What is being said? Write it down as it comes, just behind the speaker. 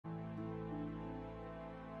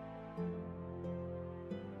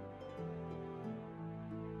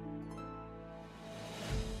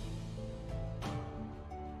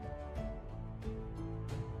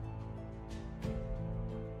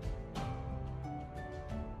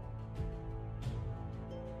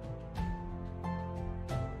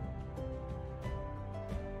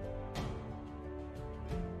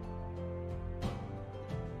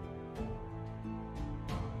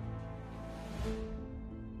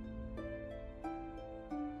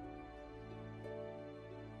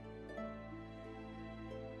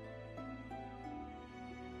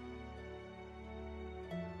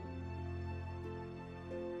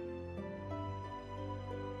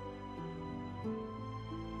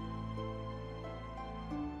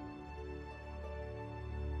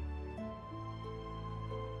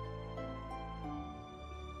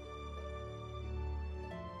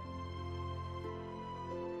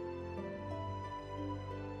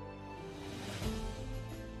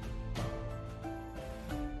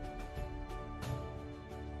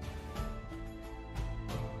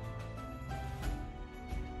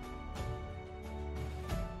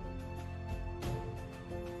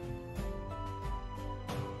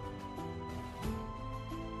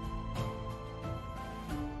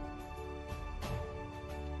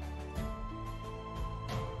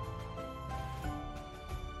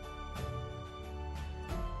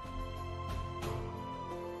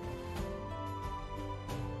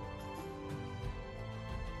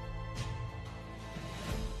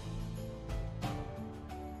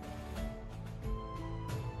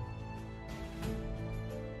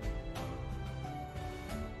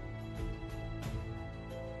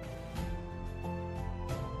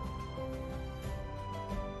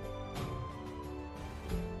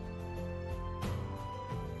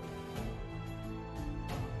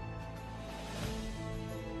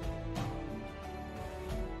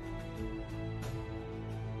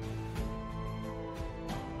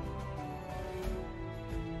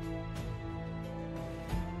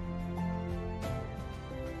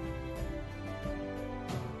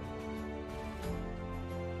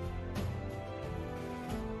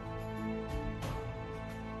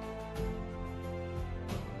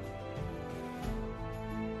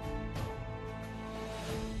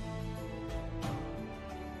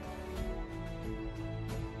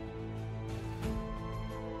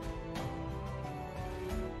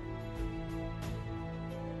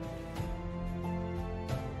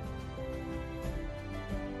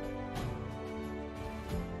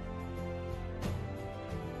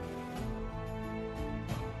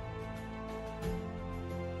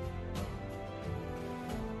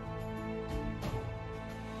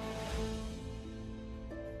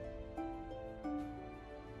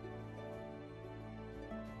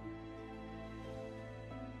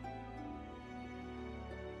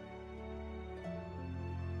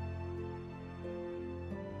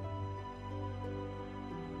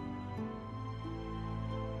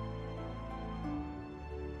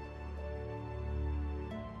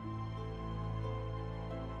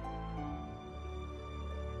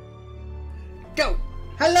go!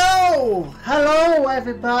 Hello! Hello,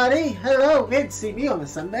 everybody! Hello! Weird to see me on a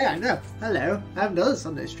Sunday, I know. Hello. I haven't done a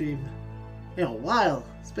Sunday stream in a while.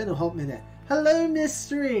 It's been a hot minute. Hello,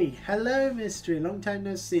 Mystery! Hello, Mystery. Long time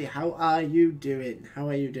no see. How are you doing? How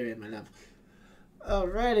are you doing, my love?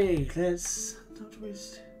 Alrighty, let's not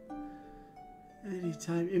waste any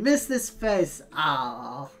time. You missed this face.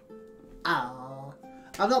 Ah. Ah.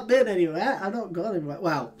 I've not been anywhere. I've not gone anywhere.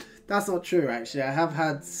 Well, that's not true, actually. I have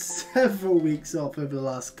had several weeks off over the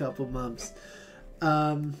last couple months.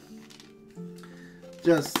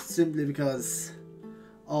 Just simply because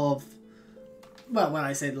of... Well, when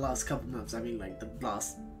I say the last couple months, I mean like the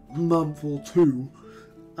last month or two.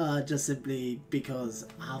 Just simply because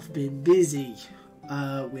I've been busy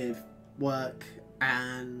with work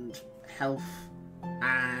and health,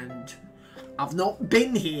 and I've not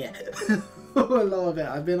been here for a lot of it.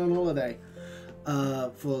 I've been on holiday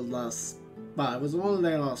for the last... Well, I was on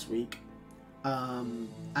holiday last week,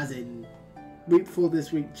 as in week before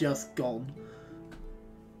this week just gone.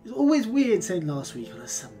 It's always weird saying last week on a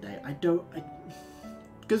Sunday.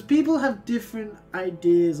 Because people have different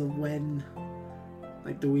ideas of when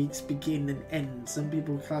like the weeks begin and end. Some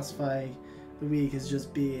people classify the week as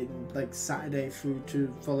just being like Saturday through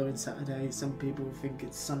to following Saturday. Some people think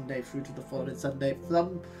it's Sunday through to the following Sunday.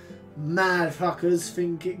 Some mad fuckers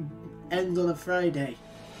think it ends on a Friday.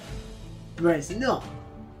 But it's not,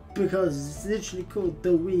 because it's literally called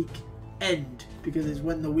the week end, because it's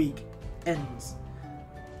when the week ends.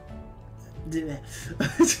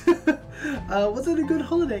 Was it a good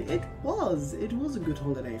holiday? It was a good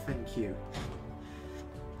holiday, thank you.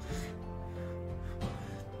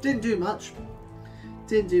 Didn't do much.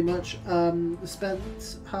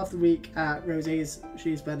 Spent half the week at Rosie's.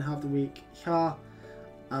 She spent half the week here.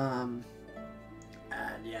 And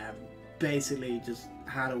yeah, basically just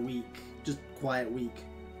had a week, just quiet week.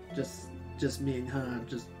 Just me and her,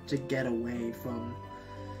 just to get away from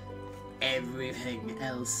everything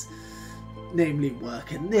else. Namely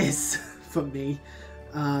work and this, for me.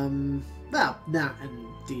 Well, that and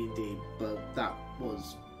D&D, but that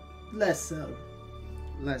was less so,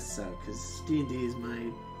 because D&D is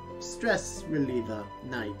my stress reliever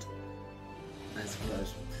night, I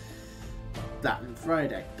suppose. That and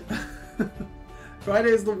Friday. Friday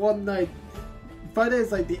is the one night, Friday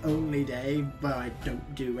is like the only day where I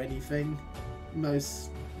don't do anything,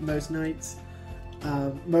 most nights.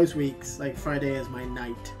 Most weeks, like Friday is my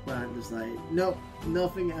night where I'm just like, nope,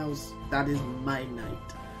 nothing else, that is my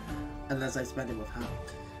night. Unless I spend it with her.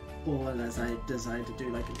 Or unless I decide to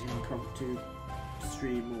do like an impromptu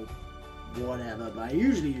stream or whatever. But I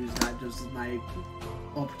usually use that just as my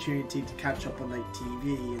opportunity to catch up on like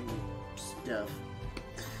TV and stuff.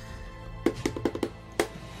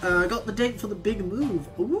 I got the date for the big move.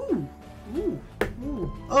 Ooh! Ooh!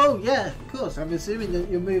 Ooh. Oh yeah, of course. I'm assuming that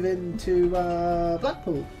you're moving to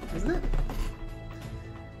Blackpool, isn't it?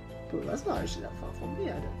 But that's not actually that far from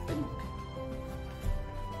me, I don't think.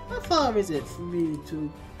 How far is it for me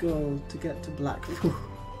to go to get to Blackpool?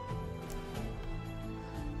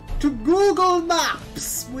 To Google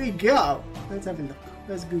Maps we go! Let's have a look.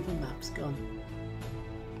 Where's Google Maps gone?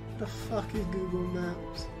 What the fuck is Google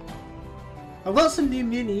Maps? I've got some new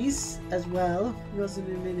minis as well.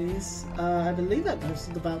 I believe I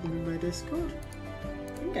posted about them in my Discord. I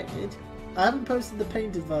think I did. I haven't posted the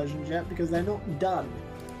painted versions yet because they're not done.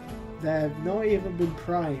 They've not even been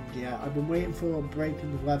primed yet. I've been waiting for a break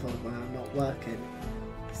in the weather when I'm not working.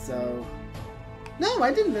 So... No,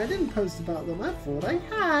 I didn't. I didn't post about them. I thought I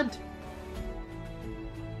had.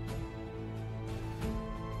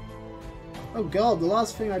 Oh god, the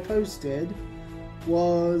last thing I posted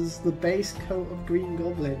was the base coat of Green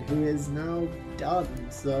Goblin, who is now done,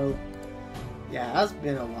 so yeah, that's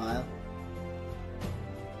been a while.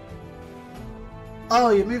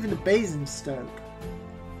 Oh, you're moving to Basingstoke.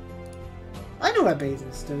 I know where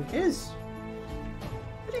Basingstoke is.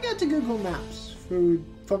 How do you get to Google Maps from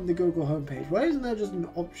the Google homepage? Why isn't there just an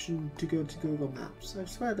option to go to Google Maps? I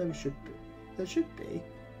swear there should be. There should be.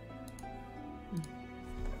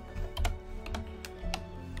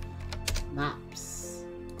 Maps.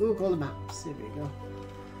 Google Maps. Here we go.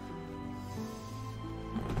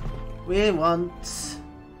 We want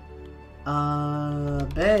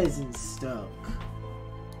Basingstoke.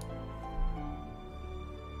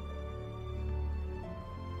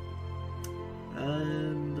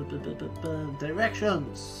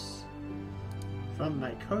 Directions from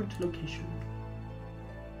my current location.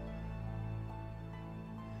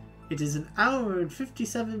 It is an hour and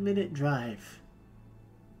 57-minute drive.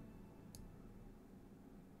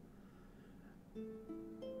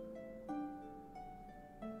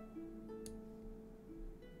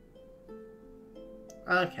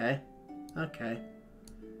 Okay. Okay.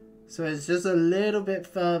 So it's just a little bit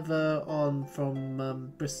further on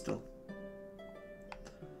from Bristol.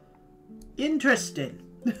 Interesting.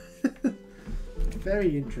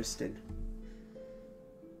 Very interesting.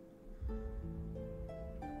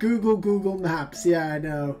 Google Maps. Yeah, I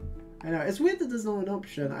know. It's weird that there's not an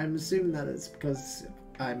option. I'm assuming that it's because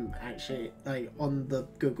I'm actually like on the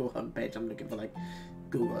Google homepage. I'm looking for like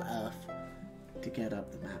Google Earth to get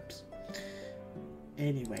up the maps.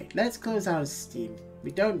 Anyway, let's close out Steam.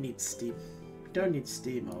 We don't need Steam. We don't need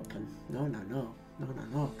Steam open. No.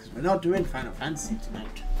 Because we're not doing Final Fantasy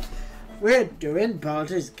tonight. We're doing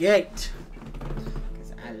Baldur's Gate.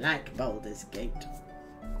 Because I like Baldur's Gate.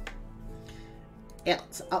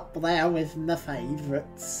 It's up there with my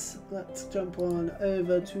favourites. Let's jump on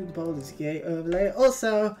over to the Baldur's Gate overlay.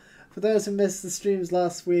 Also, for those who missed the streams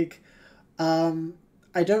last week,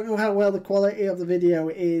 I don't know how well the quality of the video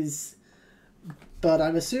is, but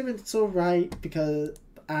I'm assuming it's alright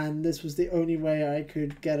and this was the only way I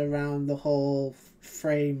could get around the whole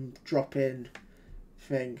frame drop-in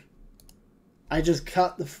thing. I just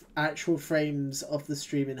cut the actual frames of the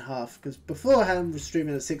stream in half, because beforehand we were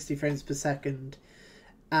streaming at 60 frames per second,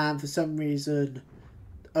 and for some reason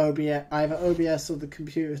either OBS or the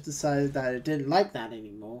computer decided that it didn't like that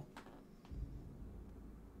anymore.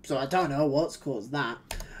 So I don't know what's caused that.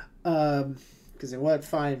 Because it worked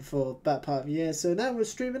fine for that part of the year, so now we're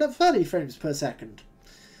streaming at 30 frames per second.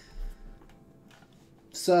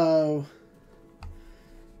 So,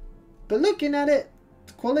 but looking at it,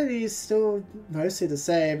 the quality is still mostly the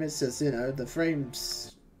same. It's just, you know, the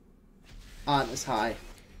frames aren't as high.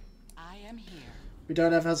 I am here. We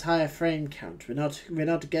don't have as high a frame count. We're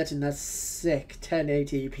not getting that sick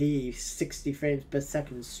 1080p 60 frames per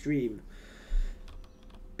second stream.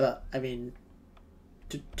 But I mean,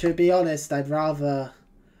 to be honest, I'd rather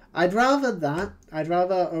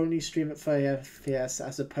only stream at 30 FPS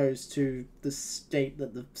as opposed to the state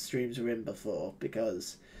that the streams were in before,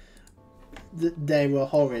 because they were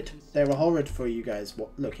horrid. They were horrid for you guys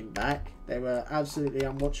looking back. They were absolutely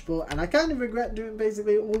unwatchable, and I kind of regret doing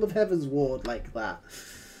basically all of Heaven's Ward like that.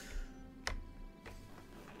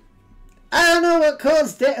 I don't know what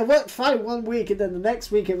caused it. It worked fine one week, and then the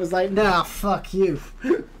next week it was like, nah, fuck you.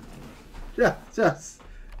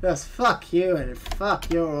 Just fuck you and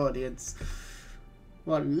fuck your audience.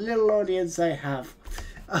 What little audience I have.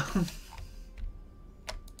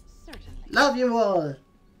 Love you all.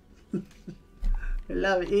 I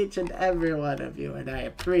love each and every one of you, and I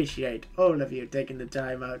appreciate all of you taking the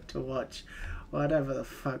time out to watch whatever the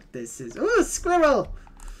fuck this is. Ooh, squirrel!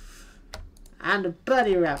 And a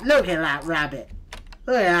bunny rabbit. Look at that rabbit.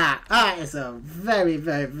 Look at that. That is a very,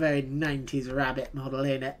 very, very 90s rabbit model,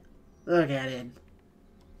 ain't it? Look at him.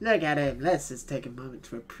 Look at him. Let's just take a moment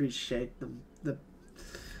to appreciate the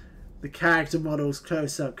character models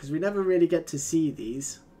close up, because we never really get to see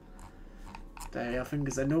these very often,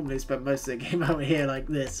 because I normally spend most of the game out here like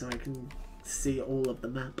this so I can see all of the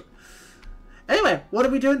map. Anyway, what are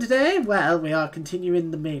we doing today? Well, we are continuing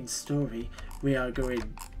the main story. We are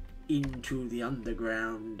going into the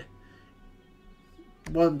underground.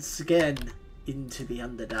 Once again, into the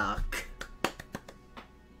Underdark.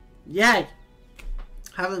 Yay!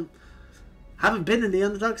 Haven't been in the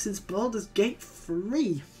Underdark since Baldur's Gate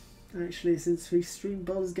 3. Actually, since we streamed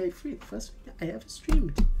Baldur's Gate 3, the first week I ever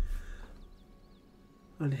streamed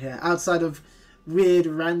on here. Outside of weird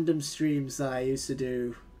random streams that I used to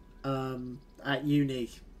do at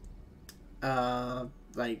uni.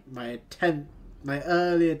 Like my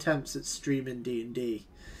early attempts at streaming D&D.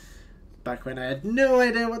 Back when I had no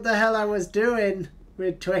idea what the hell I was doing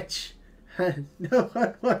with Twitch. And no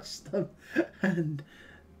one watched them. And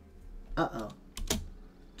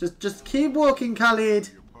Just keep walking, Khalid.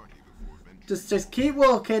 Just keep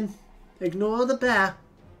walking. Ignore the bear.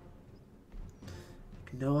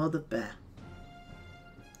 Ignore the bear.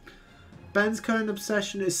 Ben's current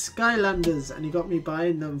obsession is Skylanders, and he got me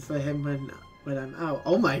buying them for him when I'm out.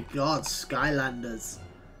 Oh my god, Skylanders.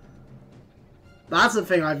 That's a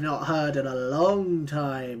thing I've not heard in a long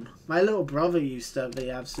time. My little brother used to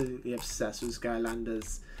be absolutely obsessed with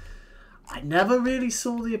Skylanders. I never really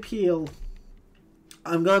saw the appeal.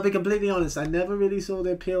 I'm going to be completely honest. I never really saw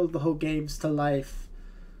the appeal of the whole games to life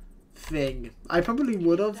thing. I probably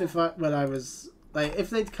would have if if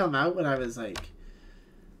they'd come out when I was like,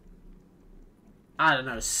 I don't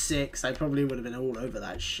know, 6. I probably would have been all over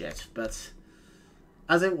that shit. But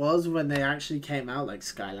as it was, when they actually came out, like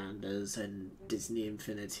Skylanders and Disney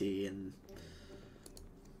Infinity and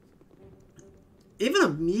even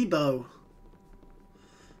Amiibo,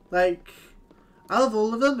 like out of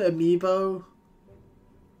all of them, Amiibo.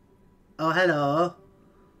 Oh, hello.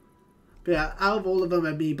 But yeah, out of all of them,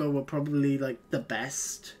 Amiibo were probably like the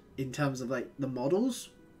best in terms of like the models.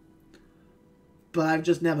 But I've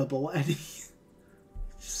just never bought any.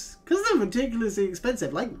 Because they're ridiculously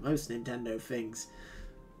expensive, like most Nintendo things.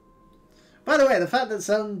 By the way, the fact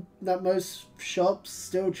that most shops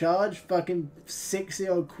still charge fucking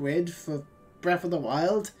 60-odd quid for Breath of the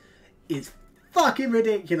Wild is fucking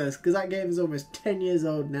ridiculous, because that game is almost 10 years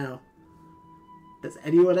old now. Does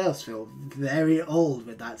anyone else feel very old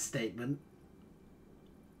with that statement?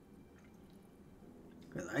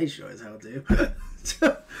 Because I sure as hell do.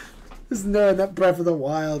 Just knowing that Breath of the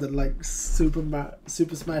Wild and like Super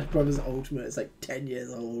Smash Bros. Ultimate is like 10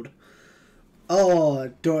 years old. Oh,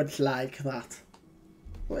 I don't like that.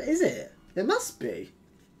 What is it? It must be.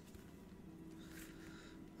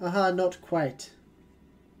 Aha, not quite.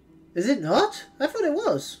 Is it not? I thought it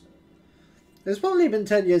was. It's probably been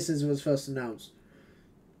 10 years since it was first announced.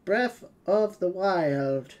 Breath of the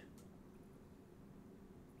Wild.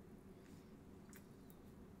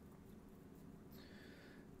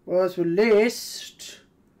 Was released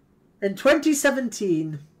in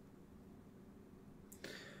 2017.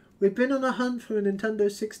 We've been on a hunt for a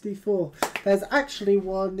Nintendo 64. There's actually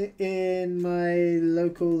one in my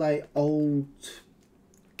local like old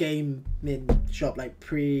gaming shop, like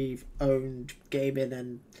pre-owned gaming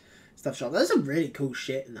and stuff shop. There's some really cool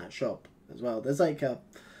shit in that shop as well. There's like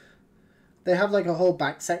they have like a whole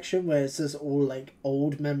back section where it's just all like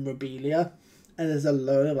old memorabilia, and there's a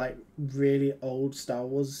load of like really old Star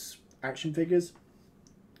Wars action figures.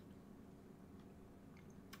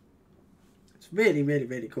 It's really, really,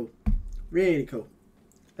 really cool. Really cool.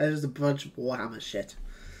 There's a bunch of Warhammer shit.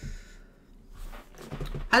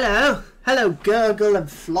 Hello! Hello, Gurgle and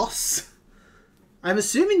Floss. I'm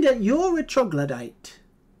assuming that you're a troglodyte.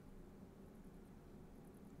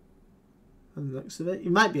 From the looks of it,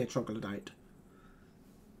 you might be a troglodyte.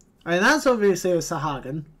 I mean, that's obviously a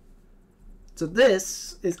Sahagin. So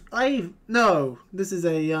this is no, this is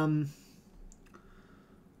a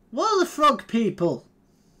what are the frog people?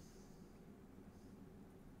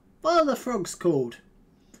 What are the frogs called?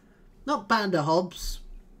 Not Banderhobs.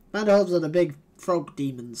 Banderhobs are the big frog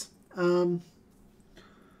demons. What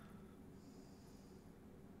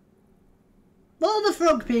are the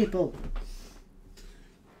frog people?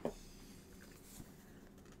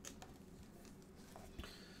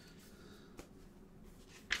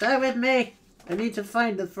 Bear with me. I need to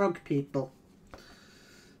find the frog people.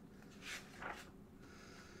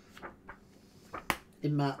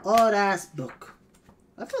 In my old ass book.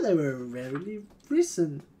 I thought they were a really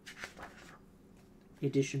recent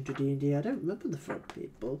addition to D&D. I don't remember the frog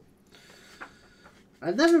people.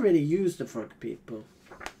 I've never really used the frog people.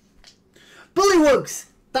 Bullywugs!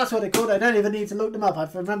 That's what they're called. I don't even need to look them up.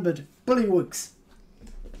 I've remembered. Bullywugs.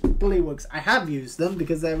 Bullywugs. I have used them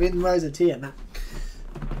because they're in Rosatier now.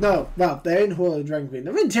 No, well, they're in Hall of Dragonspear.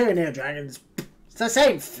 They're in Tyranny Dragons. It's the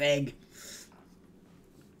same thing.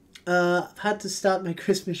 I've had to start my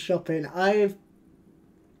Christmas shopping.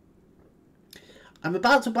 I'm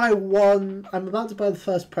about to buy one. I'm about to buy the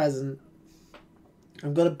first present.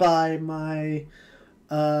 I'm gonna buy my.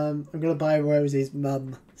 I'm gonna buy Rosie's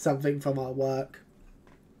mum something from our work.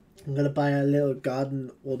 I'm gonna buy a little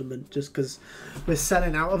garden ornament just because we're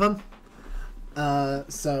selling out of them.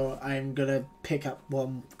 So I'm gonna pick up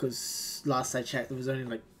one because last I checked there was only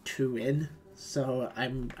like 2 in. So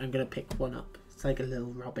I'm gonna pick one up. It's like a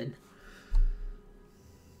little robin.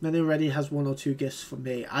 Then it already has 1 or 2 gifts for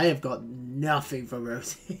me. I have got nothing for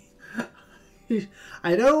Rosie.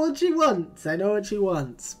 I know what she wants. I know what she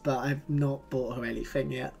wants, but I've not bought her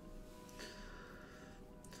anything yet.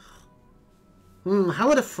 How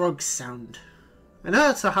would a frog sound? I know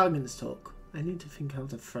that's how Hagans talk. I need to think how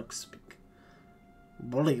the frogs speak.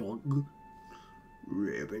 Bullywug.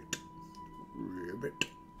 Ribbit. Ribbit.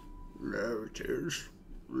 There it is.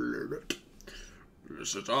 Ribbit.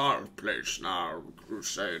 This is our place now,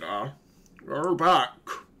 Crusader. Go back.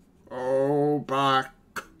 Go back.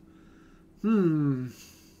 I'm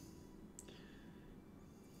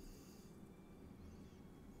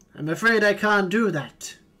afraid I can't do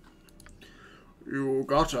that. You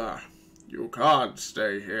gotta. You can't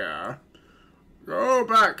stay here. Go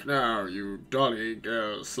back now, you dolly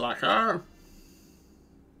girl slacker.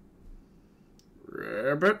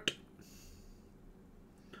 Ribbit.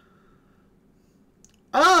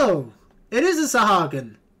 Oh! It is a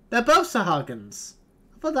Sahagin. They're both Sahagins.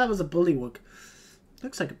 I thought that was a Bullywug.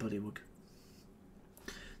 Looks like a Bullywug.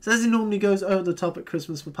 Says he normally goes over the top at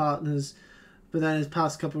Christmas for partners, but then his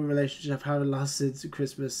past couple of relationships haven't lasted to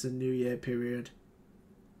Christmas and New Year period.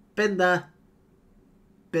 Been there.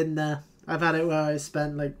 Been there. I've had it where I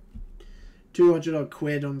spent like 200 odd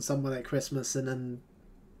quid on someone at Christmas and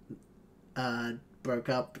then broke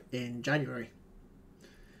up in January.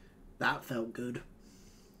 That felt good.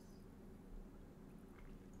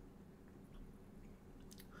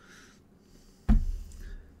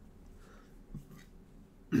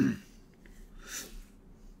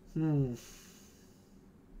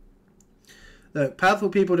 Look, powerful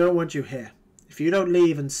people don't want you here. If you don't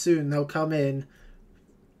leave, and soon they'll come in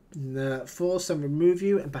and force and remove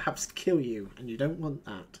you and perhaps kill you, and you don't want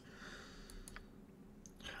that.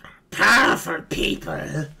 Powerful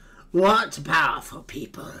people? What powerful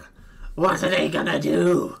people? What are they gonna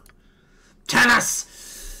do? Tell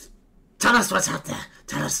us! Tell us what's out there.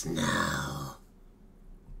 Tell us now.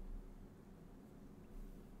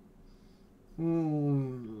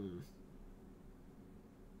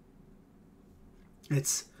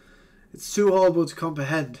 It's too horrible to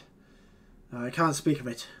comprehend. I can't speak of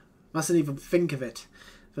it. Mustn't even think of it,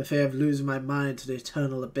 for fear of losing my mind to the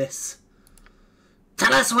eternal abyss.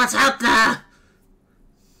 Tell us what's out there!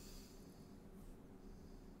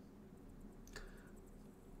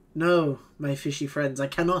 No, my fishy friends, I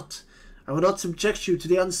cannot. I will not subject you to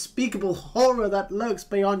the unspeakable horror that lurks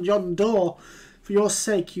beyond yon door. For your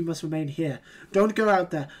sake, you must remain here. Don't go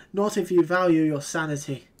out there, not if you value your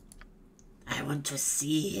sanity. I want to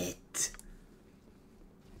see it.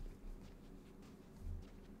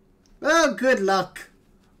 Oh, good luck.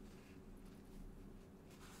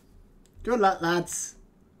 Good luck, lads.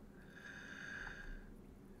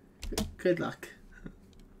 Good luck.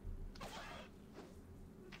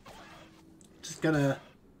 Just gonna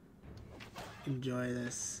enjoy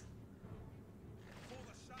this.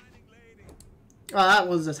 Oh, that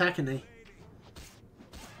one's attacking me.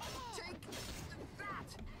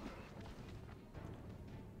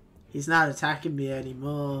 He's not attacking me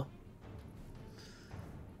anymore.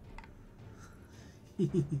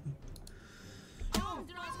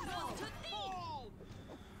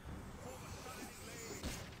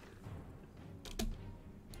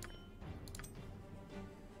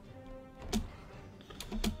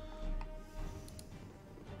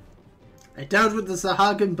 I dealt with the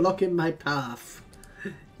Sahagin blocking my path.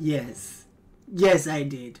 Yes. Yes, I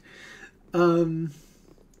did. Told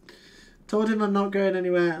him I'm not going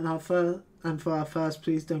anywhere, and for our first,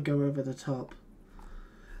 please don't go over the top.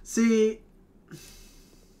 See,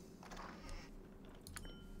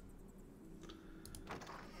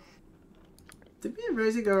 did me and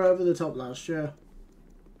Rosie go over the top last year?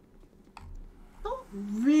 Not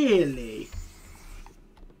really.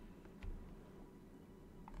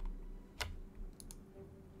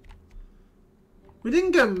 We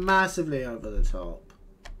didn't go massively over the top.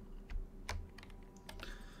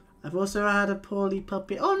 I've also had a poorly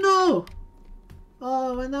puppy. Oh no!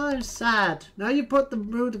 Oh, and now I'm sad. Now you put the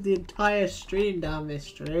mood of the entire stream down,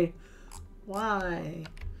 Mystery. Why?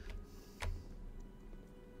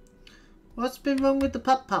 What's been wrong with the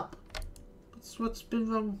pup? What's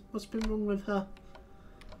been wrong? What's been wrong with her?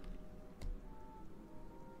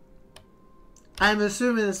 I'm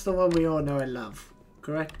assuming it's the one we all know and love,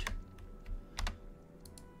 correct?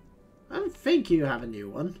 I don't think you have a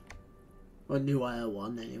new one. Or newer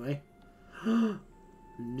one, anyway.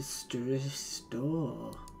 Mystery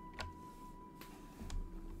store.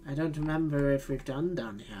 I don't remember if we've done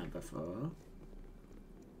down here before.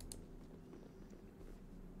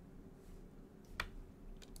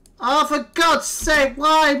 Oh, for God's sake,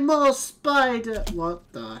 why more spider?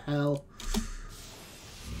 What the hell?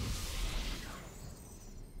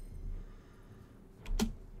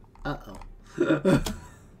 Uh-oh.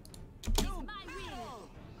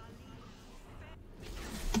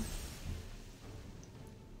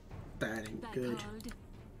 That ain't good.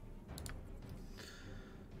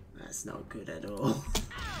 That's not good at all.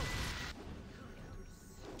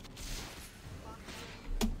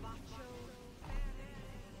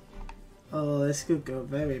 Oh, this could go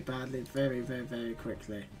very badly, very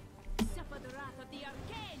quickly.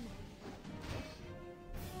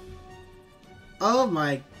 Oh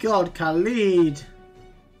my God, Khalid!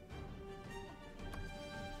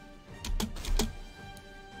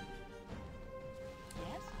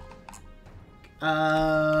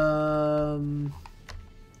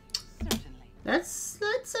 Let's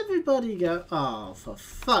everybody go. Oh, for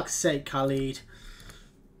fuck's sake, Khalid.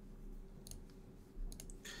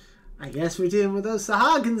 I guess we're dealing with those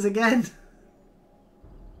Sahagins again.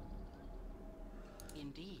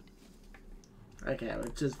 Indeed. Okay,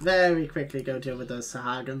 we'll just very quickly go deal with those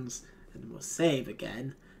Sahagins, and we'll save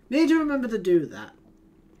again. Need to remember to do that.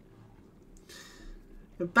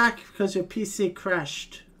 You're back because your PC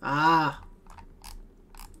crashed. Ah.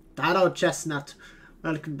 That old chestnut.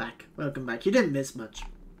 Welcome back. Welcome back. You didn't miss much.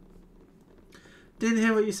 Didn't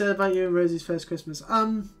hear what you said about you and Rosie's first Christmas.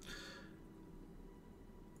 I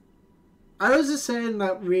was just saying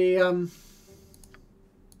that we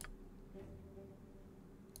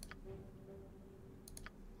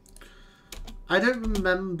I don't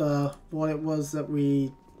remember what it was that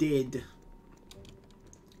we did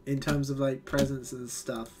in terms of like presents and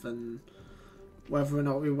stuff, and whether or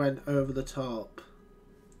not we went over the top.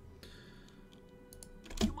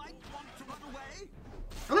 You might want to run away.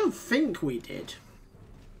 I don't think we did.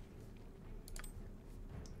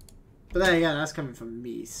 But then again, that's coming from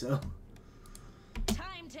me, so.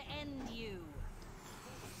 Time to end you.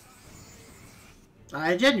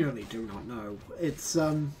 I genuinely do not know. It's, I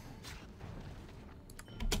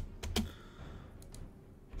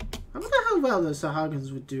wonder how well the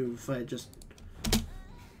Sahagins would do if I just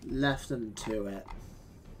left them to it.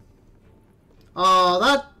 Oh,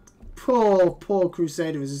 that poor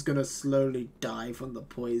Crusader is just gonna slowly die from the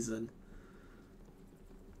poison.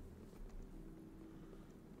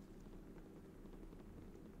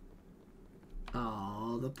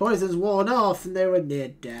 Oh, the poison's worn off and they were near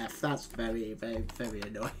death. That's very, very, very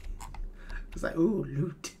annoying. It's like, ooh,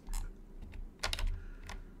 loot.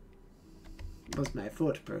 Was my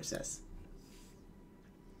thought process.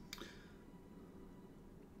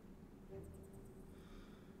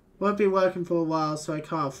 Won't be working for a while, so I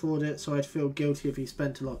can't afford it, so I'd feel guilty if he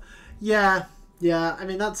spent a lot. Yeah, I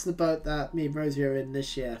mean, that's the boat that me and Rosie are in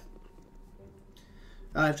this year.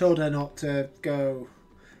 I've told her not to go.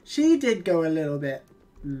 She did go a little bit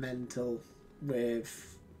mental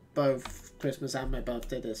with both Christmas and my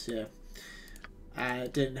birthday this year. And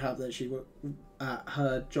it didn't help that she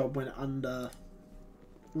her job went under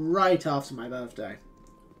right after my birthday.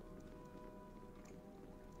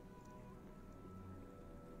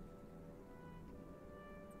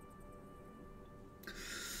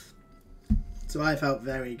 So I felt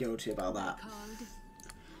very guilty about that.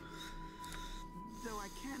 Though I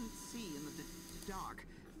can see in the dark,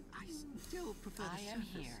 I still prefer the I am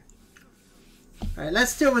surface. here. Alright,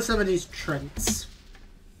 let's deal with some of these Trents.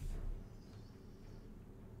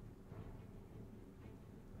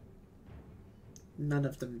 None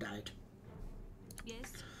of them died.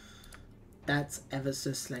 Yes. That's ever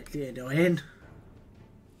so slightly annoying.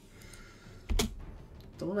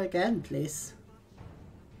 Do it again, please.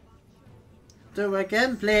 Do it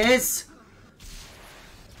again, please.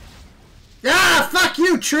 Ah, fuck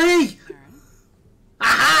you, tree! Turn.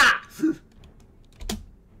 Aha!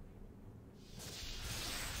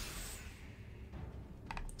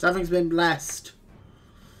 Something's been blessed.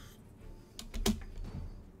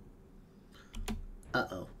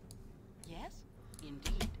 Uh-oh. Yes,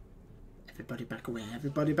 indeed. Everybody back away,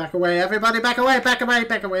 everybody back away, everybody back away, back away,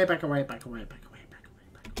 back away, back away, back away, back away, back away, back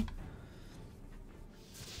away.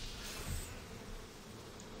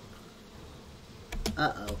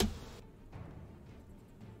 Uh-oh.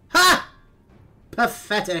 Ha!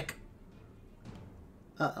 Pathetic.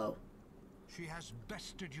 Uh-oh. She has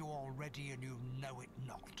bested you already and you know it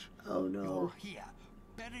not. Oh no. You're here,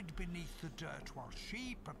 buried beneath the dirt while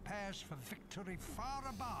she prepares for victory far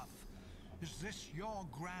above. Is this your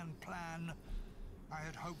grand plan? I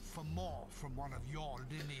had hoped for more from one of your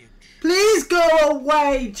lineage. Please go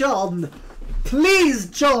away, John! Please,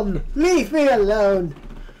 John! Leave me alone!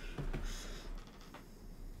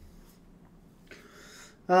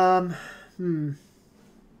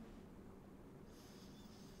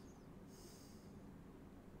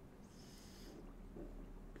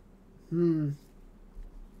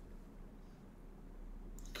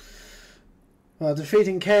 Well,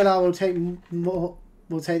 defeating Kayla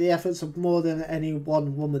will take the efforts of more than any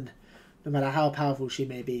one woman, no matter how powerful she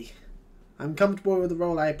may be. I'm comfortable with the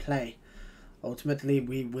role I play. Ultimately,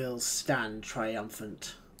 we will stand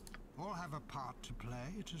triumphant. All have a part to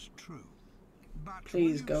play, it is true. But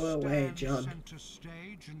Please will you go away, stand John. center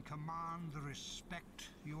stage and command the respect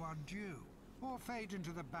you are due, or fade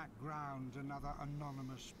into the background, another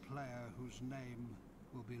anonymous player whose name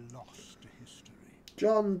will be lost to history?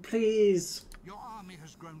 John, please. Your army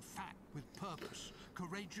has grown fat with purpose,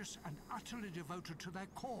 courageous and utterly devoted to their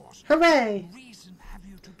cause. Hooray! What reason have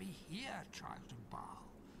you to be here, child of Baal?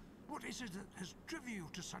 What is it that has driven you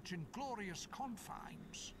to such inglorious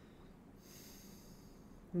confines?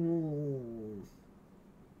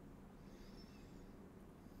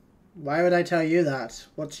 Why would I tell you that?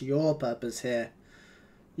 What's your purpose here?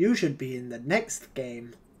 You should be in the next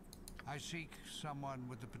game. I seek someone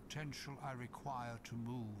with the potential I require to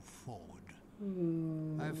move forward.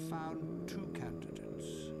 I've found two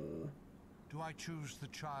candidates. Do I choose the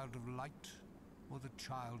child of light or the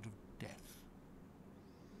child of death?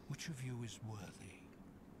 Which of you is worthy?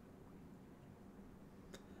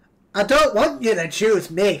 I don't want you to choose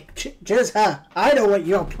me. Choose her. I know what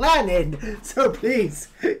you're planning. So please,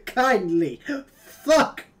 kindly,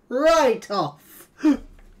 fuck right off.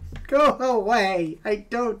 Go away. I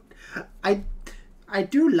do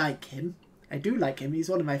like him. I do like him. He's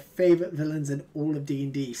one of my favourite villains in all of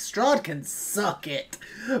D&D. Strahd can suck it.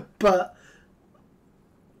 But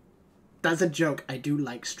that's a joke. I do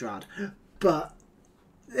like Strahd. But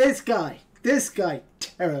this guy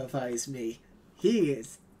terrifies me. He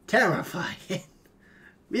is terrifying.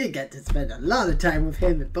 We get to spend a lot of time with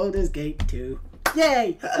him at Baldur's Gate 2.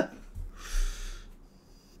 Yay!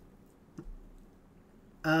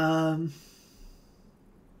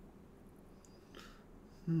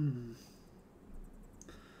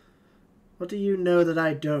 What do you know that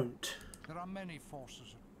I don't? There are many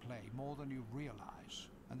forces at play, more than you realize,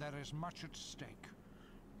 and there is much at stake.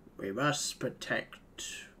 We must protect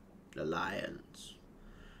the lions.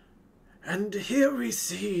 And here we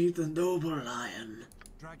see the noble lion.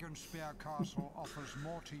 Dragonspear Castle offers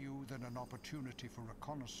more to you than an opportunity for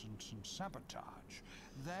reconnaissance and sabotage.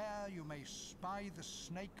 There you may spy the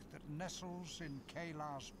snake that nestles in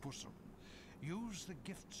Kalar's bosom. Use the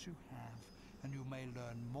gifts you have, and you may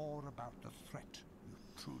learn more about the threat you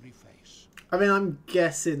truly face. I mean, I'm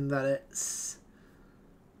guessing that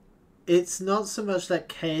it's not so much that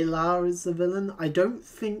Kalar is the villain. I don't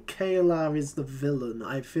think Kalar is the villain.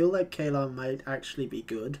 I feel like Kalar might actually be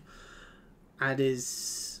good. And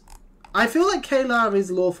I feel like Kalar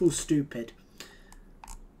is lawful stupid.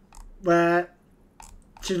 Where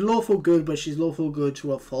she's lawful good, but she's lawful good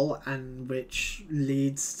to a fault, and which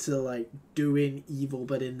leads to like doing evil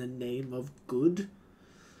but in the name of good.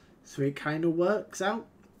 So it kind of works out.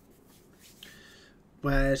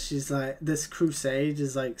 Where she's like, this crusade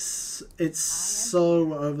is like, it's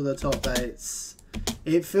so over the top that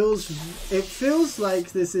it feels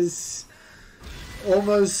like this is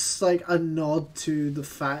almost like a nod to the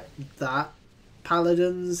fact that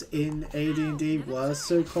paladins in AD&D were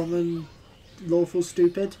so common lawful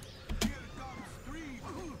stupid.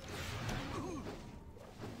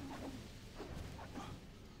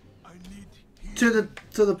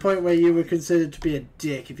 To the point where you were considered to be a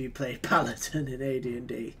dick if you played paladin in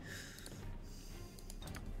AD&D.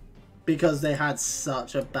 Because they had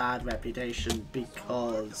such a bad reputation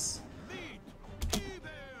because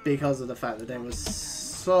of the fact that they were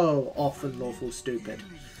so often lawful stupid.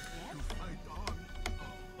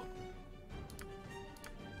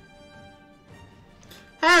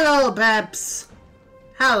 Hello, Babs.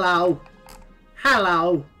 Hello.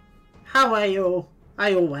 Hello. How are you? Are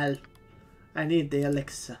you well? I need the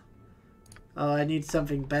elixir. Oh, I need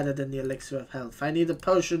something better than the elixir of health. I need a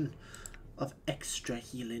potion of extra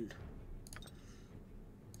healing.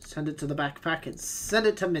 Send it to the backpack and send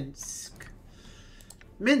it to Minsk.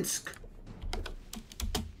 Minsk!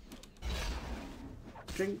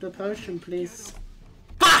 Drink the potion, please.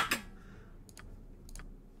 Fuck!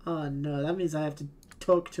 Oh no, that means I have to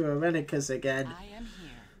talk to Irenicus again. I am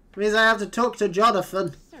here. It means I have to talk to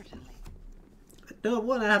Jonathan. Certainly. I don't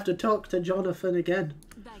want to have to talk to Jonathan again.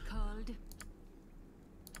 I called.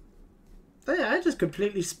 Oh yeah, I just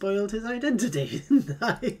completely spoiled his identity, didn't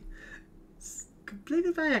I? It's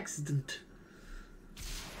completely by accident.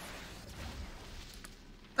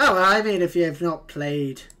 Oh, well, I mean, if you have not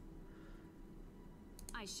played...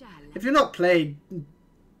 I shall. If you've not played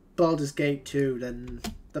Baldur's Gate 2, then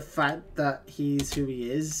the fact that he's who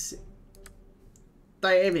he is...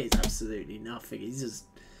 like, it means absolutely nothing. He's just,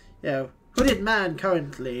 you know, hooded man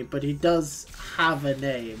currently, but he does have a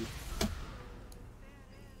name.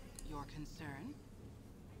 Your concern?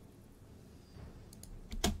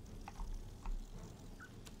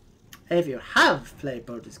 If you have played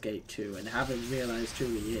Baldur's Gate 2 and haven't realised who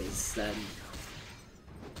he is, then...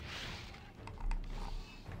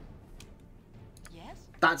 Yes?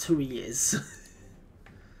 that's who he is.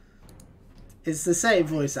 It's the same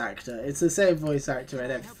voice actor. It's the same voice actor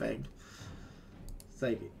and everything. It's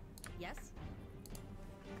like... Yes.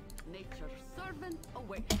 Nature's servant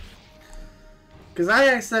away. because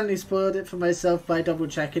I accidentally spoiled it for myself by double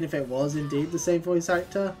checking if it was indeed the same voice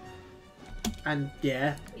actor. And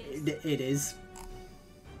yeah, it is.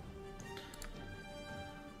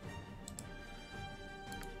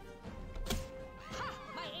 Ha!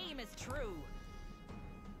 My aim is true.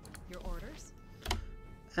 Your orders?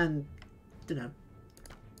 And, you know,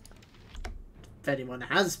 if anyone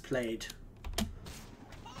has played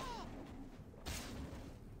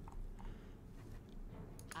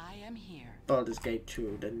I am here. Baldur's Gate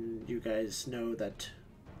 2, then you guys know that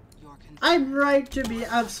Your concern? I'm right to be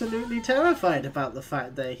absolutely terrified about the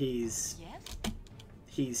fact that he's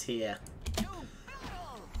Yes? here. To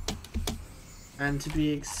battle! And to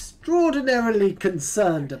be extraordinarily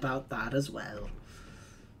concerned about that as well.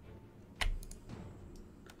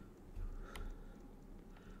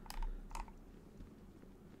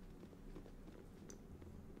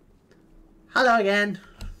 Hello again.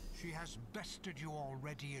 She has bested you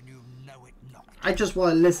already and you know it not. I just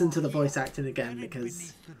want to listen to the voice acting again because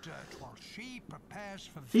beneath the dirt while she prepares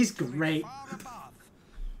for he's victory great. far above.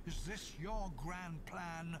 Is this your grand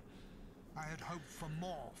plan? I had hoped for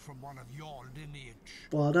more from one of your lineage.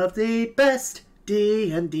 One of the best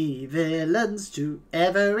D&D villains to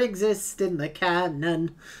ever exist in the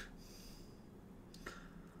canon.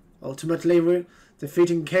 Ultimately,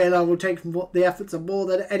 defeating Kayla will take the efforts of more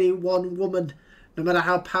than any one woman, no matter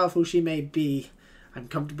how powerful she may be. I'm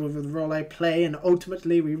comfortable with the role I play, and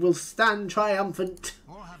ultimately we will stand triumphant.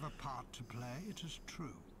 All have a part to play, it is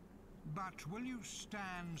true. But will you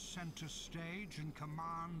stand center stage and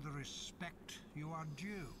command the respect you are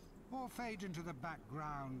due? Or fade into the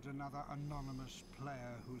background, another anonymous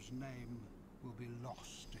player whose name will be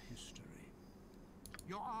lost to history?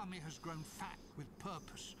 Your army has grown fat with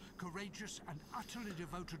purpose, courageous and utterly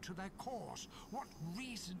devoted to their cause. What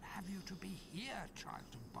reason have you to be here, child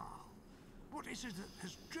of Baal? What is it that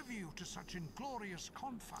has driven you to such inglorious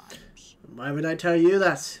confines? Why would I tell you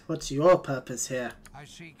that? What's your purpose here? I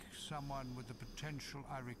seek someone with the potential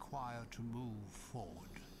I require to move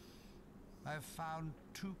forward. I have found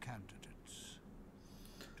two candidates.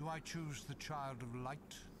 Do I choose the child of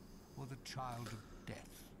light or the child of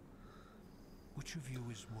death? Which of you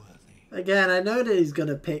is worthy? Again, I know that he's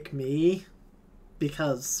gonna pick me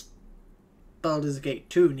because Baldur's Gate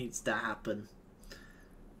 2 needs to happen.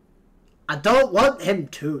 I don't want him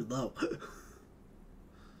to, though.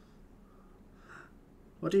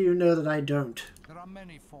 What do you know that I don't? There are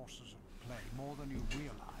many forces at play, more than you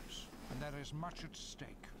realize, and there is much at stake.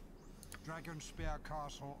 Dragonspear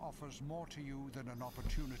Castle offers more to you than an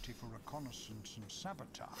opportunity for reconnaissance and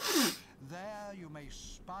sabotage. There you may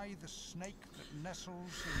spy the snake that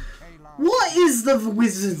nestles in Kayla. What is the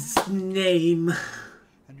wizard's name?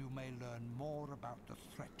 And you may learn more about the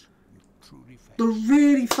threat you truly face. The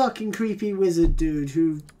really fucking creepy wizard dude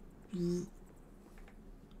who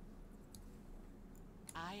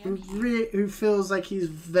feels like he's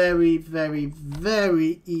very, very,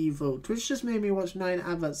 very evil. Twitch just made me watch 9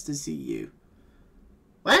 adverts to see you.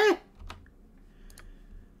 What?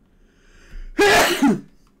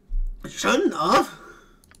 Shouldn't have.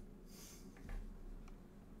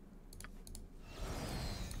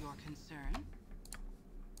 Your concern?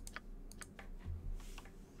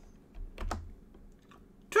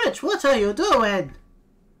 Twitch, what are you doing?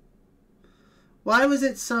 Why was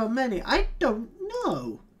it so many? I don't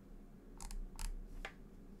know.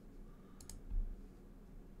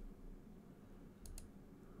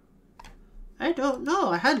 I don't know.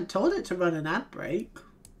 I hadn't told it to run an ad break.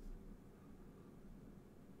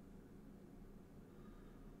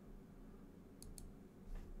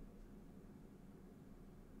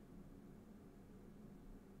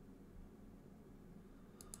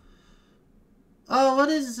 Oh, what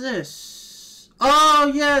is this?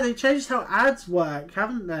 Oh, yeah, they changed how ads work,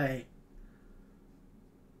 haven't they?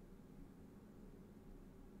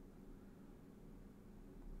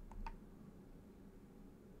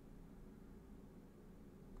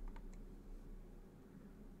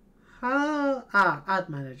 How? Ah, ad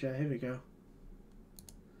manager. Here we go.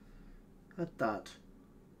 Add that.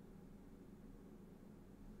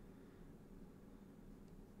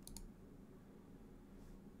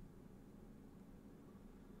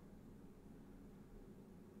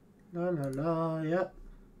 La la la, yep.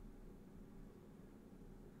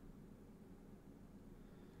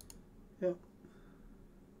 Yep.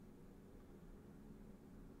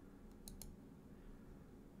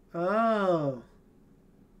 Oh.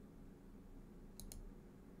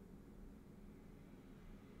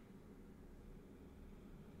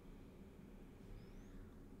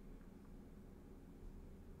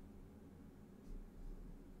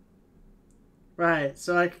 Right,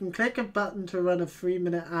 so I can click a button to run a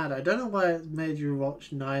 3-minute ad. I don't know why it made you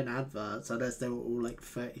watch 9 adverts, unless they were all like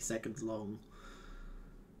 30 seconds long.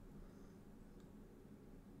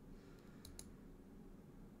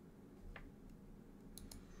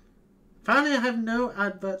 Finally, I have no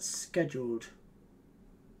adverts scheduled.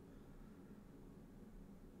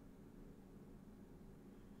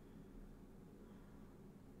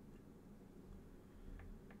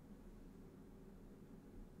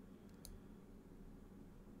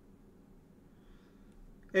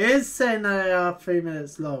 It is saying they are 3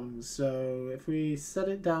 minutes long, so if we set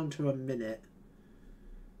it down to a minute,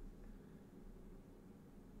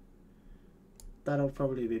 that'll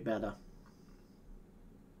probably be better.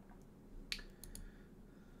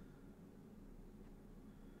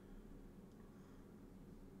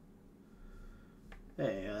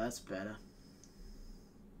 that's better.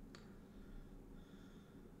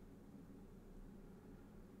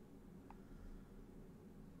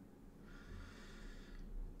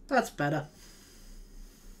 That's better.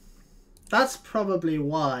 That's probably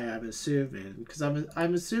why I'm assuming, because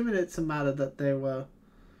I'm assuming it's a matter that they were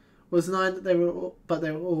was 9 that they were all, but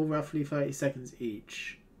they were all roughly 30 seconds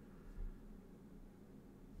each.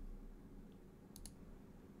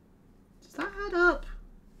 Does that add up?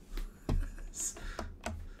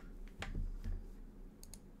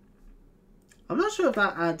 I'm not sure if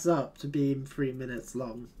that adds up to being 3 minutes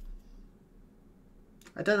long.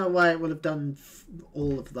 I don't know why it would have done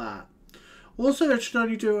all of that. Also, it should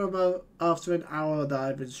only do about after an hour that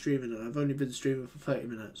I've been streaming, and I've only been streaming for 30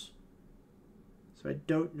 minutes. So I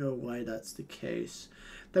don't know why that's the case.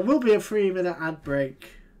 There will be a 3-minute ad break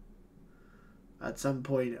at some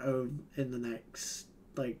point in the next,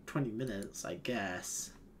 like, 20 minutes, I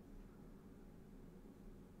guess.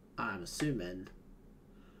 I'm assuming.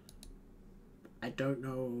 I don't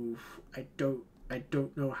know. I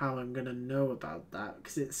don't know how I'm gonna know about that,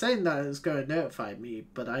 because it's saying that it's going to notify me,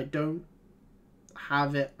 but I don't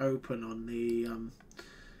have it open on the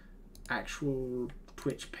actual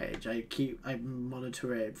Twitch page. I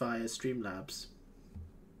monitor it via Streamlabs.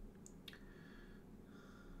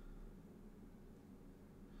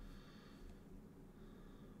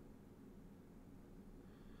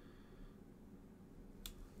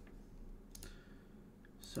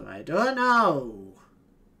 So I don't know.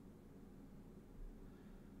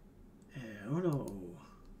 I don't know.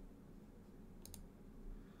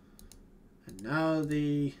 And now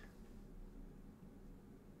the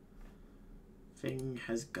thing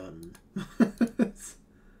has gone.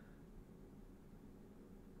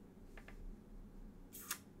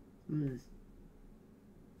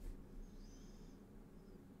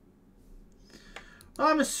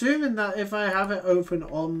 I'm assuming that if I have it open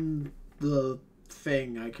on the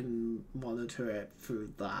thing, I can monitor it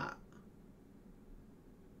through that.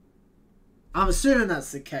 I'm assuming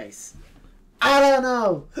that's the case. I don't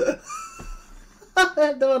know.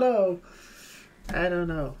 I don't know. I don't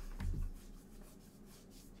know.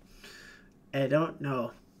 I don't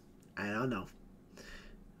know. I don't know.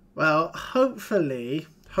 Well, hopefully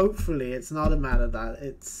it's not a matter that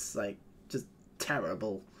it's like just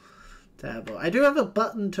terrible. Terrible. I do have a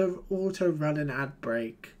button to auto run an ad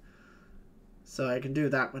break. So I can do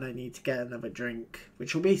that when I need to get another drink,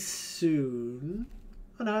 which will be soon.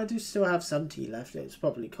 Oh no, I do still have some tea left. It's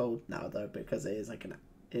probably cold now though, because it is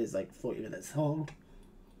like 40 minutes long.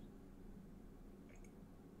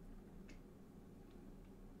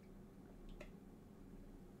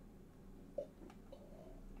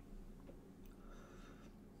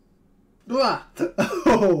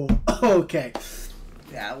 Oh, okay.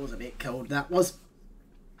 Yeah, that was a bit cold. That was.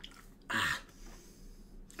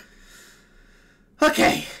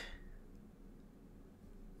 Okay.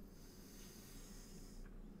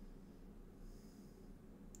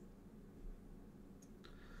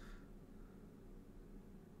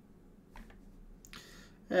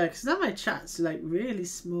 Yeah, because now my chat's like really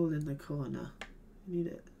small in the corner. Need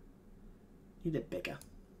it bigger.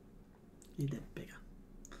 Need it bigger.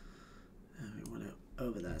 We want it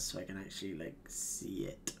over there so I can actually like see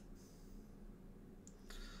it.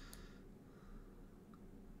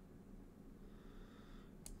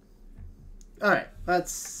 Alright,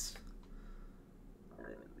 that's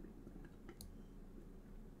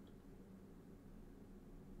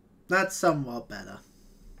somewhat better.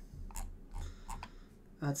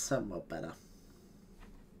 That's somewhat better.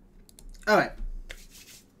 Alright.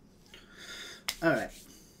 Alright.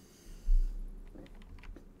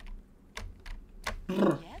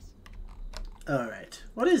 Yes? Alright.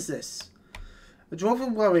 What is this? A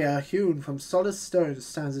dwarven warrior hewn from solid stone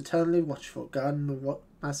stands eternally watchful, guarding the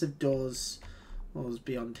massive doors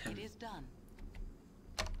beyond him. It is done.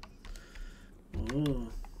 Oh,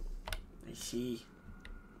 I see.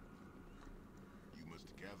 You must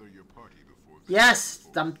gather your party before. Yes,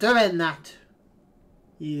 I'm doing that.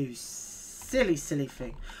 You silly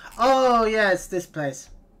thing. Oh yeah, it's this place.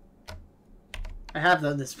 I have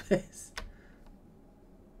done this place.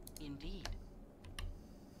 Indeed.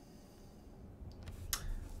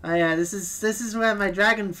 Oh yeah, this is where my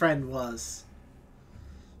dragon friend was.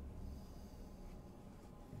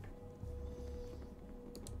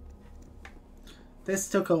 This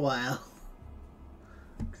took a while.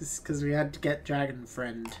 Because we had to get Dragon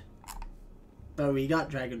Friend. But we got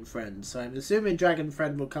Dragon Friend, so I'm assuming Dragon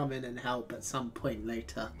Friend will come in and help at some point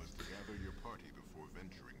later. You must gather your party before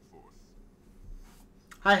venturing forth.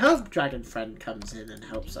 I hope Dragon Friend comes in and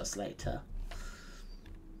helps us later.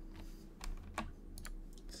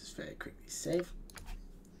 Let's just very quickly save.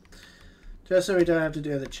 Just so we don't have to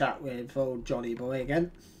do the chat with old Johnny Boy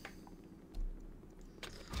again.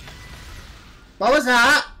 What was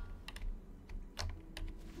that?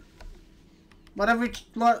 What have we...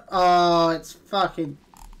 What? Oh, it's fucking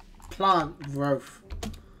plant growth.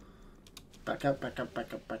 Back up, back up,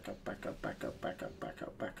 back up, back up, back up, back up, back up, back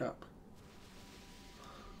up, back up.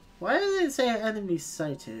 Why does it say enemy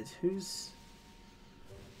sighted? Who's...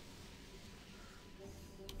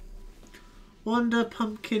 Wanda,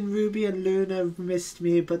 Pumpkin, Ruby and Luna missed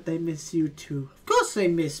me, but they miss you too. Of course they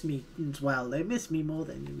miss me as well. They miss me more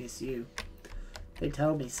than they miss you. They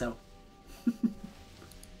tell me so.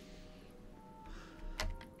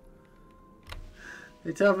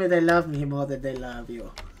 They tell me they love me more than they love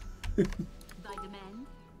you. Thy demand.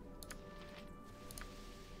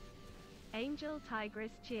 Angel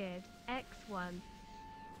Tigress cheered. X1.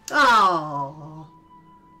 Oh,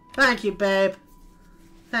 thank you, babe.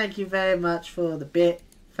 Thank you very much for the bit.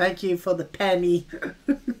 Thank you for the penny.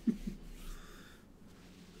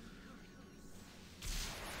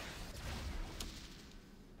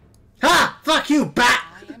 Ha! Fuck you, bat!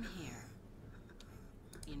 I am here.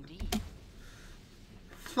 Indeed.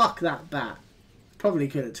 Fuck that bat. Probably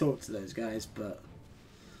could have talked to those guys, but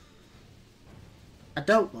I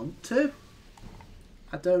don't want to.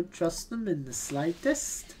 I don't trust them in the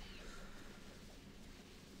slightest.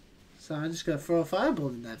 So I'm just going to throw a fireball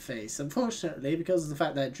in their face. Unfortunately, because of the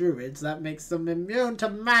fact they're druids, that makes them immune to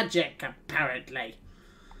magic, apparently.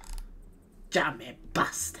 Damn it,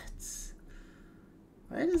 bastards.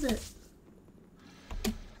 Where is it?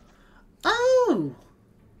 Oh!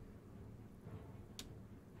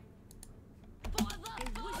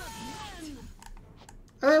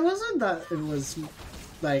 Oh, it wasn't that it was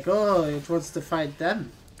like, oh, it was to fight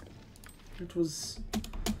them. It was...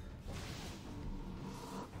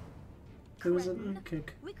 It was an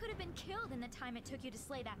kick. We could have been killed in the time it took you to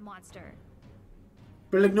slay that monster.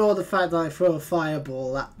 We'll ignore the fact that I throw a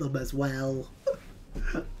fireball at them as well.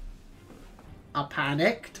 I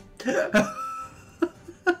panicked.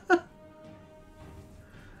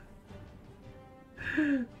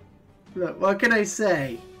 Look, what can I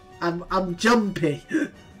say? I'm jumpy.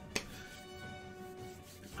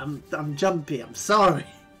 I'm jumpy. I'm sorry.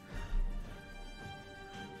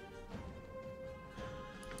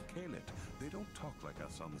 They don't talk like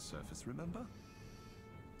us on the surface, remember?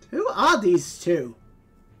 Who are these two?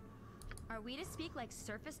 Are we to speak like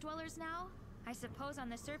surface dwellers now? I suppose on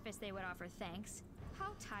the surface they would offer thanks.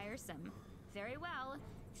 How tiresome. Very well.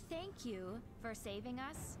 Thank you for saving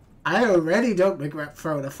us. I already don't regret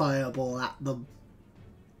throwing a fireball at them.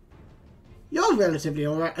 You're relatively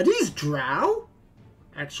alright. Are these drow?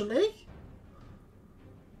 Actually?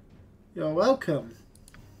 You're welcome.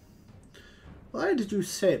 Why did you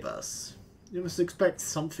save us? You must expect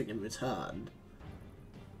something in return.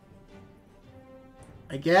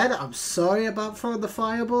 Again, I'm sorry about throwing the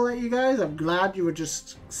fireball at you guys. I'm glad you were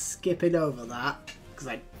just skipping over that, because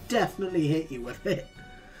I definitely hit you with it.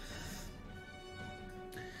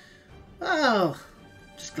 Oh,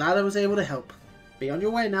 just glad I was able to help. Be on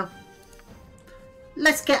your way now.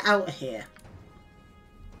 Let's get out of here.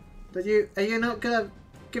 Are you not gonna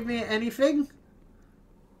give me anything?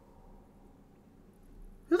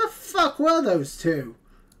 Who the fuck were those two?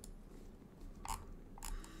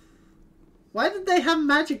 Why did they have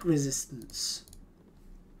magic resistance?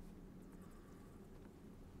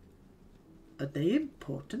 Are they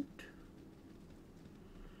important?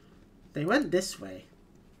 They went this way.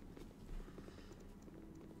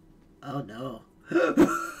 Oh no.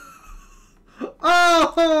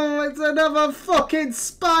 Oh, it's another fucking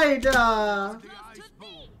spider! Go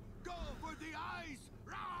for the eyes!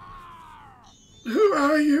 Who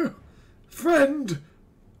are you? Friend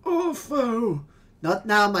or foe? Not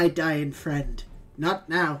now, my dying friend. Not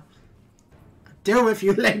now. I'll deal with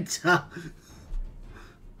you later.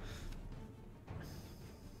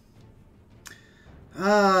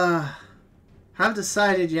 Haven't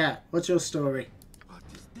decided yet. What's your story? What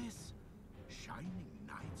is this? Shining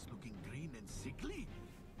knights looking green and sickly?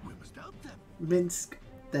 We must help them. Minsk,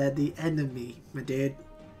 they're the enemy, my dude.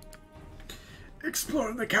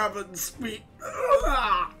 Exploring the caverns,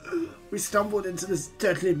 we stumbled into this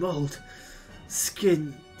deadly mold.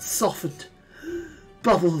 Skin softened,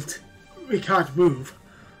 bubbled. We can't move.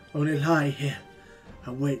 Only lie here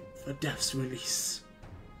and wait for death's release.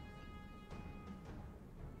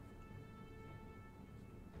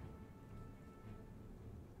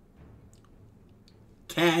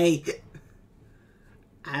 Okay.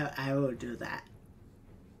 I will do that.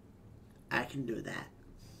 I can do that.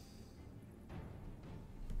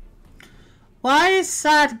 Why is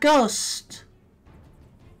that ghost?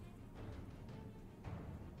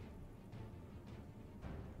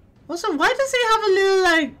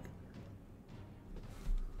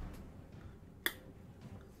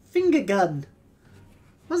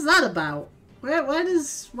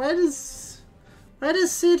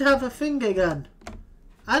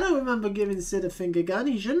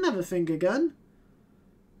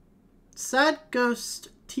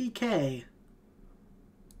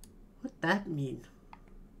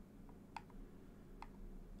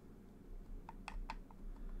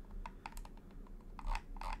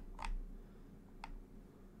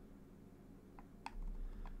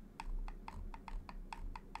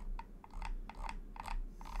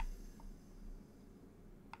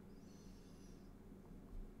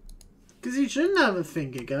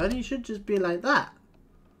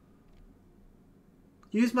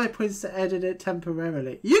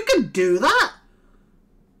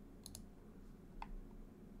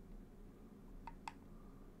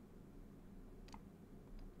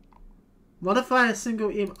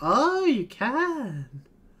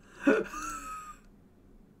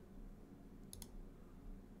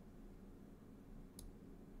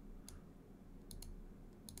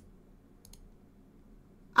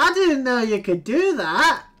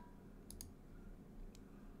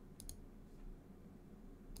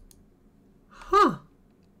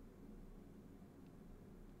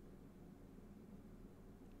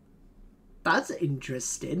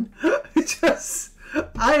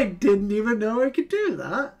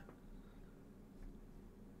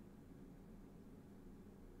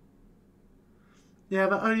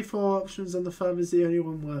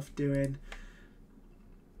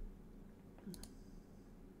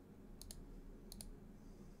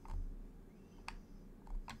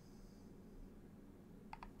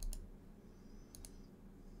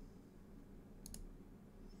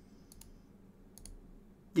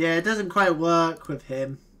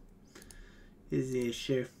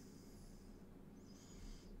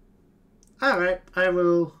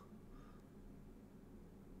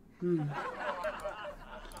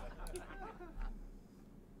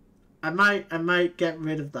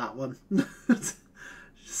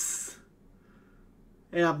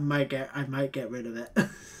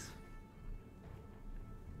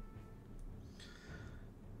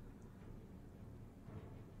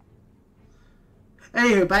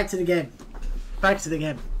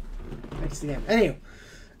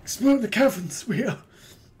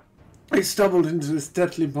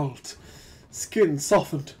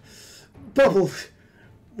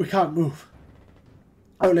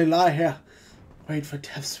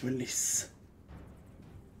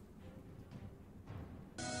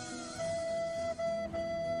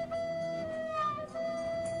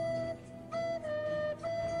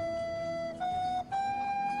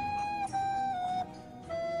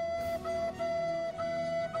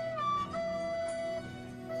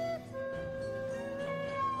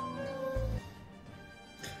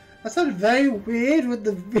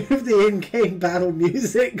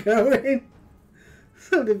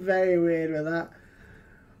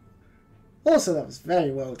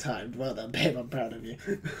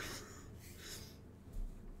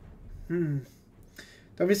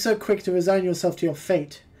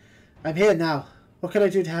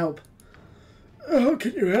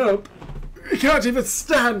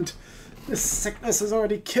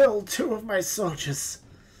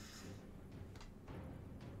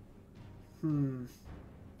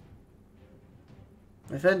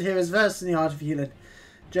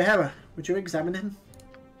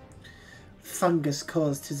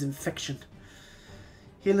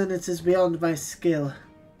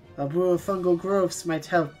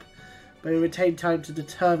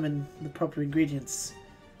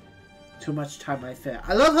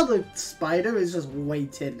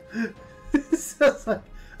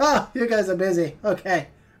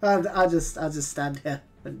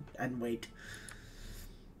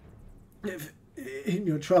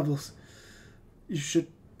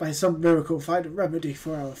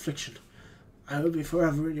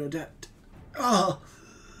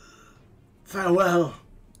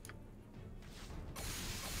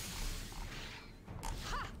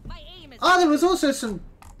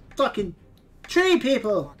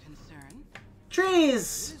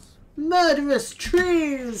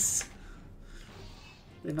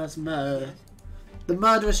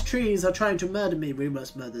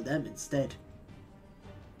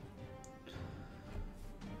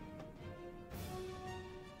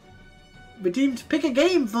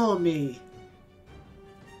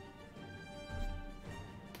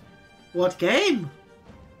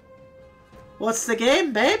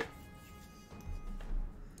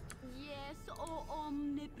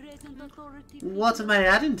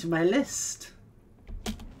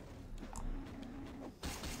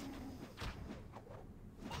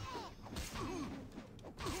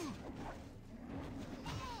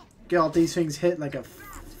 God, these things hit like a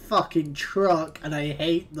fucking truck, and I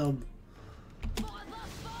hate them.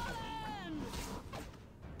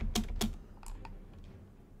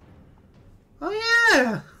 Oh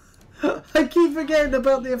yeah! I keep forgetting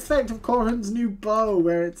about the effect of Corrin's new bow,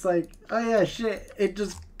 where it's like, oh yeah, shit, it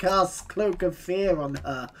just casts Cloak of Fear on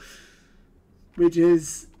her. Which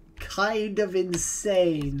is kind of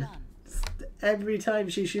insane. Every time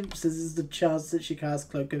she shoots, there's the chance that she casts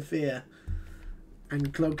Cloak of Fear.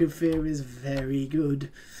 And Cloak of Fear is very good.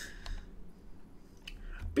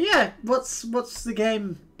 But yeah, what's the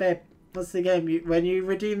game, babe? What's the game? When you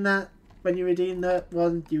redeem that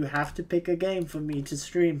one, you have to pick a game for me to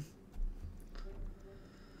stream.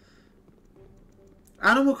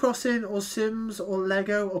 Animal Crossing or Sims or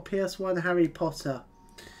Lego or PS1 Harry Potter?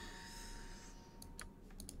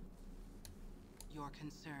 Your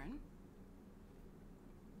concern?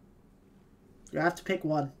 You have to pick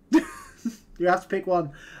one. You have to pick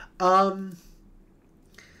one. I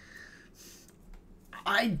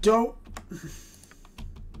don't...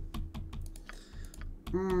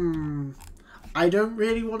 I don't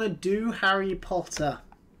really want to do Harry Potter.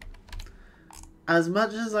 As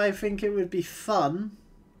much as I think it would be fun,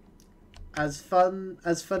 as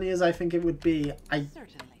funny as I think it would be,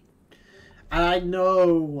 Certainly. And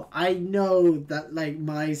I know that like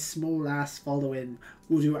my small ass following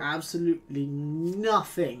will do absolutely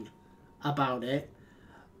nothing about it.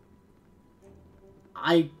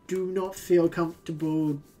 I do not feel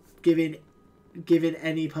comfortable giving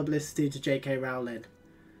any publicity to J.K. Rowling,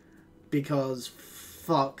 because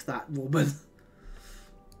fuck that woman.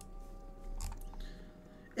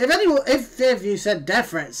 If you send death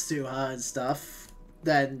threats to her and stuff,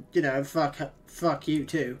 then you know fuck you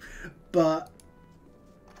too. But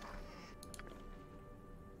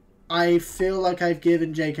I feel like I've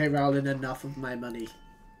given J.K. Rowling enough of my money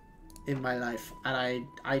in my life, and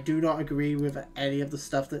I do not agree with any of the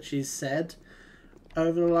stuff that she's said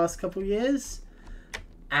over the last couple of years,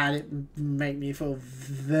 and it made me feel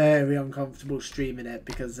very uncomfortable streaming it,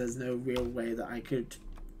 because there's no real way that I could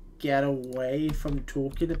get away from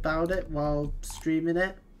talking about it while streaming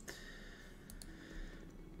it.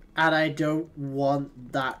 And I don't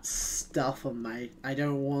want that stuff on I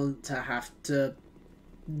don't want to have to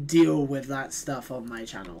deal with that stuff on my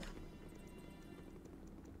channel.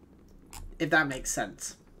 If that makes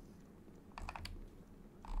sense.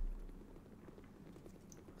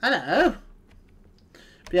 I don't know.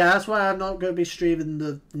 But yeah, that's why I'm not going to be streaming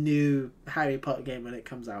the new Harry Potter game when it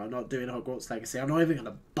comes out. I'm not doing Hogwarts Legacy. I'm not even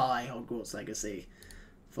going to buy Hogwarts Legacy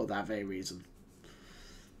for that very reason.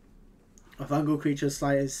 A fungal creature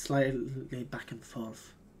slightly back and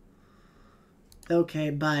forth. Okay,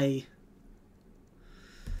 bye.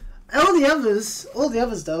 All the others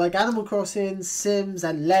though, like Animal Crossing, Sims,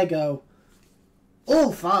 and Lego,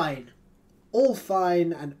 all fine. All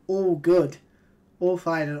fine and all good. All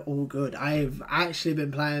fine and all good. I've actually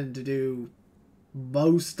been planning to do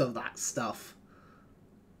most of that stuff.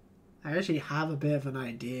 I actually have a bit of an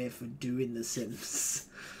idea for doing The Sims.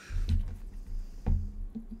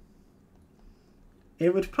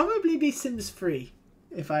 It would probably be Sims 3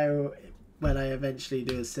 when I eventually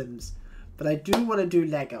do a Sims. But I do want to do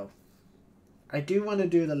Lego. I do want to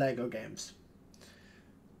do the Lego games.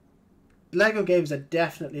 Lego games are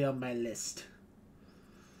definitely on my list.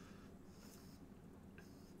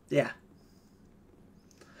 Yeah.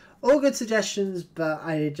 All good suggestions, but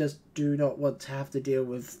I just do not want to have to deal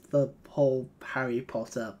with the whole Harry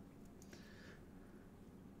Potter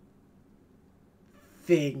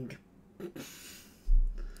thing. I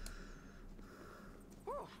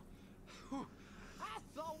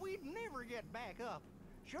thought we'd never get back up.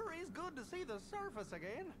 Sure is good to see the surface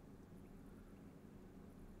again.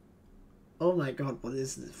 Oh my god, what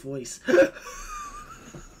is this voice?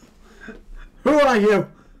 Who are you?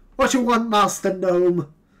 What you want, Master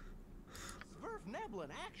Gnome? Svirfneblin,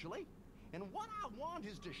 actually. And what I want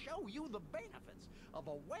is to show you the benefits of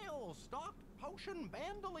a well-stocked potion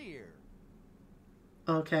bandolier.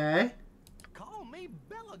 Okay. Call me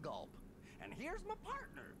Belagulp. And here's my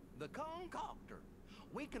partner, the Concoctor.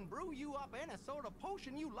 We can brew you up any sort of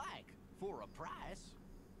potion you like for a price.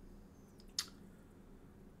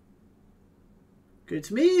 Good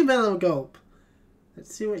to meet you, Belagulp.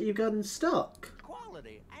 Let's see what you got in stock.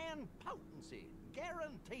 Quality and potency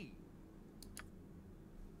guaranteed.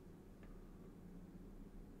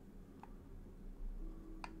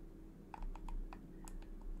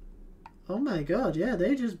 Oh my god, yeah,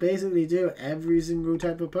 they just basically do every single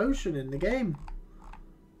type of potion in the game.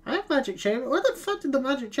 I have magic chain. Where the fuck did the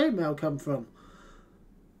magic chainmail come from?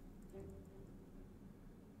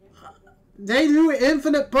 They do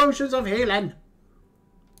infinite potions of healing.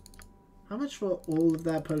 How much for all of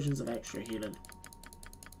their potions of extra healing?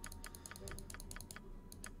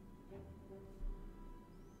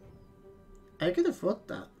 I can afford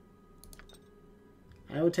that.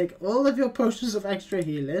 I will take all of your potions of extra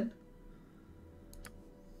healing.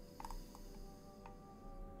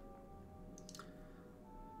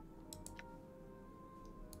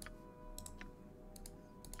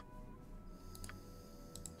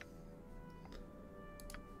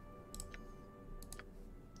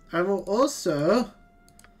 I will also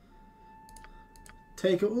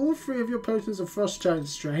take all 3 of your potions of Frost Giant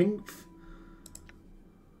Strength.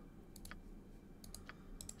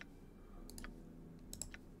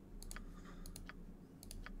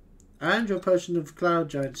 And your potion of Cloud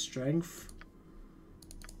Giant Strength.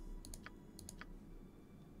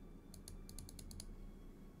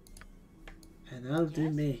 And that'll do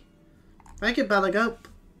me. Thank you, Baldur.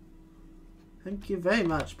 Thank you very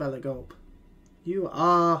much, Baldur. You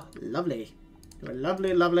are lovely. You're a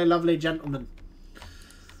lovely, lovely, lovely gentleman.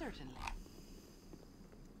 Certainly.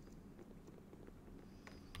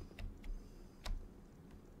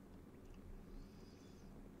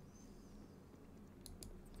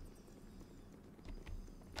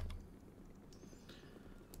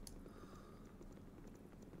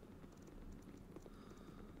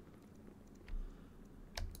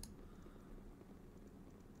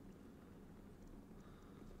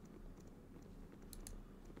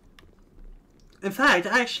 In fact,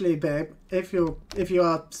 actually, babe, if you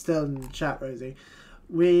are still in the chat, Rosie,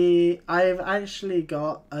 I've actually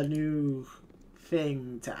got a new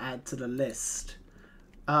thing to add to the list.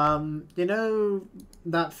 You know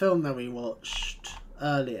that film that we watched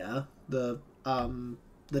earlier, the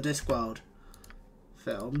Discworld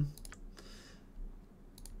film.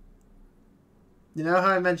 You know how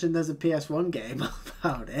I mentioned there's a PS1 game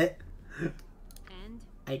about it? And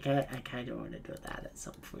I kind of want to do that at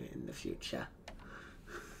some point in the future.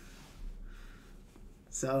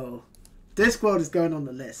 So, Discworld is going on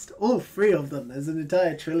the list. All 3 of them. There's an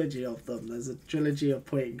entire trilogy of them. There's a trilogy of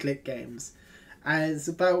point-and-click games. And it's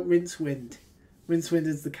about Rincewind. Rincewind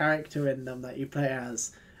is the character in them that you play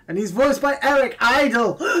as. And he's voiced by Eric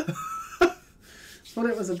Idle! Thought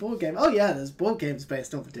it was a board game. Oh yeah, there's board games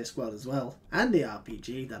based off of Discworld as well. And the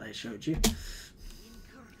RPG that I showed you.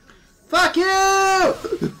 Fuck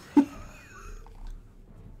you!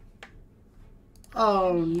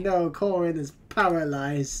 Oh no, Corin is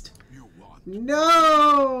paralyzed.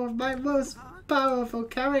 No! My most powerful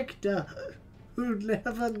character who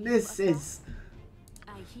never misses.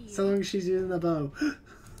 So long as she's using the bow.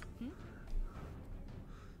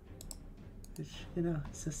 Which, you know,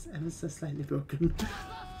 it's just ever so slightly broken.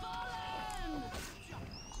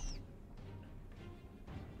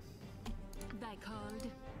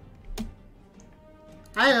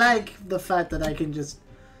 I like the fact that I can just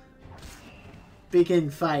begin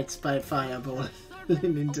fights by fireballing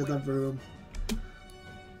into the room.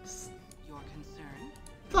 Your concern?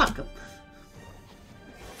 Fuck him.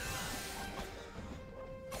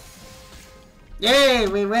 Yay,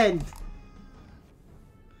 we win!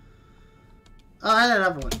 Oh, and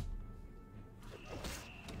another one.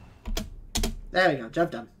 There we go,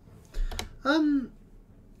 job done.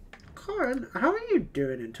 Corin, how are you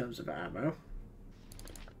doing in terms of ammo?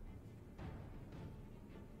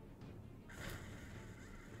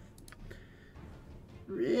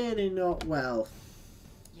 Really not well.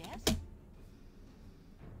 Yes?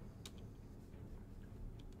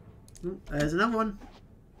 There's another one.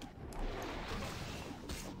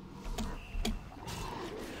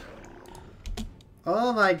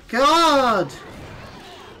 Oh my god!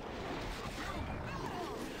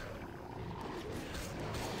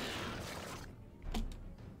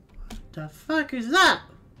 What the fuck is that?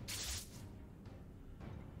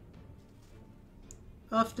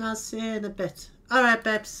 Off now, see you in a bit. Alright,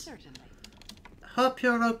 Babs. Certainly. Hope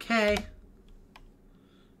you're okay.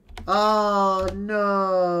 Oh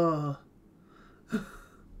no.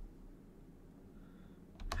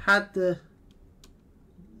 Had the...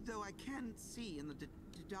 Though I can see in the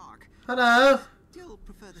dark. Hello? Still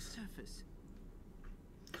prefer the surface.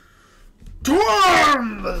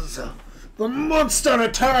 Dwarves! The monster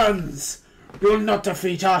returns! You'll not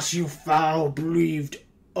defeat us, you foul-breathed...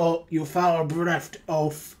 Oh, you foul-breathed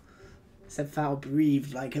oaf. I said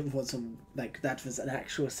foul-breathed like it was like that was an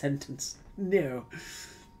actual sentence. No.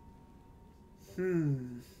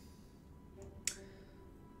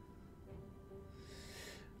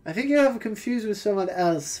 I think you have confused with someone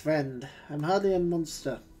else, friend. I'm hardly a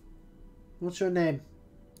monster. What's your name?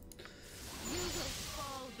 You will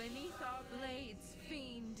fall beneath our blades,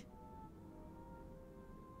 fiend.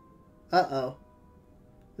 Uh-oh.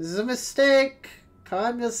 This is a mistake.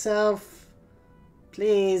 Calm yourself.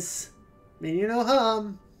 Please. Mean you no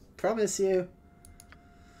harm. Promise you.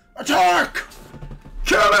 Attack!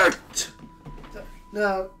 Kill it!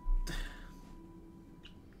 No.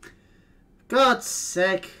 God's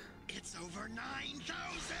sake. It's over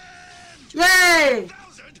 9,000! Yay!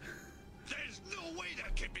 9,000? There's no way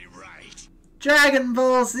that can be right. Dragon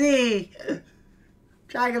Ball Z!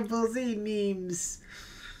 Dragon Ball Z memes.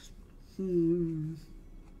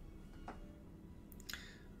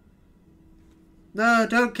 No,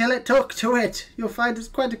 don't kill it, talk to it. You'll find it's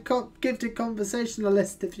quite a gifted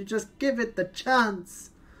conversationalist if you just give it the chance.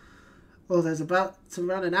 Oh, there's about to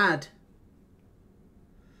run an ad.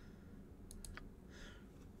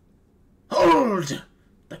 Hold!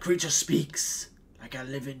 The creature speaks like a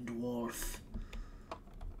living dwarf.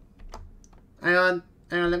 Hang on,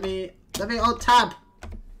 let me alt tab.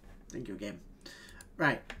 Thank you, game.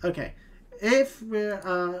 Right, okay. If we're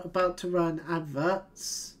about to run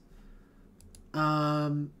adverts,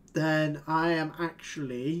 then I am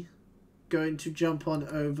actually going to jump on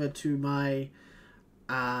over to my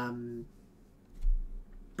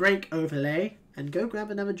break overlay and go grab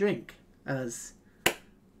another drink, as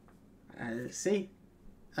see,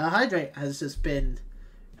 hydrate has just been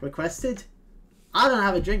requested. I don't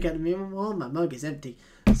have a drink at the moment, my mug is empty,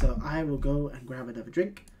 so I will go and grab another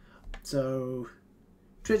drink. So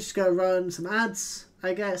Twitch is going to run some ads,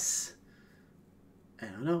 I guess. I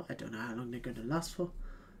don't know how long they're going to last for,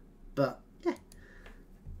 but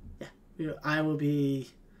yeah, I will be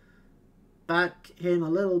back in a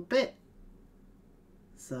little bit.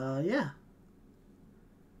 So yeah,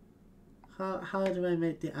 how do I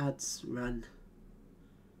make the ads run?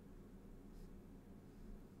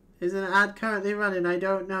 Is an ad currently running? I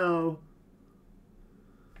don't know.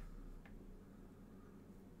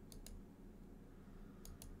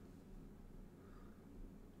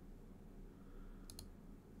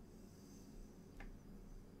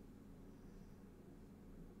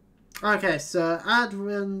 Okay, so ad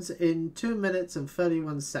runs in 2 minutes and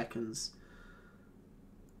 31 seconds.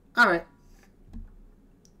 Alright.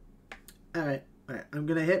 I'm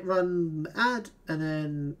gonna hit run ad and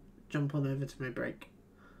then jump on over to my break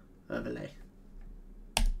overlay.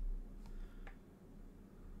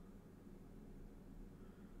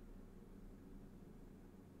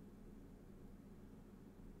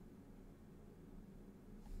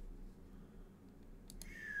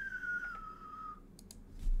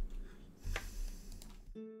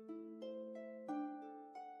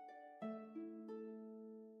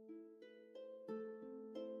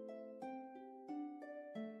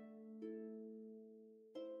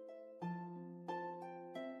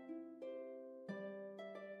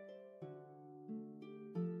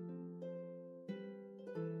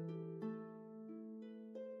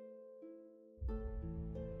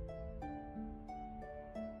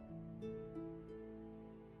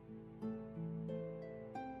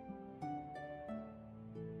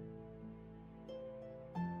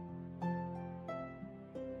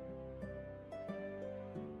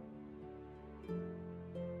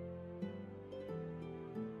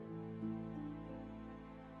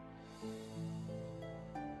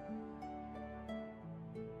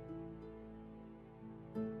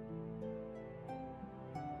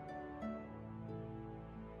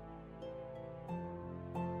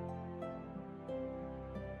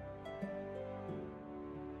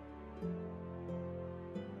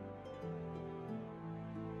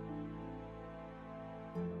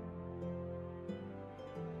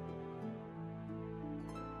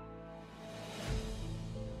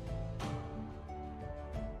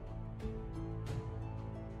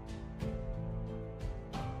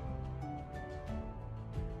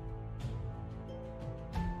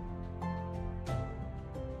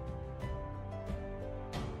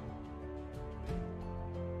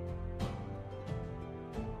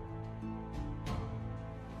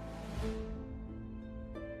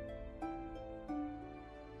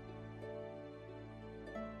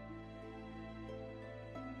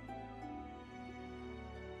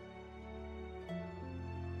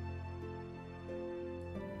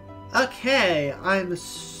 Okay, I'm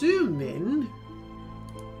assuming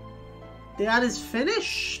the ad is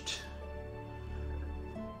finished,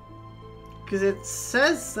 because it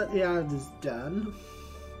says that the ad is done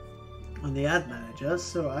on the ad manager,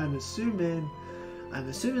 so I'm assuming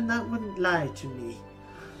that wouldn't lie to me.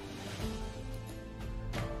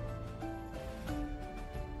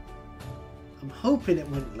 I'm hoping it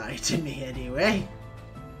wouldn't lie to me anyway,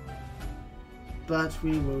 but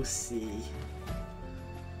we will see.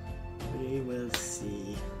 We will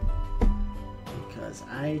see, because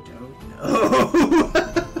I don't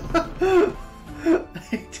know.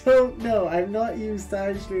 I don't know. I'm not used to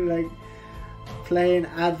actually like playing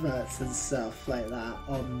adverts and stuff like that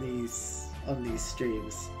on these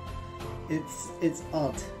streams. It's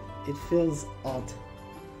odd. It feels odd.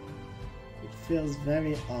 It feels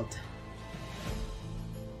very odd.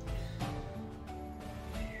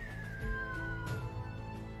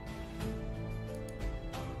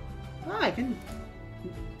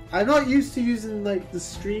 I'm not used to using like the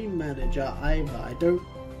stream manager either.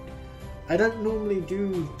 I don't normally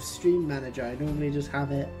do stream manager. I normally just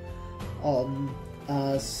have it on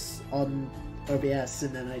OBS,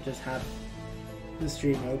 and then I just have the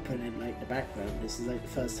stream open in like the background. This is like the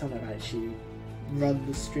first time I've actually run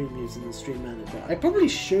the stream using the stream manager. I probably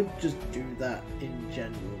should just do that in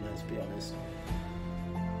general, let's be honest.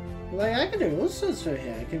 Like, I can do all sorts from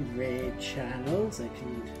here. I can raid channels, I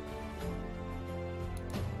can...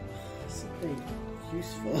 something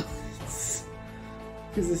useful.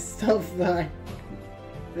 Because there's stuff that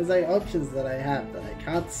there's like options that I have that I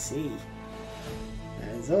can't see.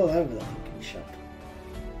 And it's all over the fucking shop.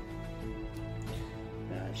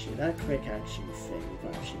 Actually, that quick action thing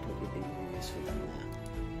would actually probably be more useful than that.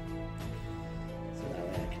 So that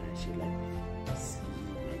way I can actually like see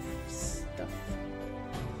my stuff.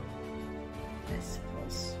 I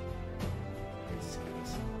suppose.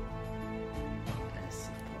 Right,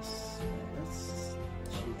 let's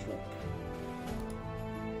actually drop.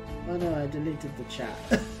 Oh no, I deleted the chat.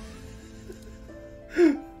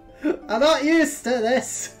 I'm not used to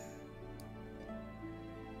this!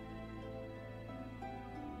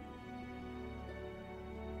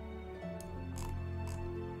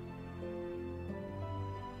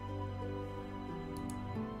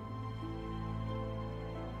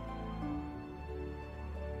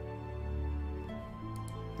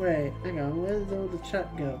 Wait, hang on, where did all the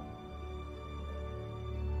chat go?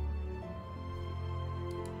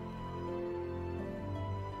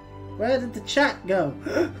 Where did the chat go?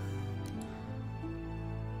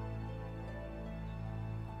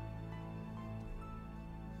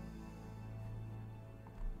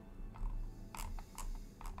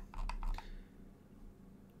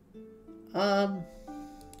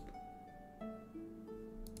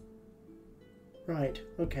 Right,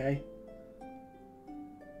 okay.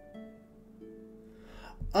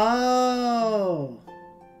 Oh!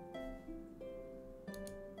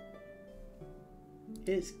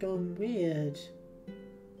 It's gone weird.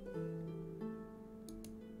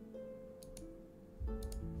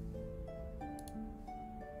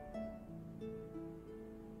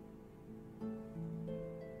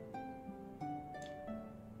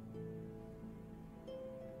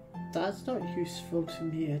 That's not useful to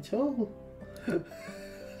me at all.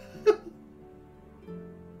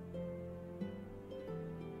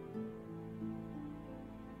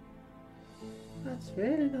 That's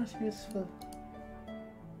really not useful.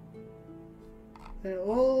 And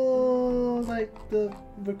all like the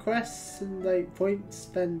requests and like point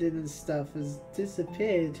spending and stuff has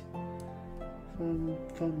disappeared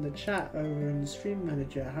from the chat over in the stream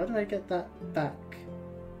manager. How do I get that back?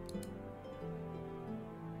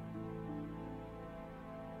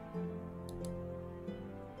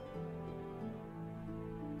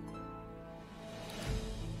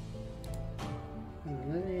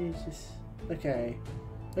 Let me just... Okay,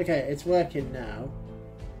 it's working now.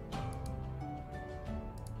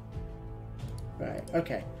 Right,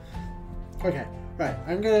 okay, right,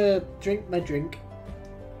 I'm gonna drink my drink.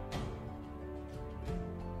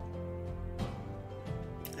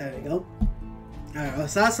 There we go. Alright,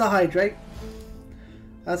 so that's the hydrate.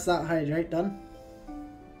 That's that hydrate done.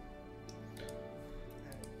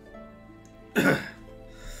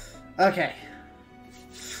 Okay.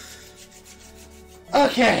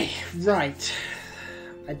 Okay, right.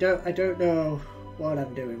 I don't know what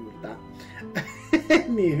I'm doing with that.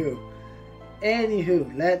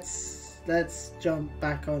 Anywho, let's jump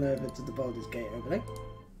back on over to the Baldur's Gate opening.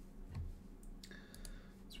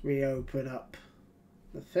 Let's reopen up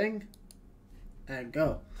the thing and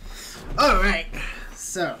go. Alright,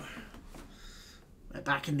 so we're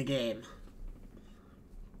back in the game.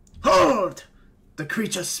 Hold! The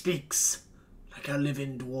creature speaks like a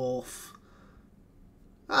living dwarf.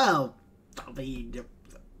 Oh, I mean,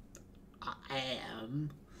 I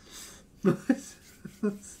am.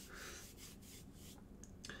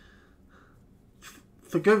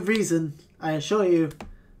 For good reason, I assure you.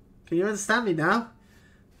 Can you understand me now?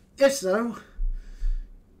 If so,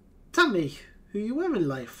 tell me who you were in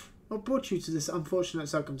life. What brought you to this unfortunate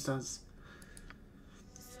circumstance?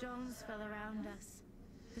 Stones fell around us.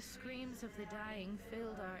 The screams of the dying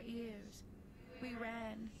filled our ears. We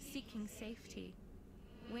ran, seeking safety.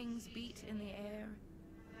 Wings beat in the air.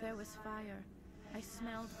 There was fire. I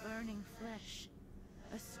smelled burning flesh.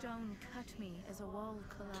 A stone cut me as a wall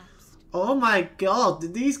collapsed. Oh my god,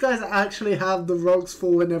 did these guys actually have the rocks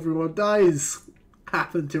fall and everyone dies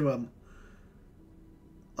happen to them?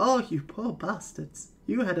 Oh, you poor bastards.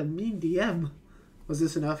 You had a mean DM. Was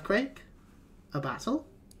this an earthquake? A battle?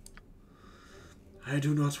 I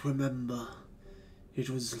do not remember. It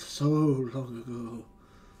was so long ago.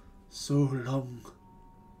 So long.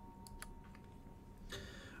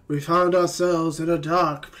 We found ourselves in a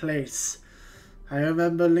dark place. I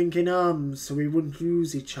remember linking arms so we wouldn't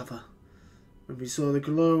lose each other. When we saw the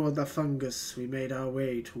glow of the fungus, we made our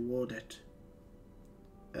way toward it.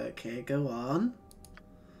 Okay, go on.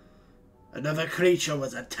 Another creature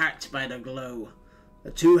was attacked by the glow.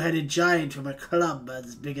 A two-headed giant from a club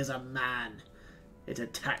as big as a man. It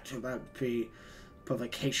attacked without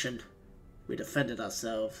provocation. We defended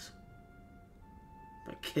ourselves.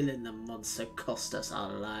 But killing the monster cost us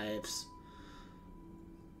our lives.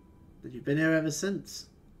 And you've been here ever since.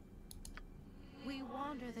 We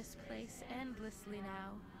wander this place endlessly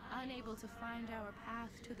now, unable to find our path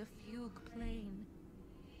to the fugue plane.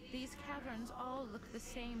 These caverns all look the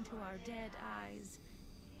same to our dead eyes.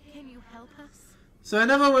 Can you help us? So in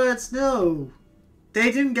other words, no.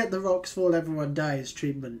 They didn't get the rocks fall everyone dies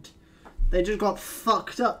treatment. They just got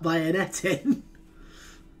fucked up by an Etin.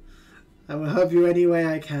 I will help you any way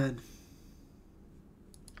I can.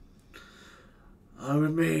 Our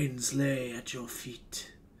remains lay at your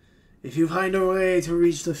feet. If you find a way to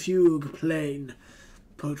reach the fugue plane,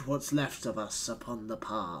 put what's left of us upon the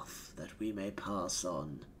path that we may pass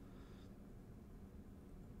on.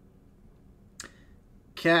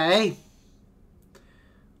 Okay.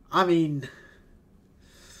 I mean,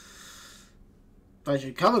 if I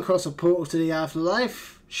should come across a portal to the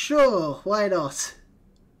afterlife, sure, why not?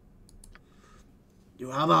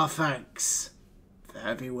 You have our thanks.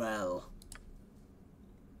 Very well.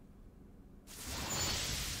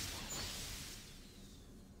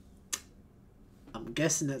 I'm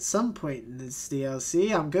guessing at some point in this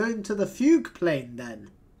DLC I'm going to the fugue plane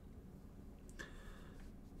then.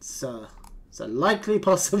 So, it's a likely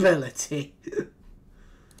possibility.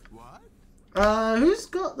 What? Who's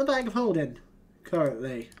got the bag of holding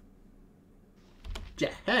currently?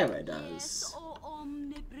 Jahara does. Yes, O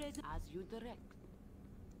omnipresent. As you direct.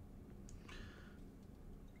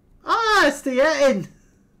 Ah, it's the Etin!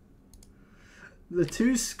 The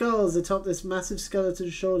two skulls atop this massive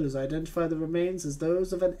skeleton's shoulders identify the remains as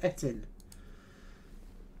those of an Etin.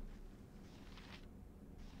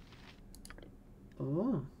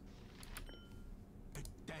 Oh. A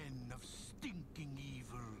den of stinking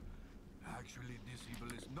evil. Actually, this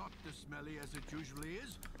evil is not as smelly as it usually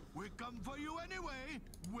is. We come for you anyway.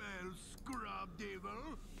 Well, scrubbed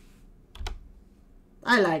evil.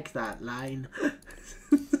 I like that line.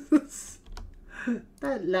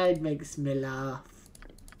 That line makes me laugh.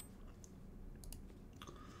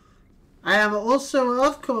 I am also,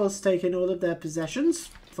 of course, taking all of their possessions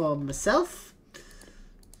for myself.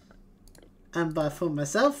 And by for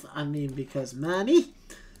myself, I mean because Manny.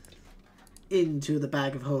 Into the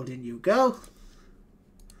bag of holding you go.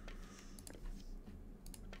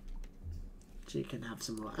 She can have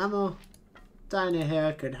some more ammo. Dinah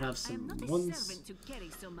here can have some ones. To carry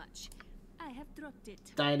so much. I have dropped it.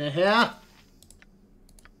 Dinah here.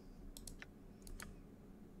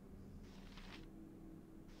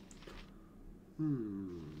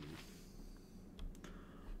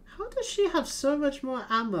 How does she have so much more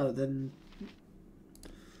ammo than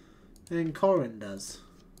Corin does?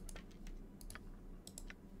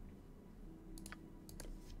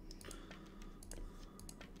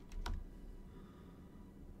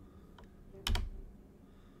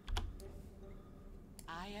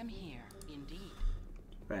 I am here, indeed.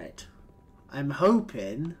 Right. I'm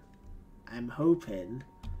hoping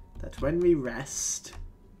that when we rest,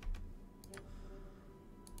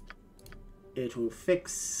 it will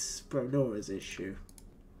fix Bronora's issue.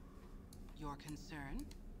 Your concern?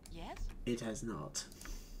 Yes? It has not.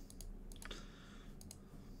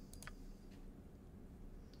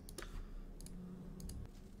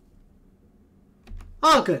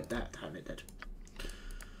 Oh, good. That time it did.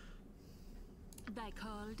 By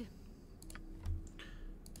called.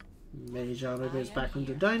 Mage armor goes back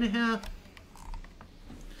onto Dinah here.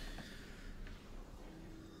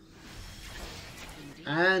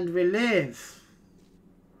 And we live.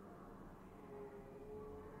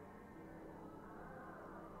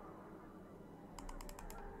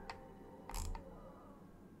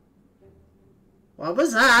 What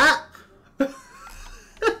was that?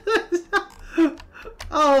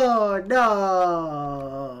 Oh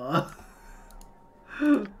no!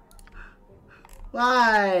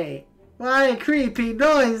 Why? Why creepy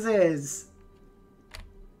noises?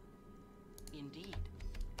 indeed.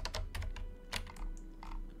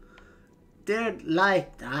 Didn't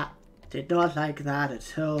like that. Did not like that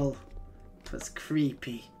at all. It was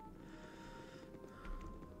creepy.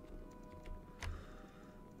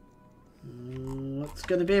 What's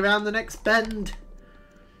going to be around the next bend?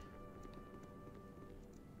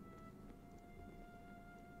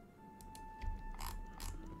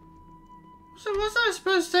 So was I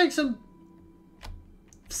supposed to take some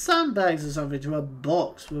sandbags or something to a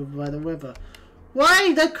box by the river?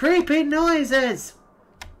 Why the creepy noises?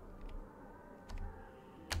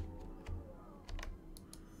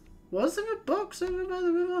 Was there a box over by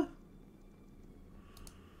the river?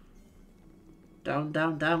 Down,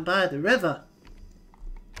 down, down by the river.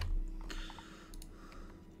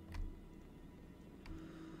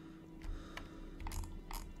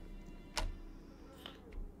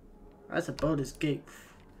 That's a Baldur's Gate.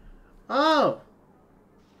 Oh!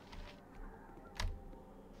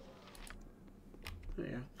 There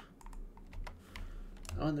you go.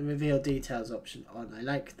 I want the reveal details option on. I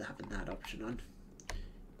like having that option on.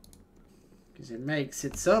 Because it makes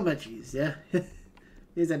it so much easier.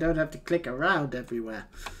 Means I don't have to click around everywhere.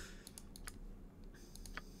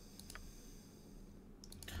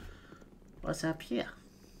 What's up here?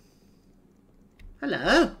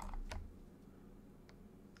 Hello?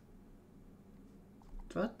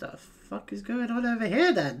 What the fuck is going on over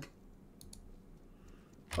here then?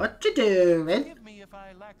 What you doing? Forgive me if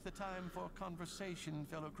I lack the time for conversation,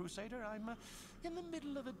 fellow Crusader. I'm in the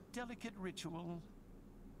middle of a delicate ritual.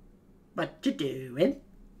 What you doing?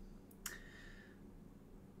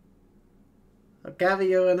 I gather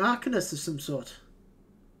you're an arcanist of some sort.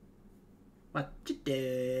 What you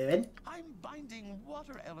doing? I'm binding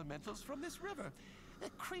water elementals from this river.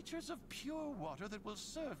 Creatures of pure water that will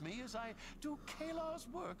serve me as I do Kalar's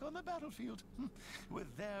work on the battlefield.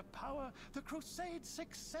 With their power, the crusade's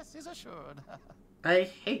success is assured. I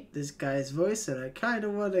hate this guy's voice and I kind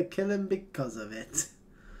of want to kill him because of it.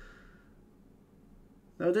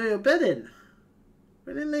 Now do your bidding.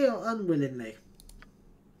 Willingly or unwillingly?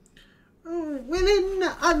 Oh, willing,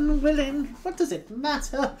 unwilling, what does it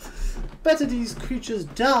matter? Better these creatures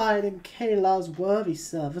die than Kalar's worthy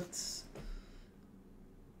servants.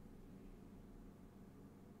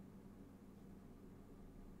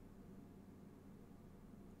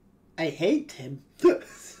 I hate him.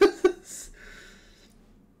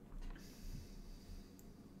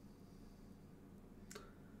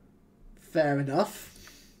 Fair enough.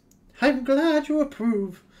 I'm glad you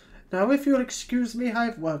approve. Now if you'll excuse me,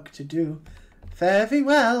 I've work to do. Very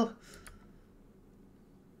well.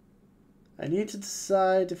 I need to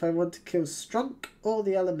decide if I want to kill Strunk or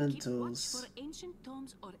the elementals. Keep watch for ancient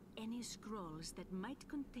tomes or any scrolls that might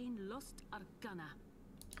contain lost arcana.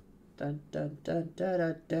 Dun dun dun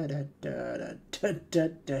dun dun dun dun dun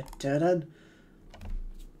dun dun dun dun.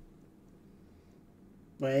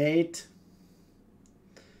 Wait.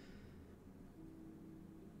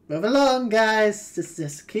 Move along, guys.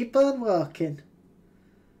 Just keep on walking.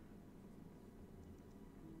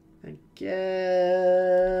 Thank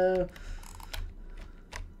you.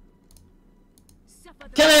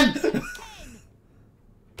 Kill him!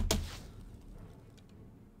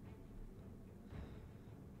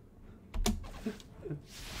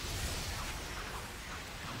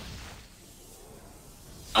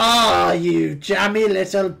 Oh, you jammy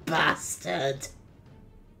little bastard!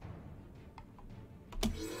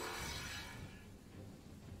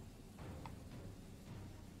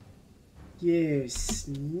 You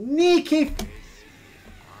sneaky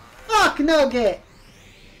fuck nugget!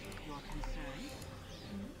 Your concern?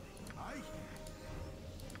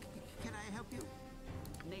 Can I help you?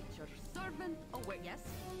 Nature's servant. Oh wait, yes.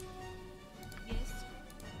 Yes.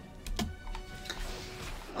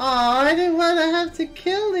 Oh, I didn't want to have to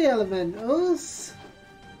kill the elementals.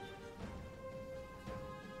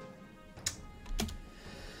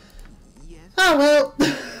 Yes. Oh well.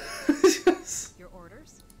 Your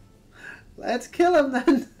orders? Let's kill him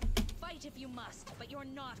then. Fight if you must, but you're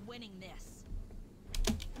not winning this.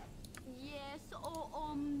 Yes, oh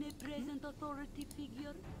omnipresent authority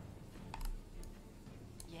figure.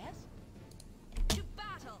 Yes? To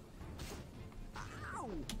battle! Ow!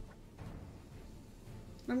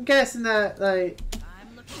 I'm guessing that, like...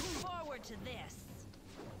 I'm looking forward to this.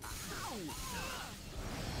 Ow!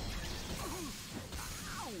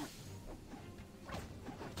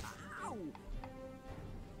 Ow!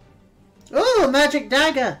 Oh, a magic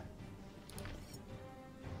dagger!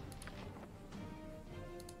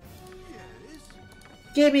 Yes.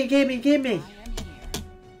 Gimme, gimme, gimme! I am here.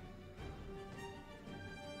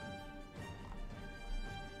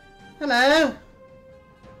 Hello?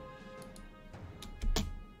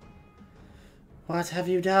 What have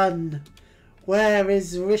you done? Where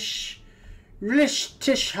is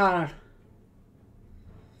Rishtishar?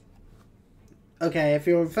 Okay, if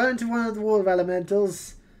you're referring to one of the water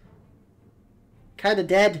elementals, kinda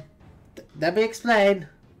dead. Let me explain.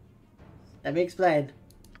 Let me explain.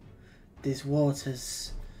 These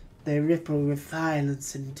waters, they ripple with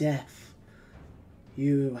violence and death.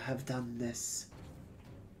 You have done this.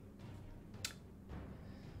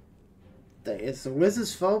 It's the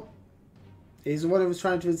wizard's fault. He's the one who was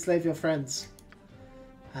trying to enslave your friends.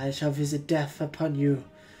 I shall visit death upon you,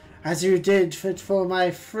 as you did for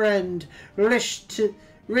my friend Rishtvithar.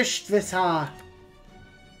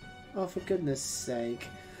 Oh, for goodness sake.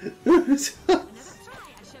 Another try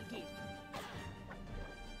I shall give.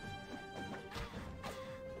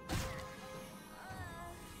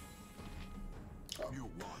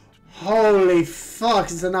 Holy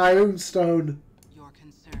fuck, it's an Iron Stone. Your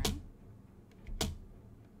concern?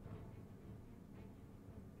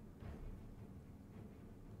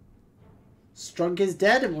 Strunk is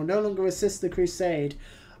dead and will no longer assist the crusade.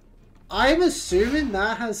 I'm assuming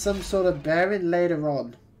that has some sort of bearing later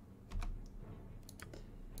on.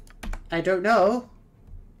 I don't know.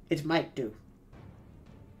 It might do.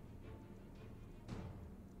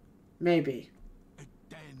 Maybe. A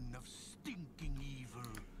den of stinking evil.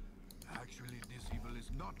 Actually, this evil is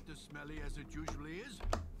not as smelly as it usually is.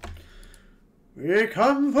 We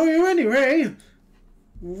come for you anyway.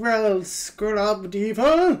 Well, scrubbed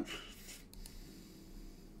evil.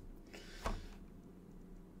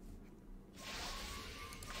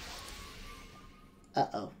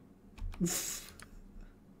 Uh-oh.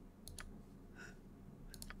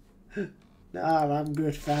 No, I'm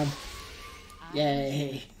good, fam.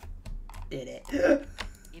 Yay. Did it.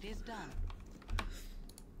 It is done.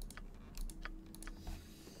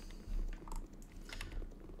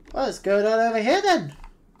 What's going on over here then?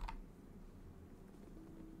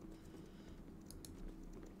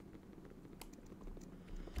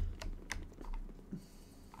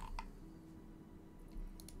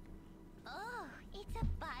 Oh, it's a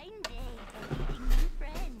fine day for meeting new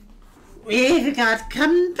friends. We've got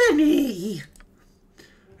company.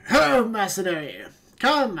 Oh, mercenary.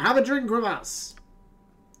 Come, have a drink with us.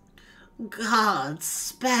 God,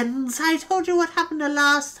 Spence, I told you what happened the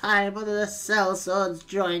last time one of the sellswords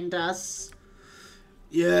joined us.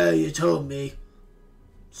 Yeah, you told me.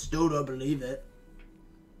 Still don't believe it.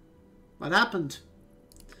 What happened?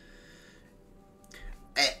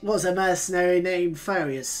 It was a mercenary named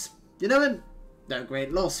Farius. You know him? No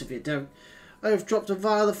great loss if you don't. I've dropped a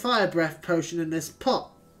vial of fire breath potion in this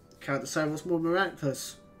pot. Can't decide what's more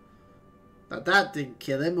miraculous. That didn't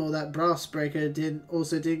kill him, or that brass breaker didn't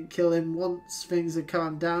kill him once things had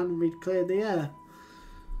calmed down and we'd cleared the air.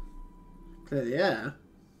 Clear the air?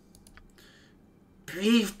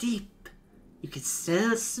 Breathe deep. You can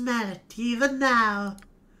still smell it even now.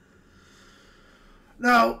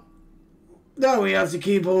 No, we have to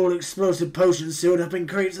keep all explosive potions sealed up in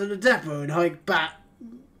crates at the depot and hike back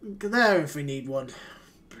there if we need one.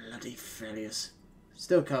 Bloody failures.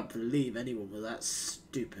 Still can't believe anyone was that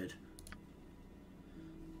stupid.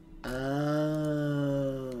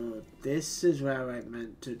 Oh, this is where I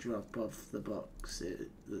meant to drop off the boxes,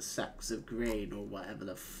 the sacks of grain or whatever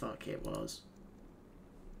the fuck it was.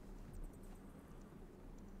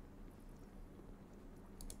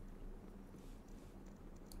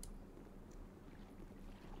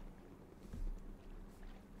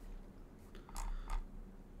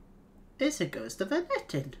 It's a ghost of an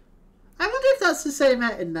Etin. I wonder if that's the same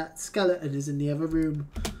Etin that skeleton is in the other room.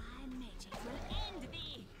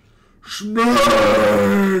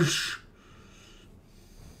 Smash!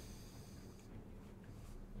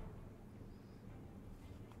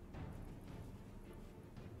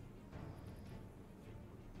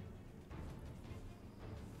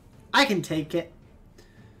 I can take it.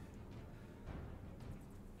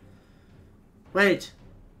 Wait.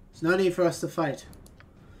 There's no need for us to fight.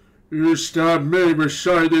 You stab me with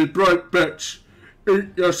shiny bright bits.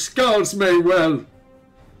 Eat your skulls, may well.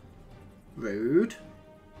 Rude.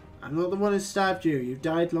 I'm not the one who stabbed you. You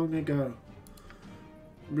died long ago.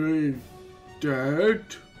 Me dead?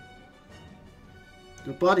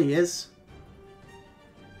 Your body is.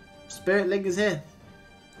 Spirit lingers here.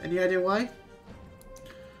 Any idea why?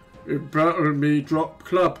 You battle me drop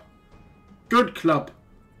club. Good club.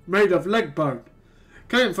 Made of leg bone.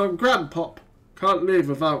 Came from Grandpop. Can't leave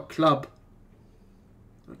without club.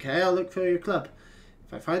 Okay, I'll look for your club.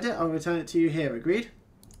 If I find it, I'll return it to you here. Agreed?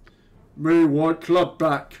 Me want club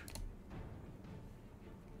back.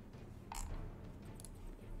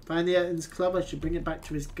 Find the Etin's club, I should bring it back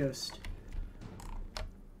to his ghost.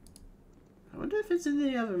 I wonder if it's in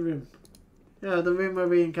the other room. Yeah, the room where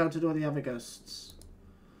we encountered all the other ghosts.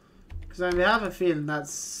 Because I have a feeling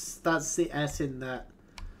that's the Etin that,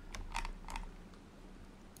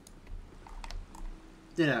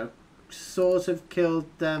 you know, sort of killed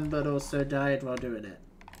them but also died while doing it.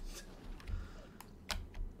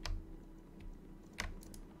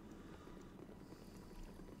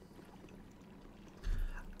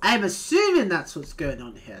 I'm assuming that's what's going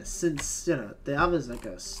on here, since, you know, the others are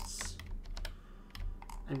ghosts.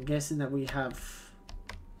 I'm guessing that we have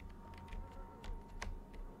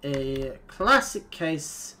a classic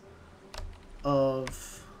case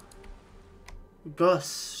of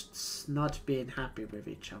ghosts not being happy with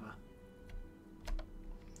each other.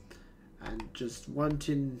 And just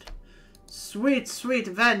wanting sweet, sweet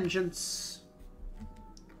vengeance.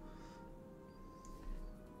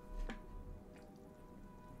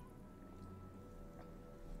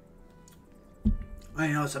 I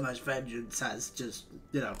know so much vengeance as just,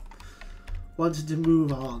 you know, wanted to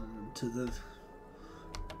move on to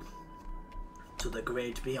the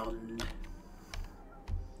great beyond.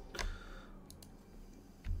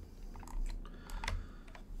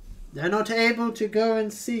 They're not able to go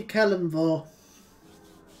and see Kellenvor.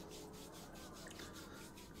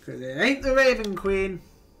 Because it ain't the Raven Queen.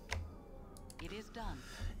 It is done.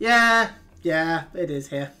 Yeah, it is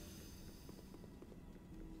here.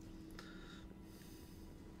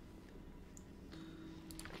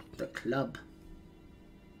 The club.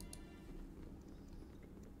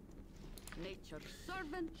 Nature's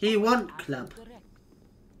servant. He want club.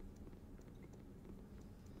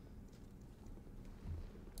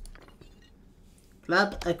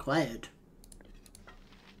 Club acquired.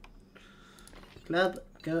 Club,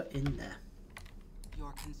 go in there.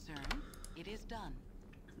 Your concern, it is done.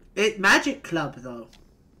 It magic club though.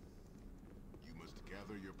 You must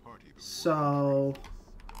gather your party before So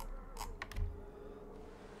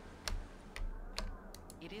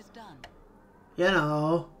It is done. you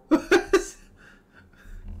know,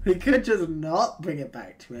 we could just not bring it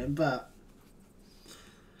back to him, but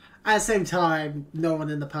at the same time, no one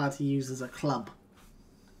in the party uses a club.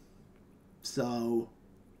 So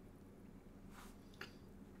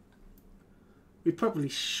we probably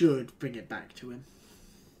should bring it back to him.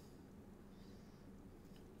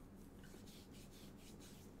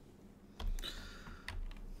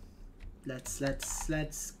 Let's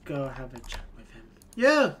go have a chat with him.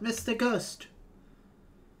 Yeah, Mr. Ghost.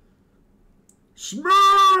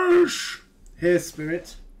 Smash! Here,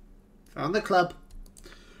 spirit. Found the club.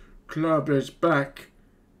 Club is back.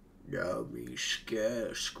 Now me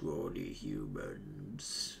scare scrawny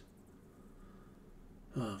humans.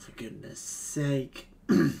 Oh, for goodness sake.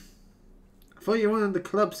 I thought you wanted the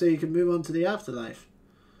club so you could move on to the afterlife.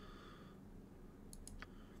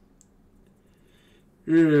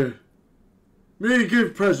 Yeah. Me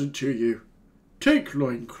give present to you. Take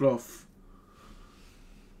loincloth.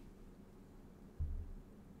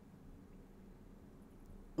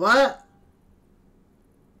 What?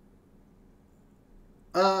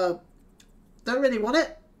 Don't really want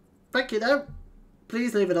it. Thank you though.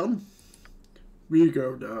 Please leave it on. We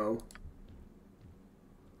go now.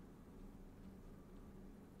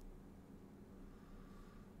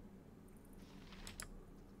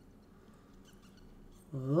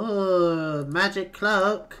 Oh, magic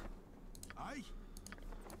cloak. Aye.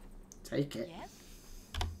 Take it. Yes.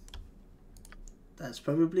 That's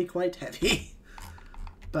probably quite heavy.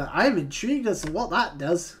 But I'm intrigued as to what that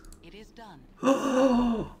does. It is done.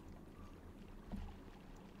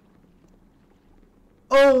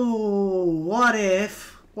 Oh, what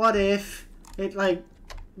if it like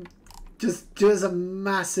just does a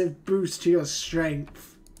massive boost to your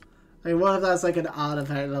strength? Like, what if that's like an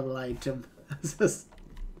artifact level item? It's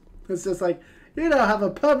just like, you know, have a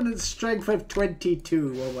permanent strength of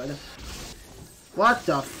 22 or whatever. What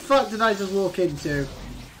the fuck did I just walk into?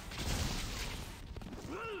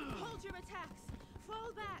 Hold your attacks.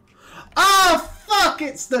 Fall back. Oh fuck!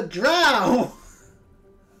 It's the drow.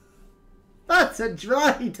 That's a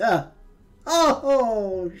drider.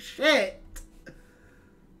 Oh shit!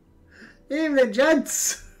 Evening,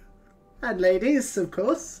 gents and ladies, of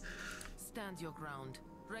course. Stand your ground.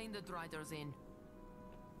 Rein the driders in.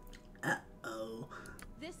 Uh-oh.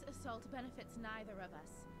 This assault benefits neither of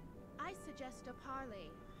us. I suggest a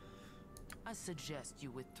parley. I suggest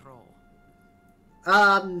you withdraw.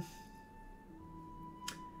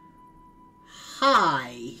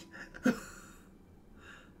 Hi.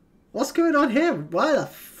 What's going on here? Why the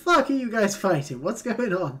fuck are you guys fighting? What's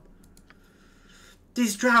going on?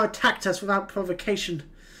 These drow attacked us without provocation.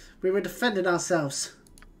 We were defending ourselves.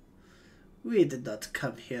 We did not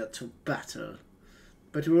come here to battle,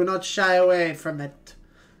 but we will not shy away from it.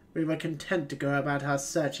 we were content to go about our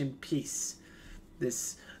search in peace.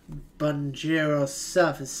 This Bunjiro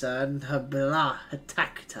surfacer and her blah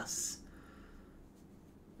attacked us.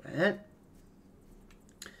 Right?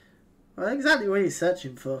 Well, exactly what are you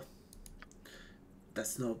searching for?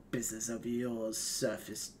 That's no business of yours,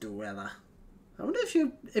 surface dweller. I wonder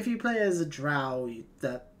if you play as a drow,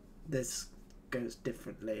 that this goes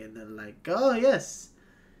differently, and then like, oh yes,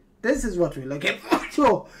 this is what we're looking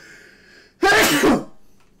for.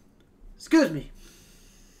 Excuse me.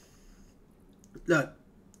 Look,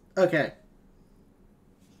 okay.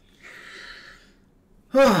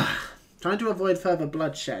 Trying to avoid further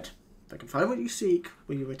bloodshed. If I can find what you seek,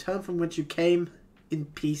 will you return from whence you came in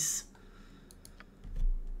peace?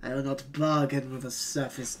 I will not bargain with a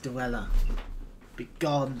surface dweller. Be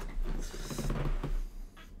gone. Oh,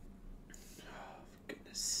 for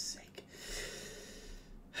goodness sake.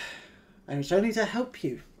 I wish only to help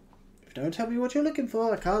you. If you don't tell me what you're looking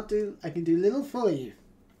for, I can do little for you.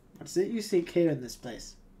 What is it you seek here in this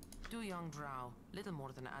place? Two young drow, little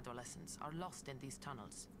more than adolescents, are lost in these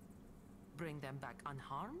tunnels. Bring them back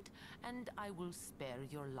unharmed, and I will spare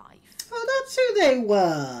your life. Oh, that's who they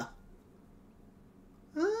were.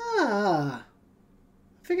 Ah.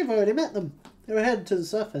 I think I've already met them. They were headed to the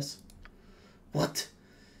surface. What?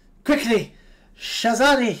 Quickly!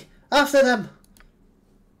 Shazani! After them!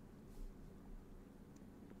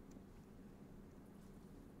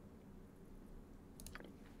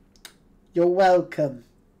 You're welcome.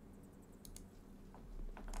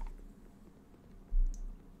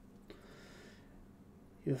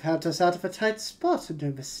 You've helped us out of a tight spot, and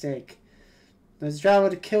no mistake. Those drow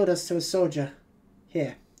would have killed us to a soldier.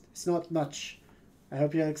 Here, it's not much. I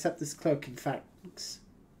hope you'll accept this cloak in thanks.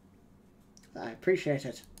 I appreciate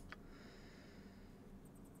it.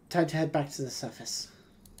 Time to head back to the surface.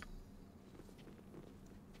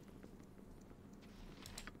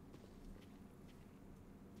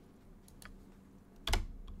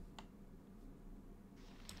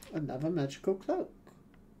 Another magical cloak.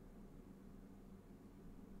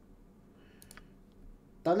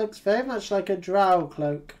 That looks very much like a drow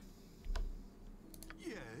cloak.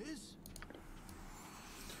 Yes.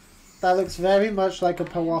 That looks very much like a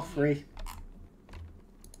Pawafri.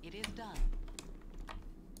 It is done.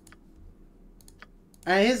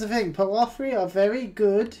 And here's the thing, Pawafri are very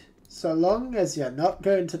good so long as you're not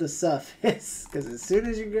going to the surface. Because as soon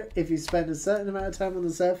as you go, if you spend a certain amount of time on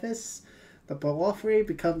the surface, the Pawafri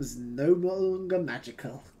becomes no longer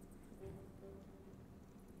magical.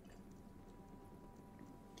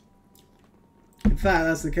 In fact,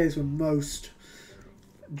 that's the case with most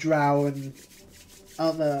drow and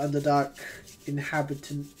other Underdark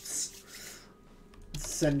inhabitants'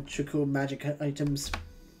 centrical magic items.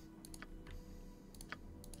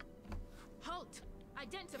 Halt!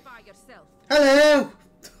 Identify yourself. Hello!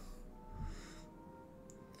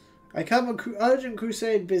 I come on urgent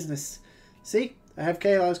crusade business. See, I have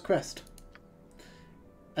Kalar's crest.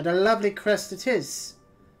 And a lovely crest it is.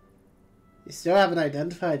 You still haven't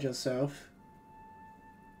identified yourself.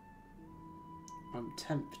 I'm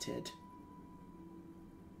tempted.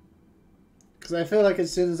 Because I feel like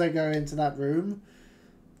as soon as I go into that room,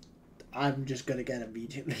 I'm just going to get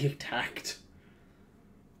immediately attacked.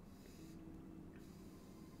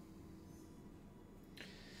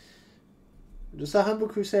 I'm just a humble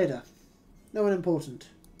crusader. No one important.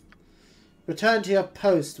 Return to your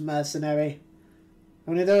post, mercenary.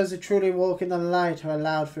 Only those who truly walk in the light are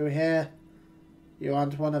allowed through here. You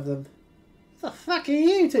aren't one of them. The fuck are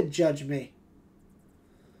you to judge me?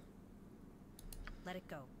 Let it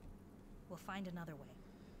go. We'll find another way.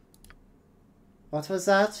 What was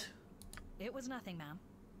that? It was nothing, ma'am.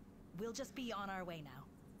 We'll just be on our way now.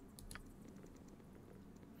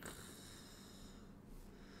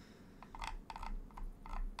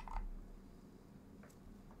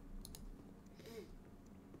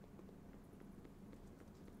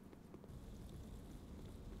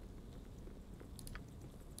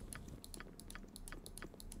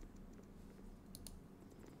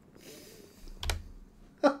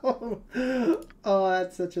 Oh,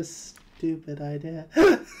 that's such a stupid idea.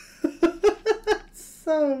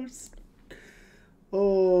 So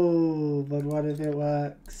oh, but what if it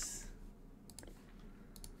works?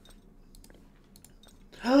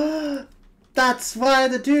 That's why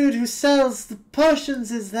the dude who sells the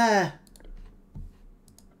potions is there.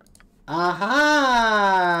 Aha!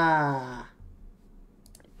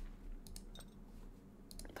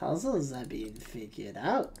 Puzzles are being figured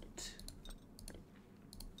out.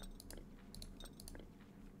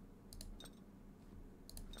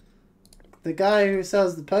 The guy who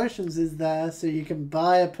sells the potions is there, so you can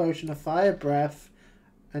buy a potion of fire breath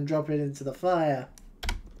and drop it into the fire.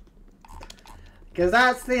 Because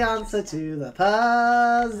that's the answer to the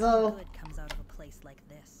puzzle. Good comes out of a place like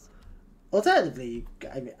this. Alternatively,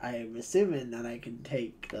 I'm assuming that I can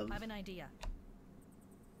take them. I have an idea.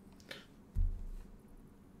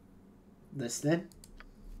 Listening.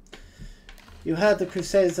 You heard the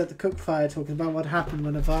Crusaders at the cook fire talking about what happened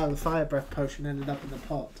when a vial of fire breath potion ended up in the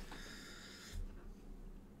pot.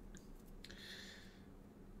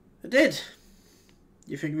 I did.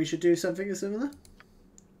 You think we should do something similar?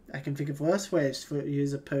 I can think of worse ways to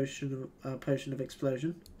use a potion of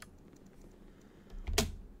explosion.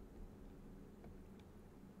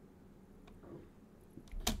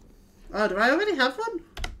 Oh, do I already have one?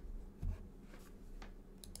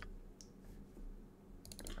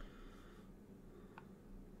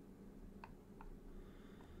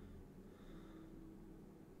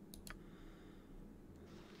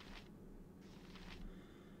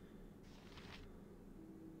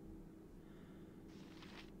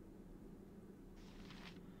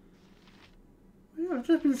 I've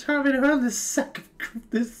just been carrying around this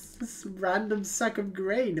this random sack of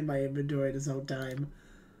grain in my inventory this whole time.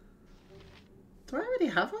 Do I already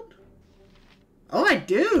have one? Oh, I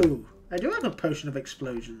do! I do have a potion of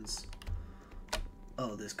explosions.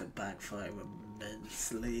 Oh, this could backfire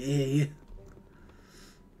immensely.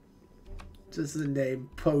 Just the name,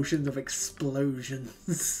 potions of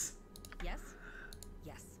explosions. Yes?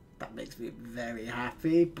 Yes. That makes me very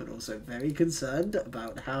happy, but also very concerned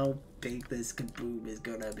about how big this kaboom is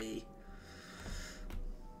gonna be.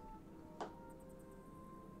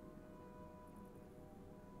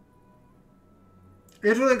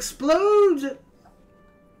 It will explode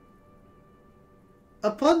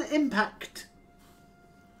upon impact.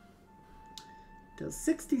 Does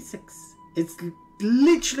 66. It's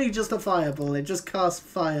literally just a fireball. It just casts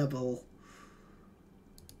fireball.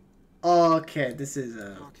 Okay, this is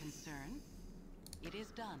a... Your concern? It is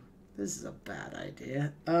done. This is a bad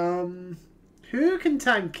idea. Who can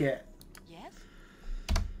tank it? Yes?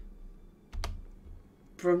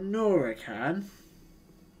 Bronora can.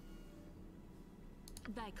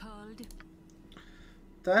 They called.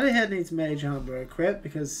 Daddy Head needs Mage Armor equipped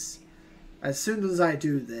because as soon as I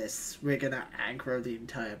do this, we're gonna aggro the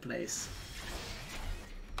entire place.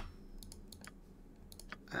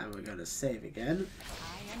 And we're gonna save again.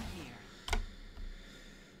 I am here.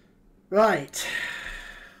 Right.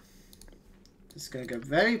 This is gonna go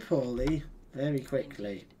very poorly, very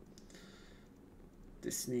quickly.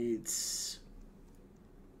 This needs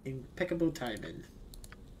impeccable timing.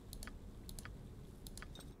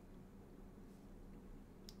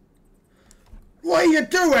 What are you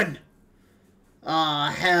doing? Ah,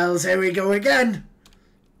 oh, hells, here we go again.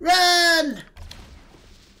 Run!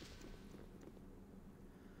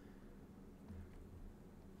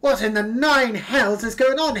 What in the 9 hells is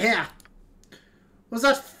going on here? Was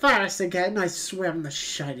that Faris again? I swear I'm the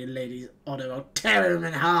shiny lady's honor. I'll tear him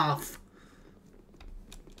in half.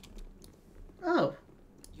 Oh.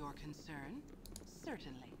 Your concern?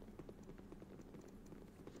 Certainly.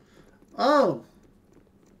 Oh.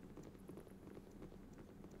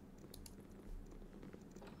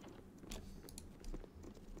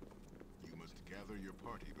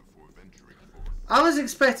 I was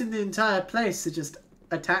expecting the entire place to just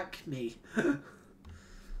attack me.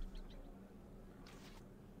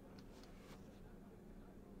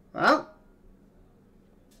 Well.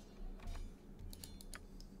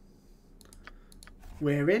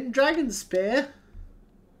 We're in Dragonspear.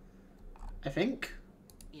 I think.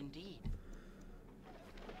 Indeed.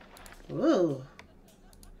 Whoa.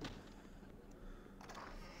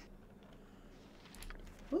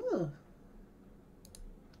 Whoa.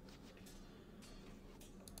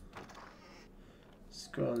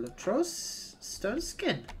 Scroll of Trust, Stone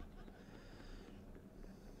Skin.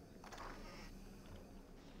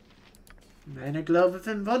 Mana Glove of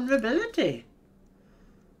Invulnerability.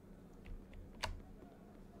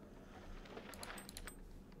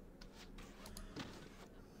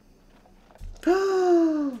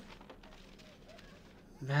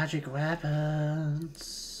 Magic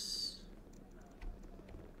weapons.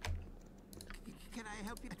 Can I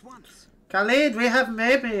help you at once? Khalid, we have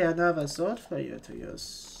maybe another sword for you to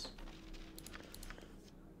use.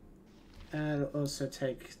 And also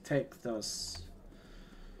take those.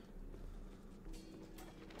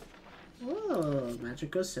 Oh,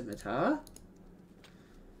 magical scimitar.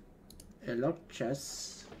 A locked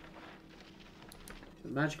chest. A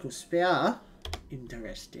magical spear.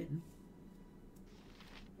 Interesting.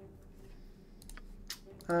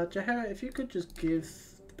 Jahara, if you could just give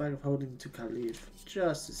the bag of holding to Khalid for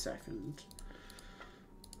just a second.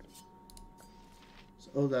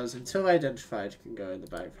 So all those until identified can go in the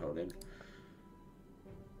bag of holding.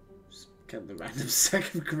 Get the random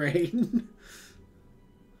sack of grain.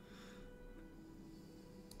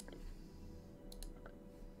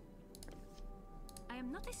 I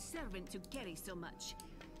am not a servant to carry so much.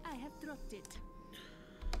 I have dropped it.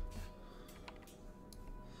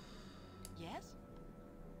 Yes?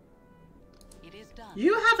 It is done.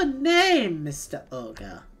 You have a name, Mr.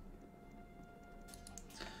 Ogre.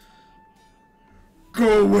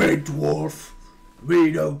 Go away, dwarf.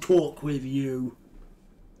 We don't talk with you.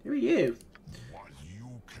 Who are you? What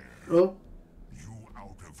you care? Oh. You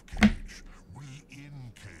out of cage, we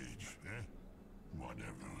in cage, eh?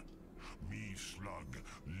 Whatever. Me Slug,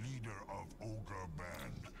 leader of Ogre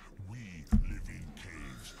Band. We live in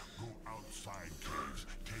caves, go outside caves,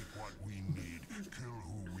 take what we need, kill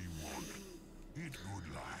who we want. It's good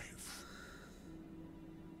life.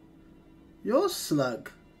 You're Slug.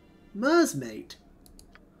 Mer's mate.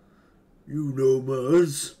 You know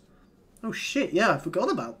Mers. Oh shit, yeah, I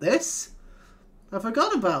forgot about this. I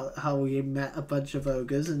forgot about how we met a bunch of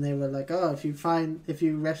ogres and they were like, oh, if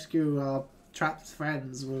you rescue our trapped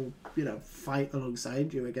friends, we'll, you know, fight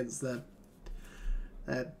alongside you against the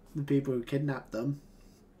people who kidnapped them.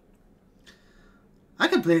 I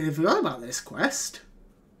completely forgot about this quest.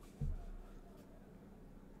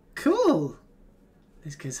 Cool.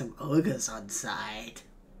 Let's get some ogres on side.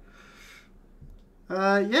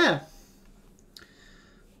 Yeah.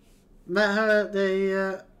 Met her at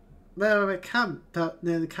the camp out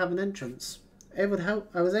near the cavern entrance. I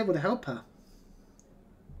was able to help her.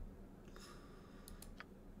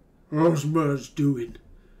 How's Mers doing?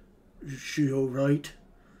 Is she alright?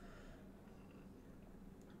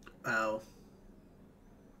 Well,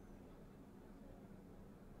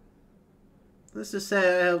 let's just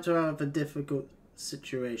say I helped her out of a difficult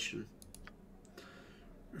situation.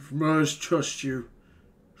 If Mers trusts you,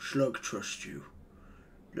 Slug trusts you.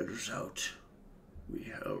 Let us out. We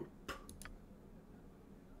help.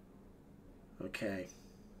 Okay.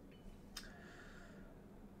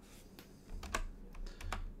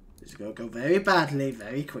 This is going to go very badly,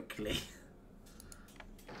 very quickly.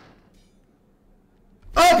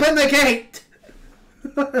 Open the gate!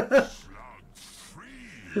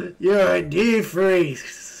 You're indeed free.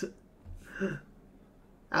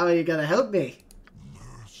 How are you going to help me?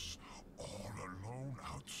 Nurse, all alone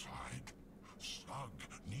outside. Slug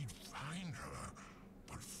need find her,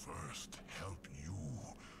 but first help you.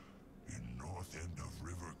 In north end of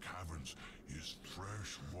river caverns is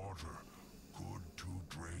fresh water, good to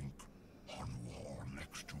drink. On wall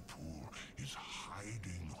next to pool is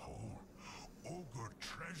hiding hole. Ogre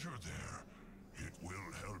treasure there. It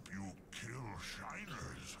will help you kill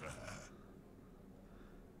shiners.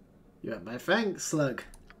 You have my thanks, Slug.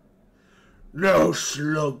 Now,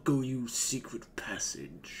 Slug, go use secret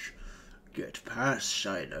passage. Get past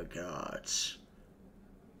Shiner guards.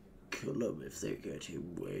 Kill them if they get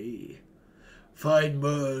away. Find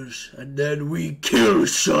Mers, and then we kill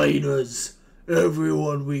Shiners.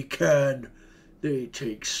 Everyone we can. They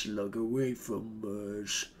take Slug away from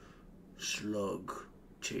Mers. Slug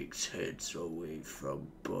takes heads away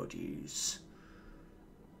from bodies.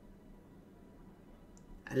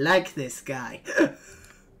 I like this guy.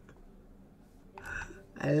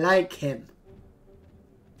 I like him.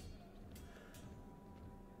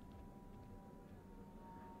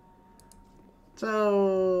 So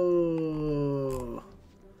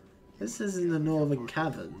this is in the northern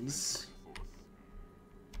caverns.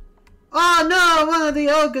 Oh no! One of the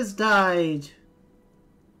ogres died.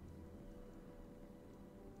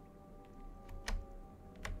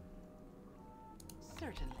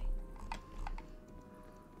 Certainly.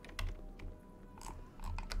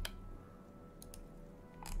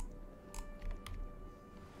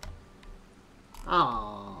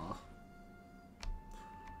 Aww.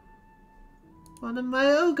 One of my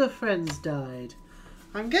ogre friends died.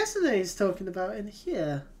 I'm guessing that he's talking about in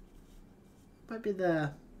here. Might be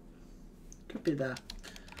there. Could be there.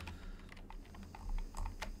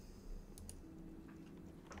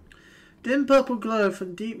 Dim purple glow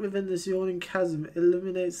from deep within this yawning chasm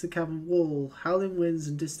illuminates the cavern wall. Howling winds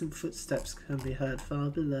and distant footsteps can be heard far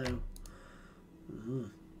below.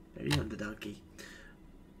 Ooh, very underdarky.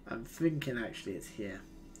 I'm thinking actually it's here.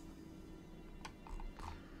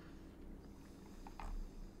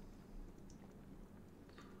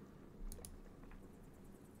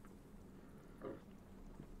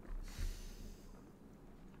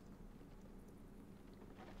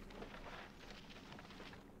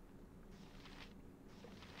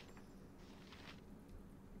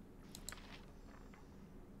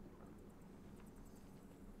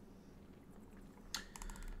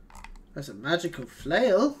 There's a magical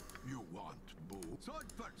flail. You want boo?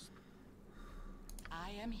 Sword first.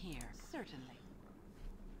 I am here, certainly.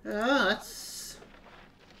 Yeah, that's...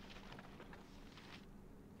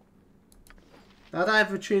 Now that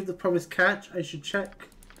I've retrieved the promised catch, I should check.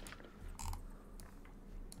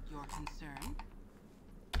 Your concern?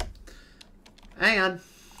 Hang on.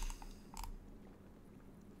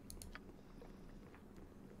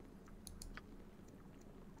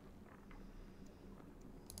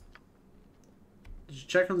 Did you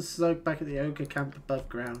check on the slug back at the ogre camp above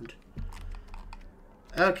ground?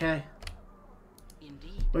 Okay.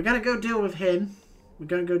 Indeed. We're gonna go deal with him. We're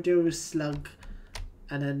gonna go deal with slug.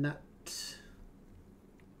 And then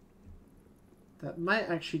that might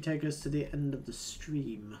actually take us to the end of the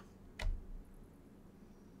stream.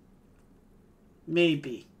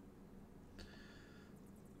 Maybe.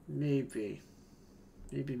 Maybe.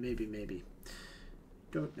 Maybe.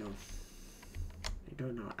 Don't know. I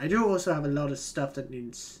don't know. I do also have a lot of stuff that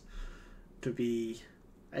needs to be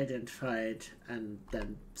identified and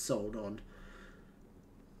then sold on.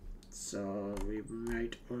 So we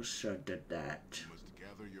might also do that. You must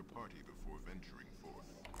gather your party before venturing forth.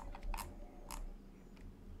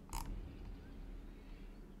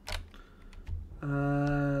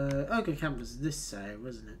 Okay, camp was this side,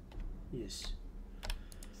 wasn't it? Yes.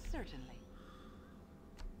 Certainly.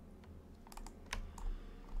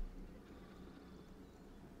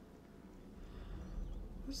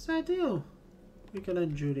 What's their deal? Miguel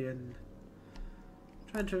and Julian.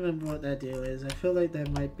 I'm trying to remember what their deal is. I feel like there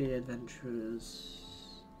might be adventurers.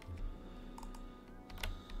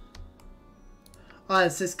 Oh,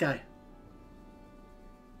 it's this guy.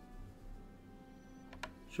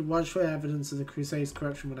 Should watch for evidence of the Crusade's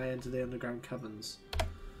corruption when I enter the underground caverns.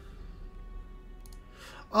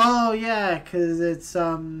 Oh yeah, because it's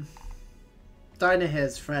Dynahair's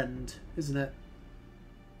friend, isn't it?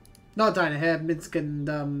 Not Dynahair, Minsk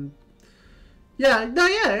and yeah, no,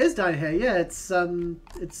 yeah, it is Dynahair. Yeah, it's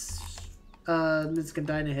Minsk and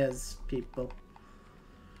Dynahair's people.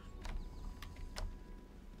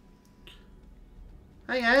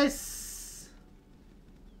 Hi guys.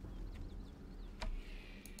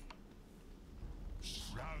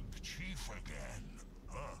 Chief again,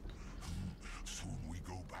 huh? Soon we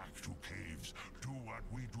go back to caves, do what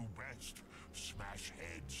we do best, smash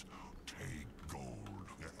heads, take gold.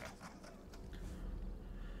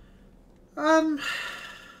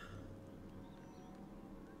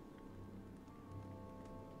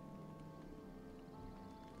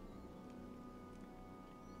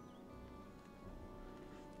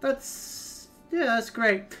 That's, yeah, that's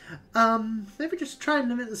great. Maybe just try and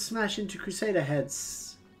limit the smash into Crusader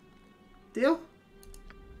heads. Deal?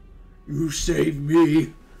 You save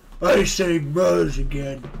me, I save Mers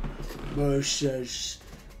again. Mers says,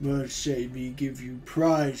 Mers say me give you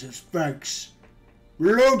prize as thanks.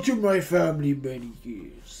 Belonged to my family many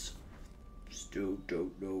years. Still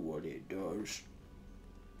don't know what it does.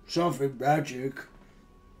 Something magic.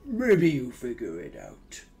 Maybe you figure it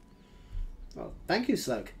out. Well, thank you,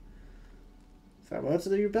 Slug. Farewell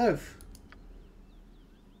to you both.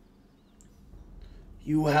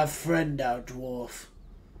 You have friend out, dwarf.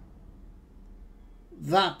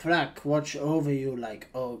 Vaprak watch over you like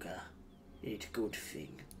ogre. It good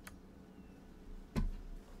thing.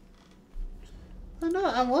 Oh no,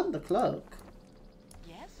 I want the cloak.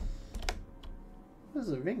 Yes? What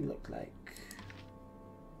does the ring look like?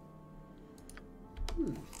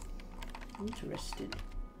 Interesting.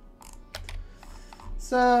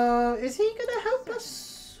 So, is he gonna help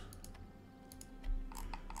us?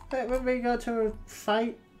 Wait, when we go to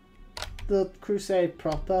fight the Crusade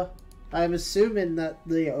proper, I'm assuming that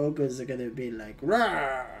the ogres are gonna be like,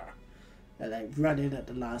 "Rah!" and like run in at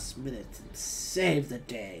the last minute and save the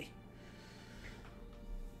day.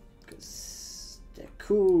 Because they're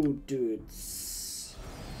cool dudes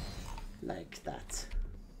like that.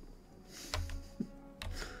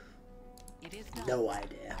 It is done. No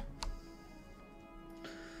idea.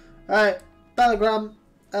 Alright, Telegram.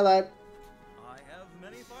 Hello. I have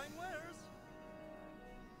many fine wares.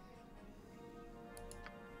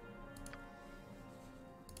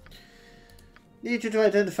 Need you to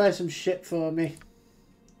identify some shit for me.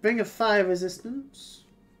 Ring of fire resistance.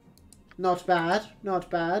 Not bad, not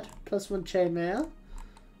bad. +1 chainmail.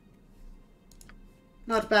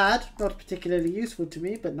 Not bad. Not particularly useful to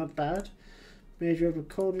me, but not bad. Major over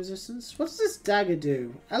cold resistance. What does this dagger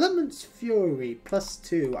do? Element's Fury,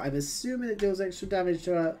 +2. I'm assuming it deals extra damage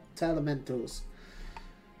to elementals.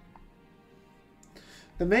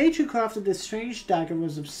 The mage who crafted this strange dagger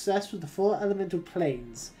was obsessed with the 4 elemental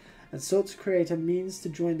planes and sought to create a means to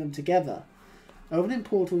join them together, opening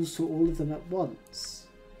portals to all of them at once.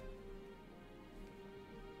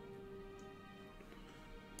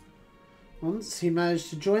 Once he managed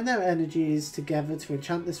to join their energies together to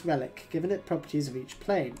enchant this relic, giving it properties of each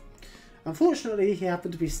plane. Unfortunately, he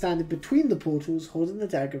happened to be standing between the portals, holding the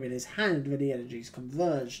dagger in his hand when the energies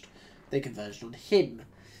converged. They converged on him.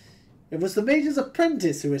 It was the mage's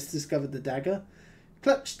apprentice who had discovered the dagger,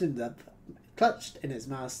 clutched in his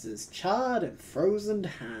master's charred and frozen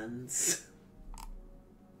hands.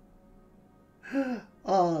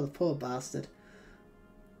 Oh, the poor bastard.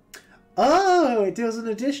 Oh, it deals an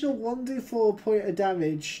additional 1d4 point of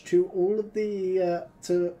damage to all of the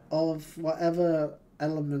of whatever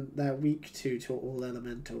element they're weak to all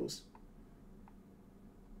elementals.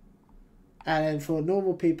 And for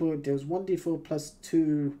normal people, it deals 1d4 plus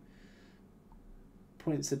 2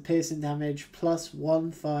 points of piercing damage plus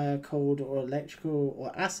 1 fire, cold, or electrical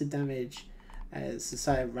or acid damage as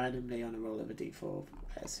decided randomly on a roll of a d4,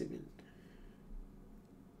 assuming.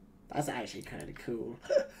 That's actually kind of cool.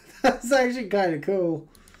 That's actually kind of cool.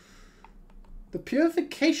 The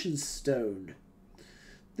Purification Stone.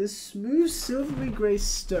 This smooth silvery grey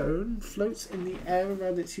stone floats in the air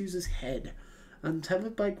around its user's head,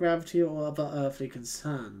 untethered by gravity or other earthly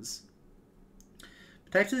concerns.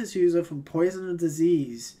 Protecting its user from poison and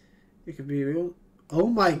disease. It can be real. Oh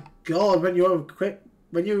my god, when you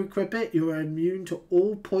equip it, you are immune to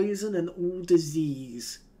all poison and all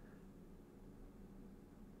disease.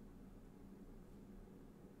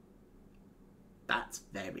 That's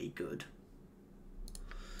very good.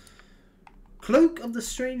 Cloak of the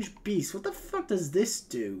Strange Beast. What the fuck does this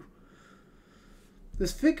do?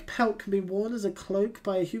 This thick pelt can be worn as a cloak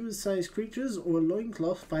by human-sized creatures or a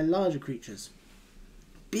loincloth by larger creatures.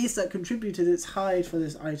 Beast that contributed its hide for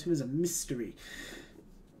this item is a mystery.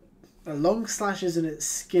 Long slashes in its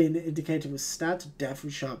skin indicate it was stabbed to death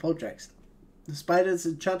with sharp objects. Despite its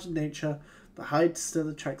enchanted nature, the hide still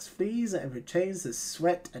attracts fleas and retains the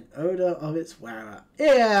sweat and odour of its wearer.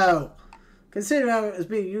 Ew! Consider how it was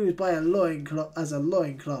being used by a loincloth as a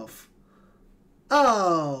loincloth.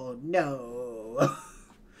 Oh no!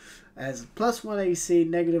 As +1 AC,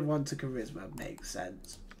 -1 to charisma. Makes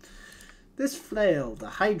sense. This flail, the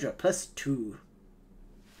Hydra, +2.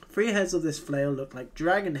 3 heads of this flail look like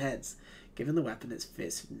dragon heads, giving the weapon its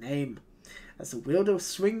fierce name. As the wielder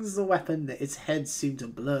swings the weapon, its heads seem to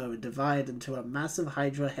blur and divide into a massive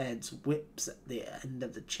Hydra head whips at the end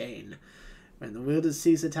of the chain. When the wielder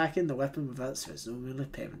ceases attacking, the weapon reverts to its normal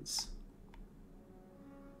appearance.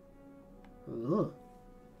 Ugh.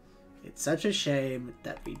 It's such a shame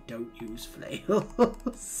that we don't use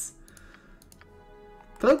flails.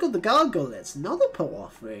 Cloak of the Gargoyles, another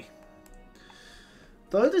Po'offrey.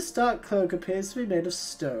 Though this dark cloak appears to be made of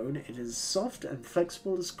stone, it is soft and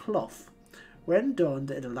flexible as cloth. When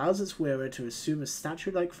donned, it allows its wearer to assume a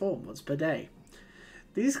statue-like form once per day.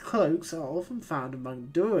 These cloaks are often found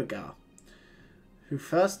among Duergar, who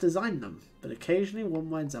first designed them, but occasionally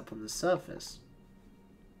one winds up on the surface.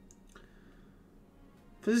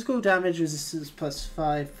 Physical damage resistance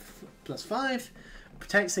 +5,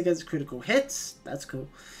 protects against critical hits, that's cool.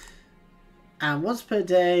 And once per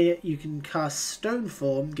day you can cast Stone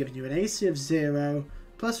Form, giving you an AC of 0,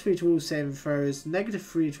 +3 to all saving throws,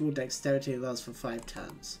 -3 to all dexterity, lasts for 5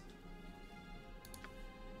 turns.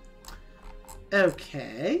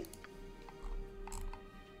 Okay.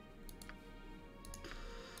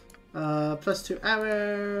 +2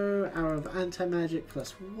 arrow of anti-magic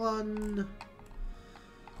 +1.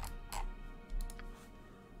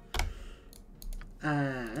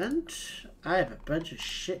 And I have a bunch of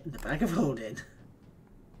shit in the bag of holding.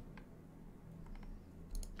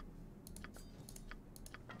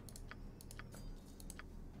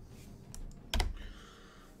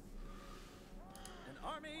 An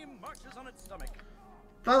army marches on its stomach.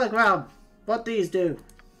 Follow the ground. What these do?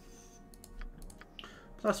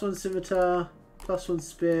 +1 scimitar, +1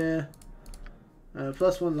 spear,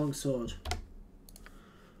 +1 longsword.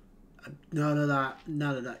 None of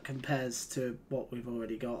that compares to what we've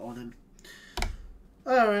already got on him.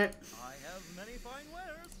 Alright. I have many fine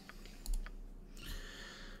wares.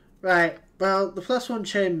 Right, well, the +1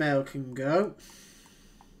 chainmail can go.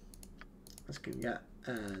 Let's go get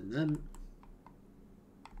them.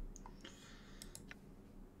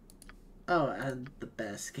 Oh, and the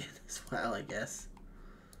bear skin as well, I guess.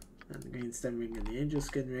 And the green stone ring and the angel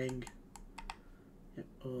skin ring. Yep,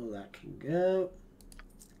 all that can go.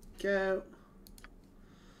 Go.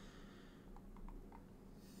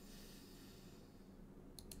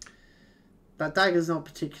 That dagger's not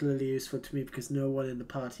particularly useful to me because no one in the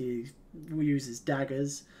party uses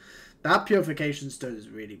daggers. That purification stone is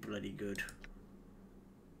really bloody good.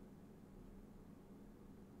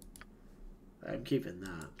 I'm keeping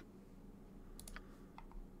that.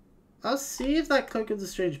 I'll see if that Cloak of the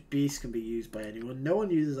Strange Beast can be used by anyone. No one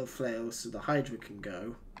uses a flail, so the Hydra can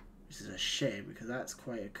go. Which is a shame, because that's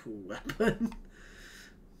quite a cool weapon.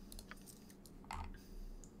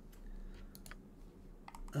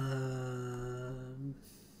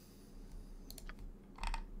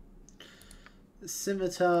 The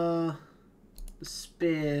scimitar, the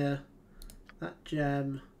spear, that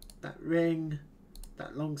gem, that ring,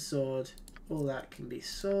 that longsword, all that can be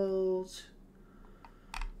sold.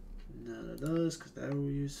 None of those, because they're all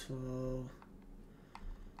useful.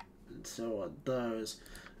 And so are those.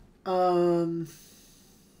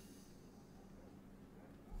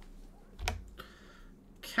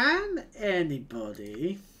 Can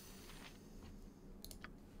anybody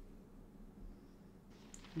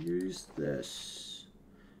use this?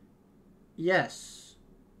 Yes,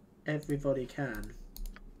 everybody can.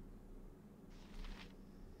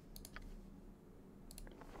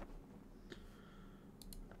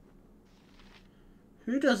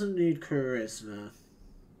 Who doesn't need charisma?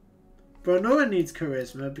 But no one needs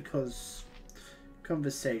charisma because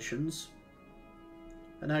conversations.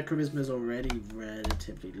 And her charisma is already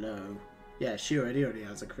relatively low. Yeah, she already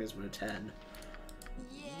has a charisma of 10.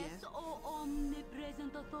 Yes, oh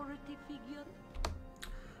omnipresent authority figure.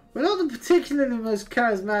 We're not the particularly most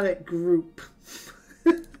charismatic group.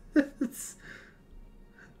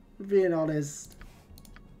 Being honest.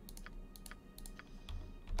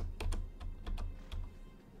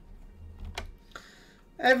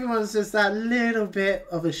 Everyone's just that little bit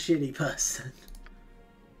of a shitty person.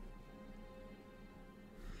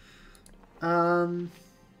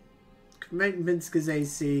 Make Minska's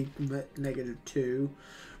AC -2.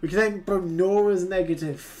 We can make Bonora's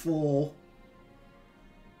 -4.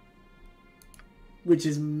 Which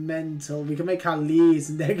is mental. We can make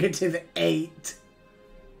Ali's -8.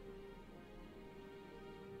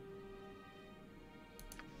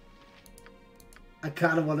 I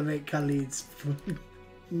kind of want to make Khalid's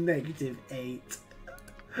 -8.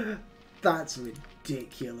 That's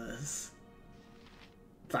ridiculous.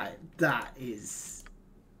 That is...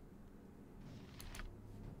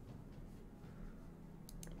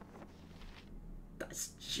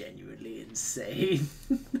 That's genuinely insane.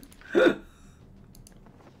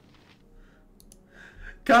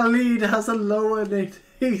 Khalid has a lower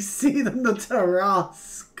AC than the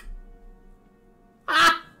Tarask.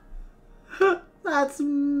 Ah! That's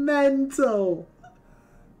mental.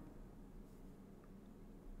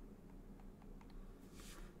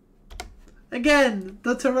 Again,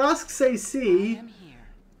 the Tarask's AC,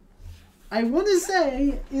 I want to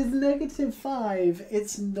say, is -5.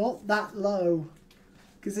 It's not that low.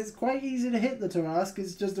 Because it's quite easy to hit the Tarask.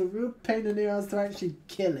 It's just a real pain in the ass to actually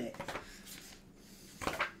kill it.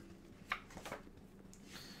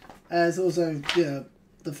 It's also, you know,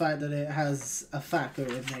 the fact that it has a factor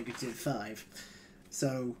of -5.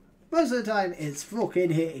 So, most of the time, it's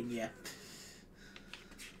fucking hitting you.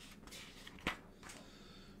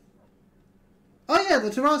 Oh yeah, the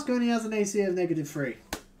Tarask only has an AC of -3.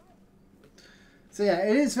 So yeah,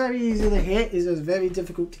 it is very easy to hit, it's just very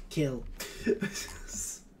difficult to kill.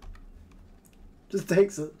 Just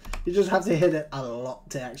takes it. You just have to hit it a lot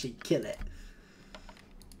to actually kill it.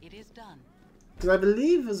 It is done. Because I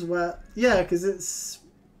believe as well, yeah, because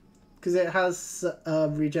it has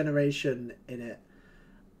regeneration in it,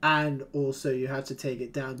 and also you have to take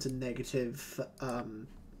it down to negative.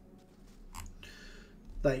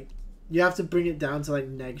 Like you have to bring it down to like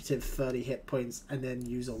 -30 hit points, and then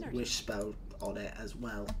use a wish spell on it as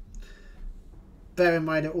well. Bear in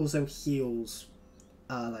mind, it also heals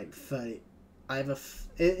like 30.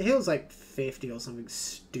 It heals like 50 or something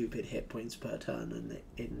stupid hit points per turn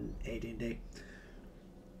in AD&D.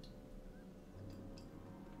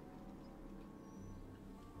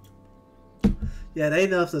 Yeah, they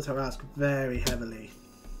nerfed the Tarask very heavily.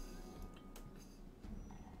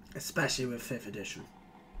 Especially with 5th edition.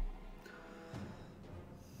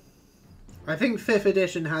 I think 5th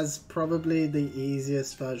edition has probably the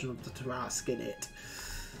easiest version of the Tarask in it.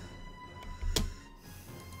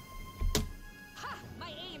 Ha!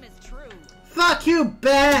 My aim is true. Fuck you,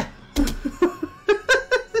 bear!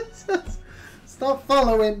 Stop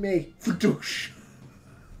following me.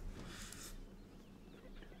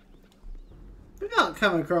 We've not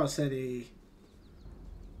come across anything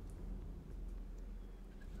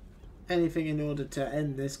in order to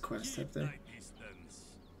end this quest, have they?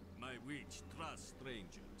 My witch trusts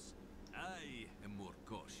strangers. I am more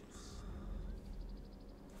cautious.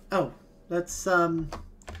 Oh, let's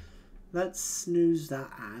snooze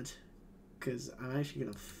that ad, because I'm actually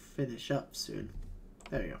gonna finish up soon.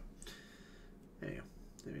 There we go. There we go.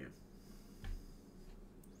 There we go.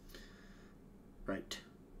 Right.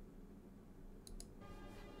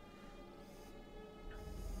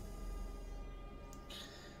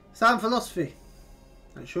 Sound philosophy.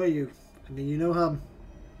 I assure you. I mean, you no harm.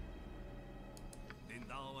 Then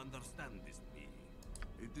thou understandest me.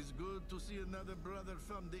 It is good to see another brother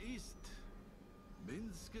from the east.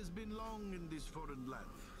 Minsk has been long in this foreign land,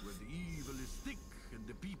 where the evil is thick and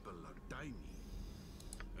the people are tiny.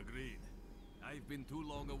 Agreed. I've been too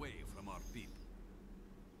long away from our people.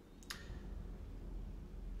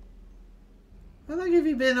 How long have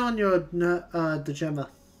you been on your Dejema?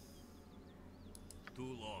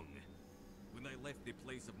 Too long. When I left the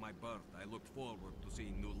place of my birth, I looked forward to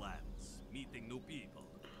seeing new lands, meeting new people.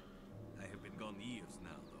 I have been gone years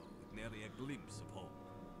now, though, with nary a glimpse of home.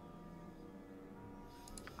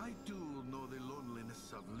 I too know the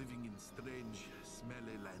loneliness of living in strange,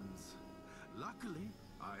 smelly lands. Luckily,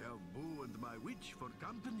 I have Boo and my witch for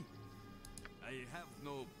company. I have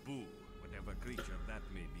no boo, whatever creature that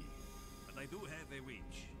may be. But I do have a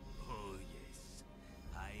witch. Oh, yes.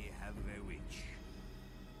 I have a witch.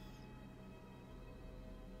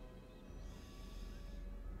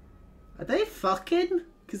 Are they fucking?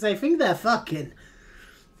 Because I think they're fucking.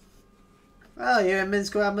 Well, you and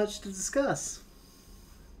Minsk will have much to discuss.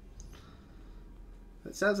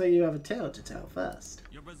 It sounds like you have a tale to tell first.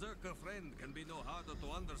 Your berserker friend can be no harder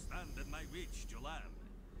to understand than my witch, Jolan.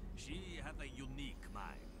 She has a unique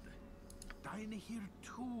mind. Dinah here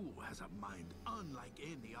too has a mind unlike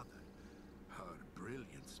any other. Her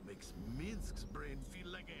brilliance makes Minsk's brain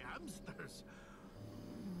feel like a hamster's.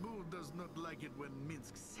 Boo does not like it when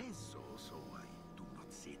Minsk says so, so I do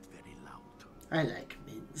not say it very loud. I like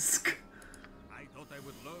Minsk. I thought I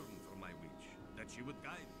would learn from my witch, that she would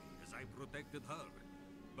guide me as I protected her.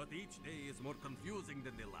 But each day is more confusing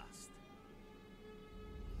than the last.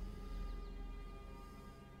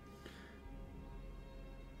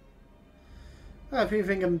 Well, if you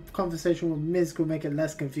think a conversation with Minsk will make it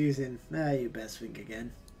less confusing, you best think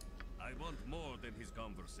again. I want more than his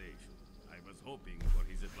conversation. I was hoping for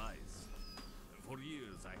his advice. For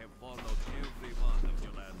years I have followed every one of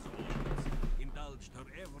Jolan's orders, indulged her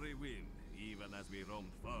every whim, even as we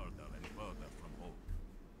roamed further and further from home.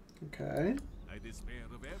 Okay. I despair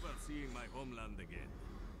of ever seeing my homeland again.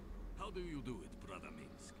 How do you do it, Brother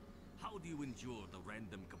Minsk? How do you endure the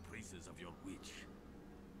random caprices of your witch?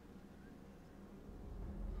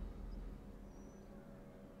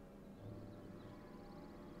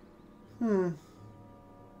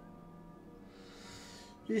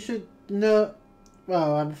 You should know.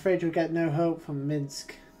 Well, I'm afraid you'll get no help from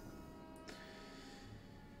Minsk.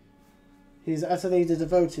 He's utterly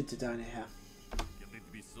devoted to Dinah here. Can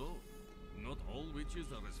it be so? Not all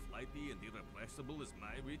witches are as flighty and irrepressible as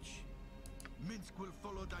my witch? Minsk will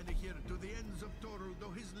follow Dinah here to the ends of Toru,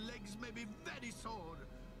 though his legs may be very sore.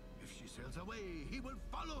 If she sails away, he will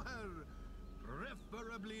follow her.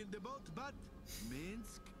 Preferably in the boat, but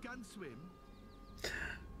Minsk can swim.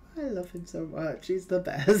 I love him so much. He's the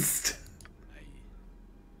best.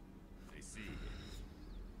 I see.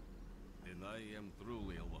 Then I am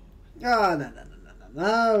truly alone. Oh,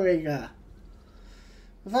 no, Rigger.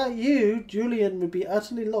 Without you, Julian would be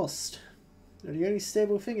utterly lost. You're the only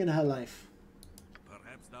stable thing in her life.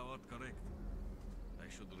 Perhaps thou art correct. I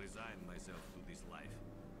should resign myself to this life.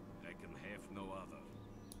 I can have no other.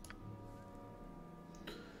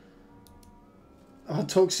 Our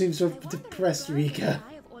talk seems to have depressed Rika.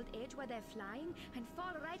 Die of old age while they're flying and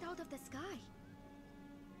fall right out of the sky.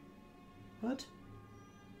 What?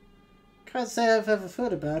 Can't say I've ever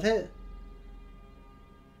thought about it.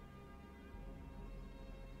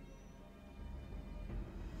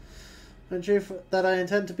 And truth that I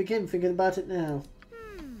intend to begin thinking about it now.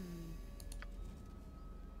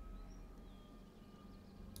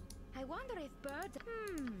 I wonder if birds.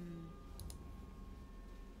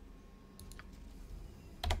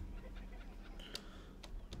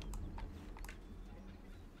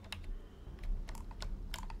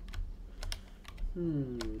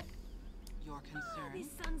 Your concern. The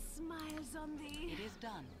sun smiles on thee. It is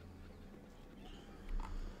done.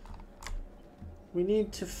 We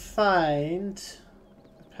need to find.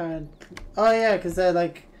 Apparently. Oh yeah, because they're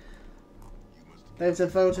like. They've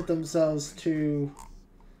devoted themselves to.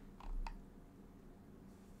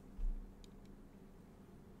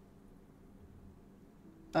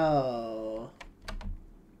 Oh.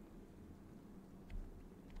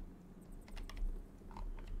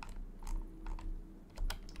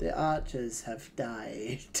 The archers have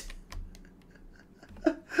died.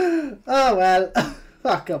 Oh well.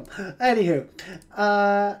 Fuck them. Anywho.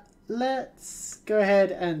 Let's go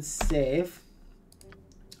ahead and save.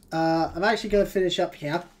 I'm actually going to finish up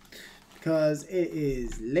here. Because it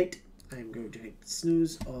is late. I'm going to hit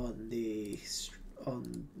snooze on the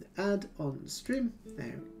ad on stream.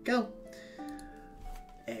 There we go.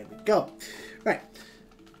 There we go. Right.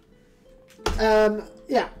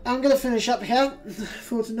 Yeah, I'm going to finish up here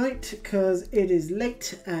for tonight because it is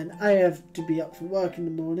late and I have to be up for work in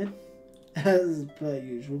the morning, as per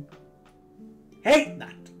usual. Hate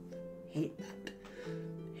that. Hate that.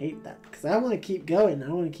 Hate that. Because I want to keep going.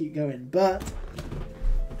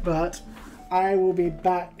 But I will be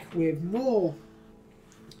back with more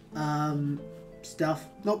stuff.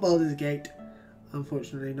 Not Baldur's Gate.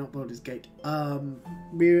 Unfortunately, not Baldur's Gate.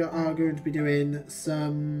 We are going to be doing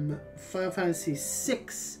some Final Fantasy VI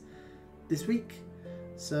this week.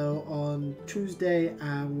 So on Tuesday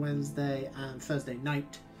and Wednesday and Thursday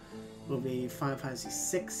night will be Final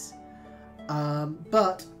Fantasy VI.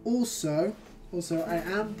 But also I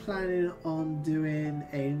am planning on doing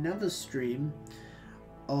another stream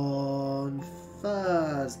on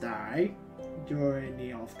Thursday during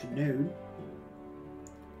the afternoon.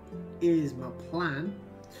 Is my plan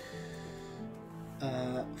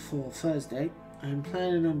for Thursday. I'm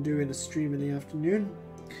planning on doing a stream in the afternoon.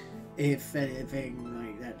 If anything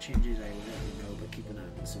like that changes, I will let you know, but keep an eye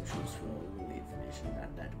on the socials for all the information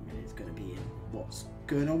about that. It's going to be what's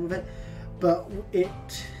going on with it. But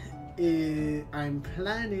I'm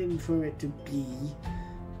planning for it to be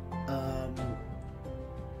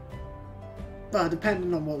but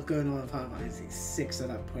depending on what's going on in Final Fantasy VI at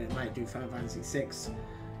that point, I might do Final Fantasy VI.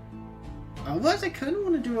 Otherwise, I kind of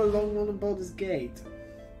want to do a long one on Baldur's Gate.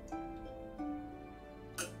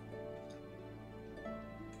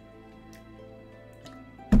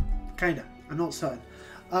 Kinda. I'm not certain.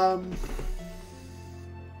 I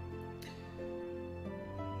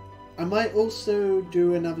might also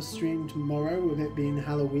do another stream tomorrow with it being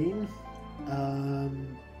Halloween.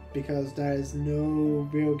 Because there is no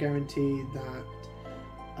real guarantee that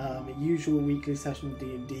a usual weekly session of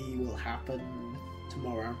D&D will happen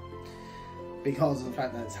tomorrow. Because of the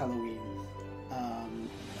fact that it's Halloween.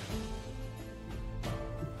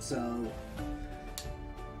 So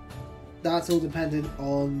that's all dependent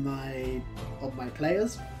on my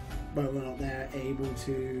players, whether or not they're able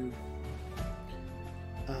to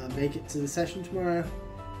make it to the session tomorrow,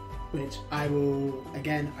 which I will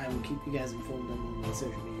keep you guys informed on my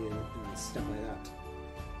social media and stuff like that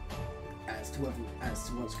as to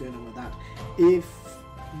what's going on with that. If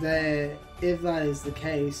that is the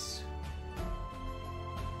case,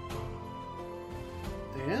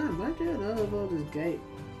 yeah, I might do another Baldur's Gate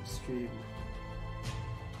stream.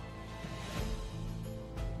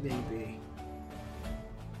 Maybe.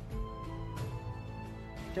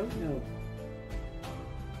 Don't know.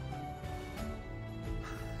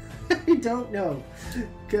 I don't know.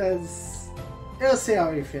 Because it'll see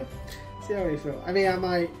how you feel. I mean, I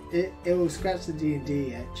might. It will scratch the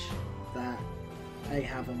D&D itch that I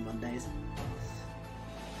have on Mondays.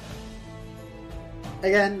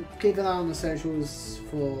 Again, keep an eye on the socials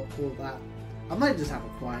for all that. I might just have a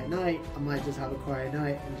quiet night.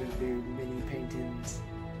 And just do mini paintings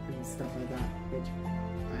and stuff like that, which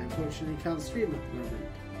I unfortunately can't stream at the moment.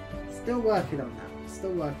 Still working on that.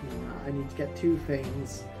 I need to get 2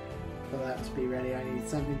 things for that to be ready. I need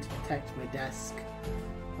something to protect my desk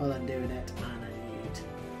while I'm doing it, and I need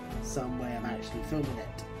some way of actually filming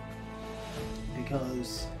it.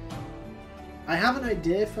 Because I have an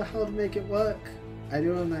idea for how to make it work. I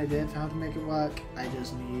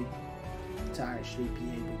just need to actually be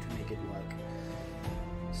able to make it work.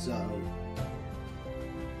 So,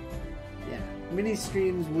 yeah. Mini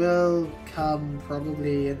streams will come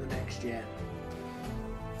probably in the next year.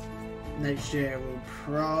 Next year we'll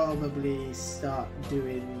probably start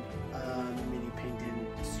doing mini painting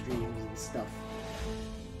streams and stuff.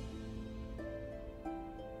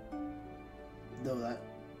 Though that,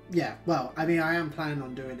 yeah, well, I mean, I am planning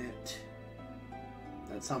on doing it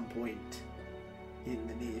at some point in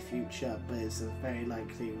the near future, but it's very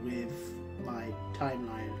likely with my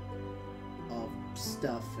timeline of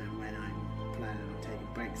stuff and when I'm planning on taking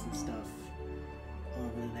breaks and stuff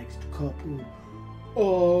over the next couple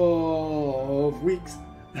of weeks,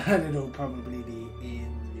 and it'll probably be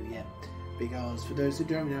in the new year. Because for those who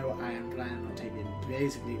don't know, I am planning on taking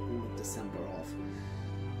basically all of December off.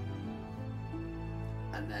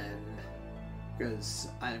 And then, because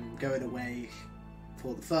I'm going away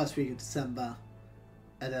for the first week of December,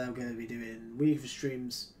 and then I'm going to be doing week of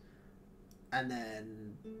streams, and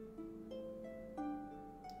then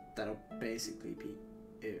that'll basically be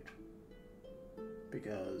it.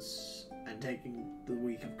 Because I'm taking the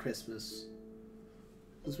week of Christmas.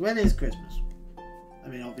 Because when is Christmas? I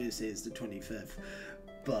mean, obviously it's the 25th,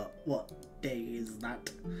 but what day is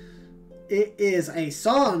that? It is a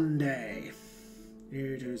Sunday.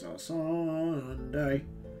 It is a Sunday.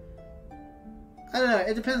 I don't know,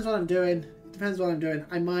 it depends what I'm doing. It depends what I'm doing.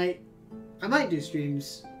 I might do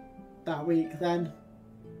streams that week then,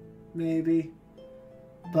 maybe.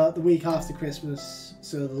 But the week after Christmas,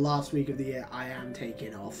 so the last week of the year, I am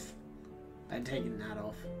taking off. I'm taking that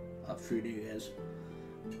off up through New Year's.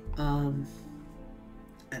 And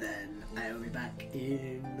then I will be back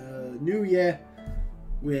in the new year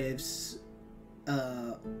with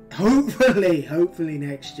hopefully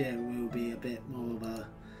next year will be a bit more of a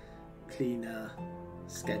cleaner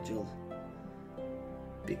schedule,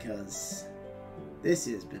 because this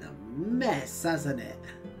has been a mess, hasn't it?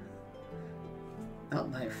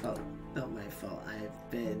 Not my fault. Not my fault.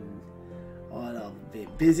 I've been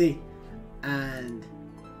busy, and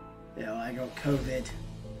you know, I got COVID,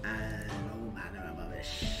 and all manner of other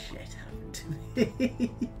shit happened to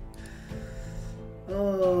me.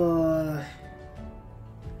 Oh,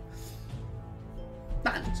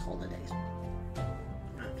 not just holidays.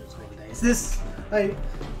 Not just holidays.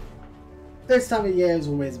 This time of year is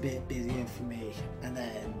always a bit busier for me, and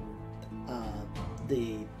then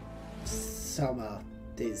the summer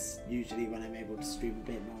is usually when I'm able to stream a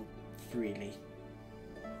bit more freely.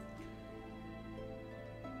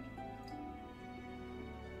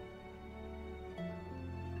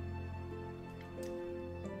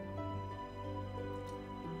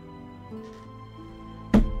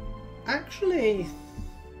 Actually,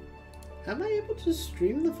 am I able to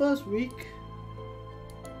stream the first week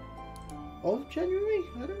of January?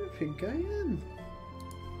 I don't think I am.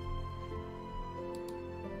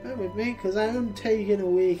 Bear with me, because I am taking a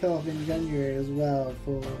week off in January as well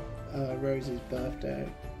for Rose's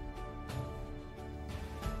birthday.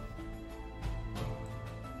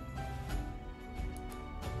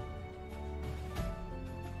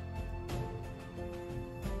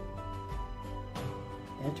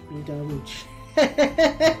 Let me double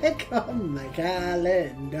check on my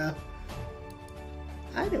calendar.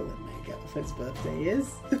 I know when my girlfriend's birthday is.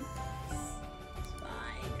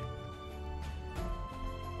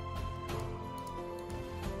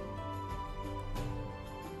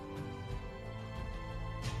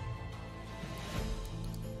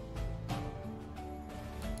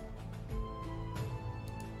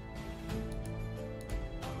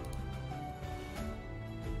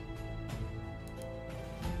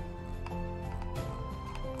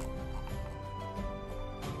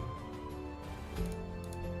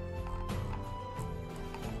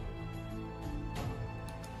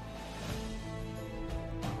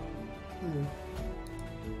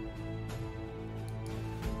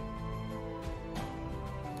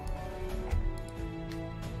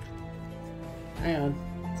 Hang on,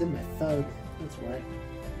 it's in my phone. That's right.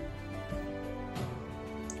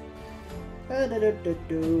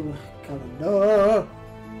 Calendar.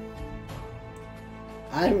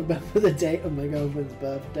 I remember the date of my girlfriend's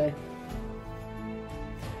birthday.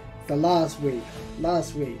 The last week.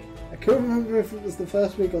 I couldn't remember if it was the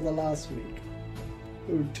first week or the last week.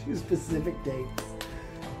 There were two specific dates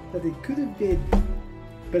that it could have been,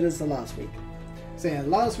 but it's the last week. So yeah,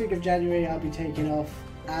 last week of January I'll be taking off,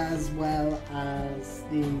 as well as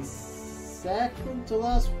the second to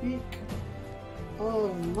last week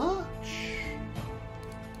of March.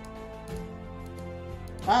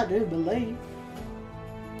 I do believe.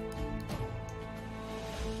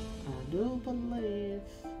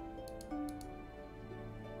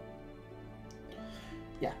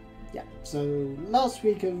 Yeah. So last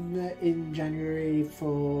week in January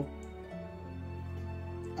for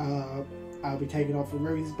I'll be taking off for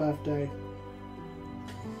Rose's birthday.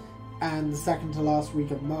 And the second to last week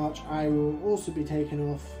of March, I will also be taking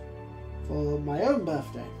off for my own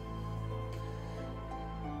birthday.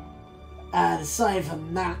 And aside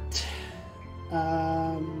from that,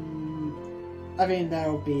 I mean,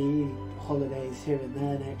 there will be holidays here and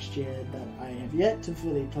there next year that I have yet to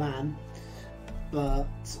fully plan. But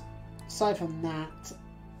aside from that,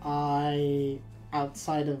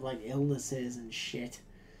 outside of like illnesses and shit,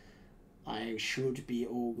 I should be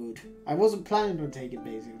all good. I wasn't planning on taking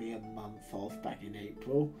basically a month off back in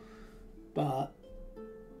April, but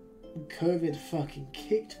COVID fucking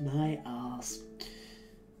kicked my ass.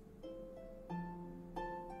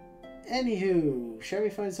 Anywho, shall we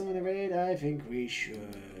find someone to raid? I think we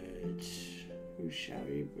should. Who shall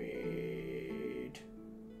we raid?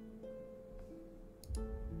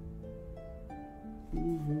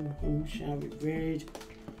 Who shall we raid?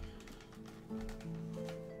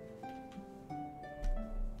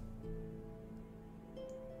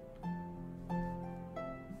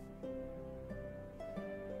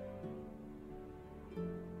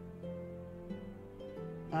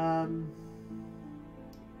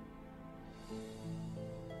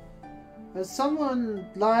 Is someone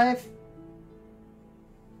live?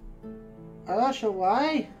 I'm not sure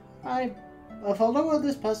why I'm a follower of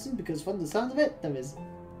this person, because from the sound of it, there is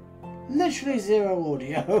literally zero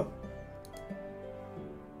audio.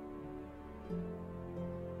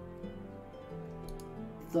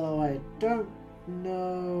 Though I don't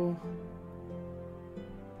know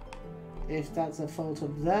if that's a fault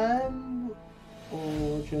of them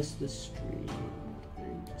or just the stream.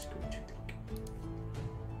 I'm just going to think.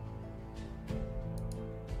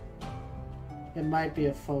 It might be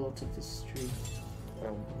a fault of the stream.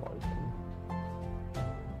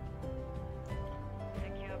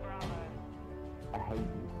 I hate you.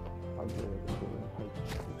 I'm doing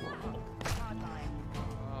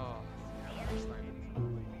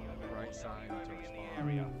right side to respond.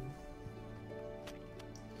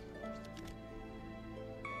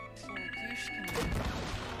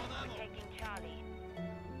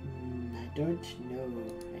 I don't know.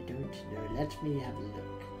 I don't know. Let me have a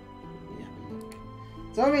look. Let me have a look.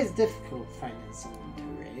 It's always difficult finding someone to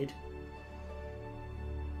raid.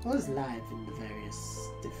 I was live in the various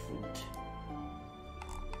different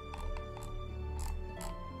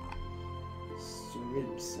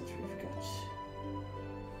streams that we've got.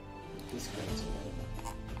 Discords or whatever.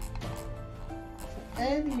 So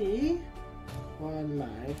anyone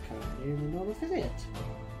live currently in a non-affiliate.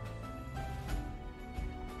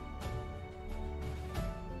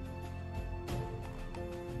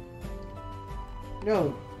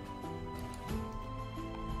 No.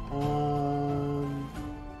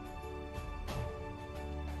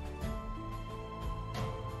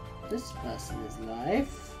 This person is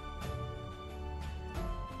live.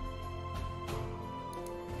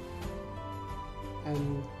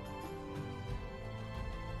 And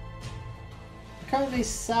currently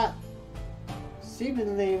sat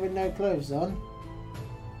seemingly with no clothes on,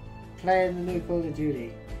 playing the new Call of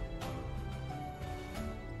Duty.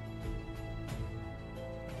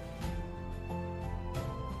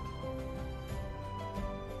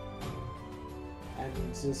 And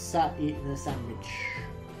just sat eating a sandwich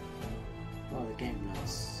while the game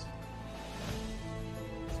runs.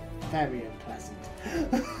 It's very unpleasant.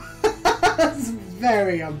 That's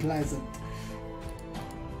very unpleasant.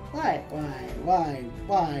 Why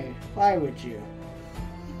would you?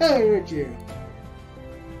 Why would you?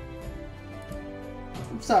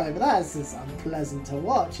 I'm sorry, but that's just unpleasant to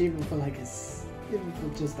watch, even for like even for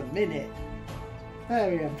just a minute.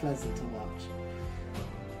 Very unpleasant to watch.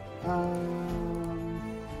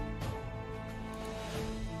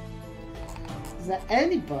 Is there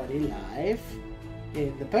anybody live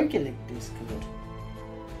in the PokeLink Discord?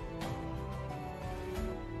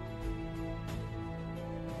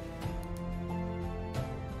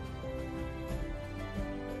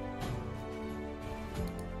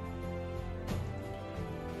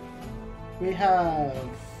 We have...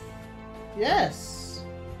 Yes!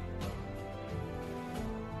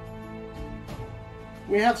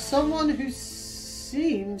 We have someone who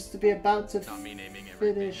seems to be about to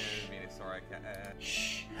finish...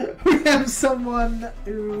 Shh. We have someone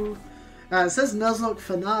who... it says Nuzlocke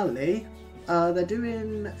Finale. They're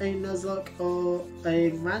doing a Nuzlocke or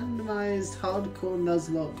a randomized hardcore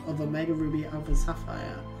Nuzlocke of Omega Ruby Alpha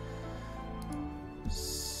Sapphire.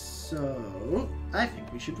 So... I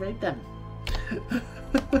think we should rate them.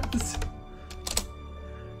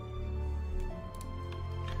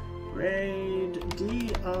 Raid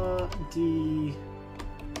DRD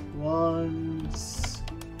ones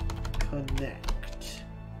connect.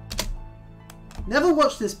 Never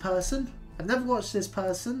watched this person. I've never watched this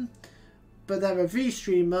person, but they're a V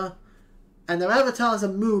streamer and their avatar's a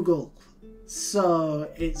Moogle, so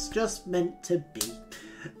it's just meant to be.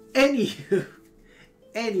 Anywho,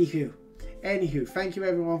 thank you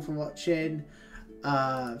everyone for watching.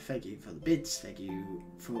 Thank you for the bits. Thank you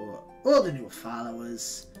for all the new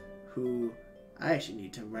followers who I actually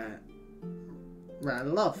need to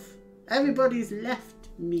rattle off. Everybody's left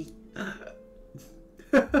me.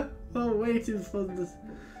 Oh, waiting for this.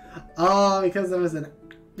 Oh,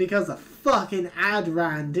 because a fucking ad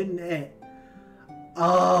ran, didn't it?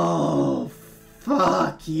 Oh,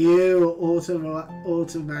 fuck you,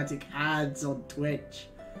 automatic ads on Twitch.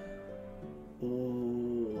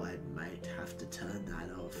 Oh, I might have to turn that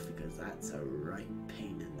off because that's a right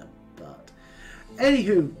pain in the butt.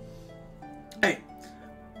 Anywho, hey,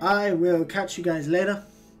 I will catch you guys later.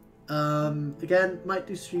 Again, might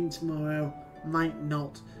do stream tomorrow, might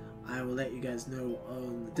not. I will let you guys know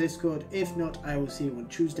on the Discord. If not, I will see you on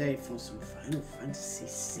Tuesday for some Final Fantasy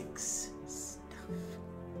VI stuff.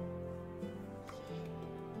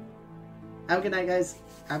 Have a good night, guys.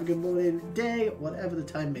 Have a good morning, day, whatever the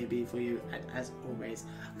time may be for you. And as always,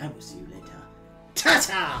 I will see you later.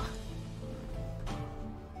 Ta-ta!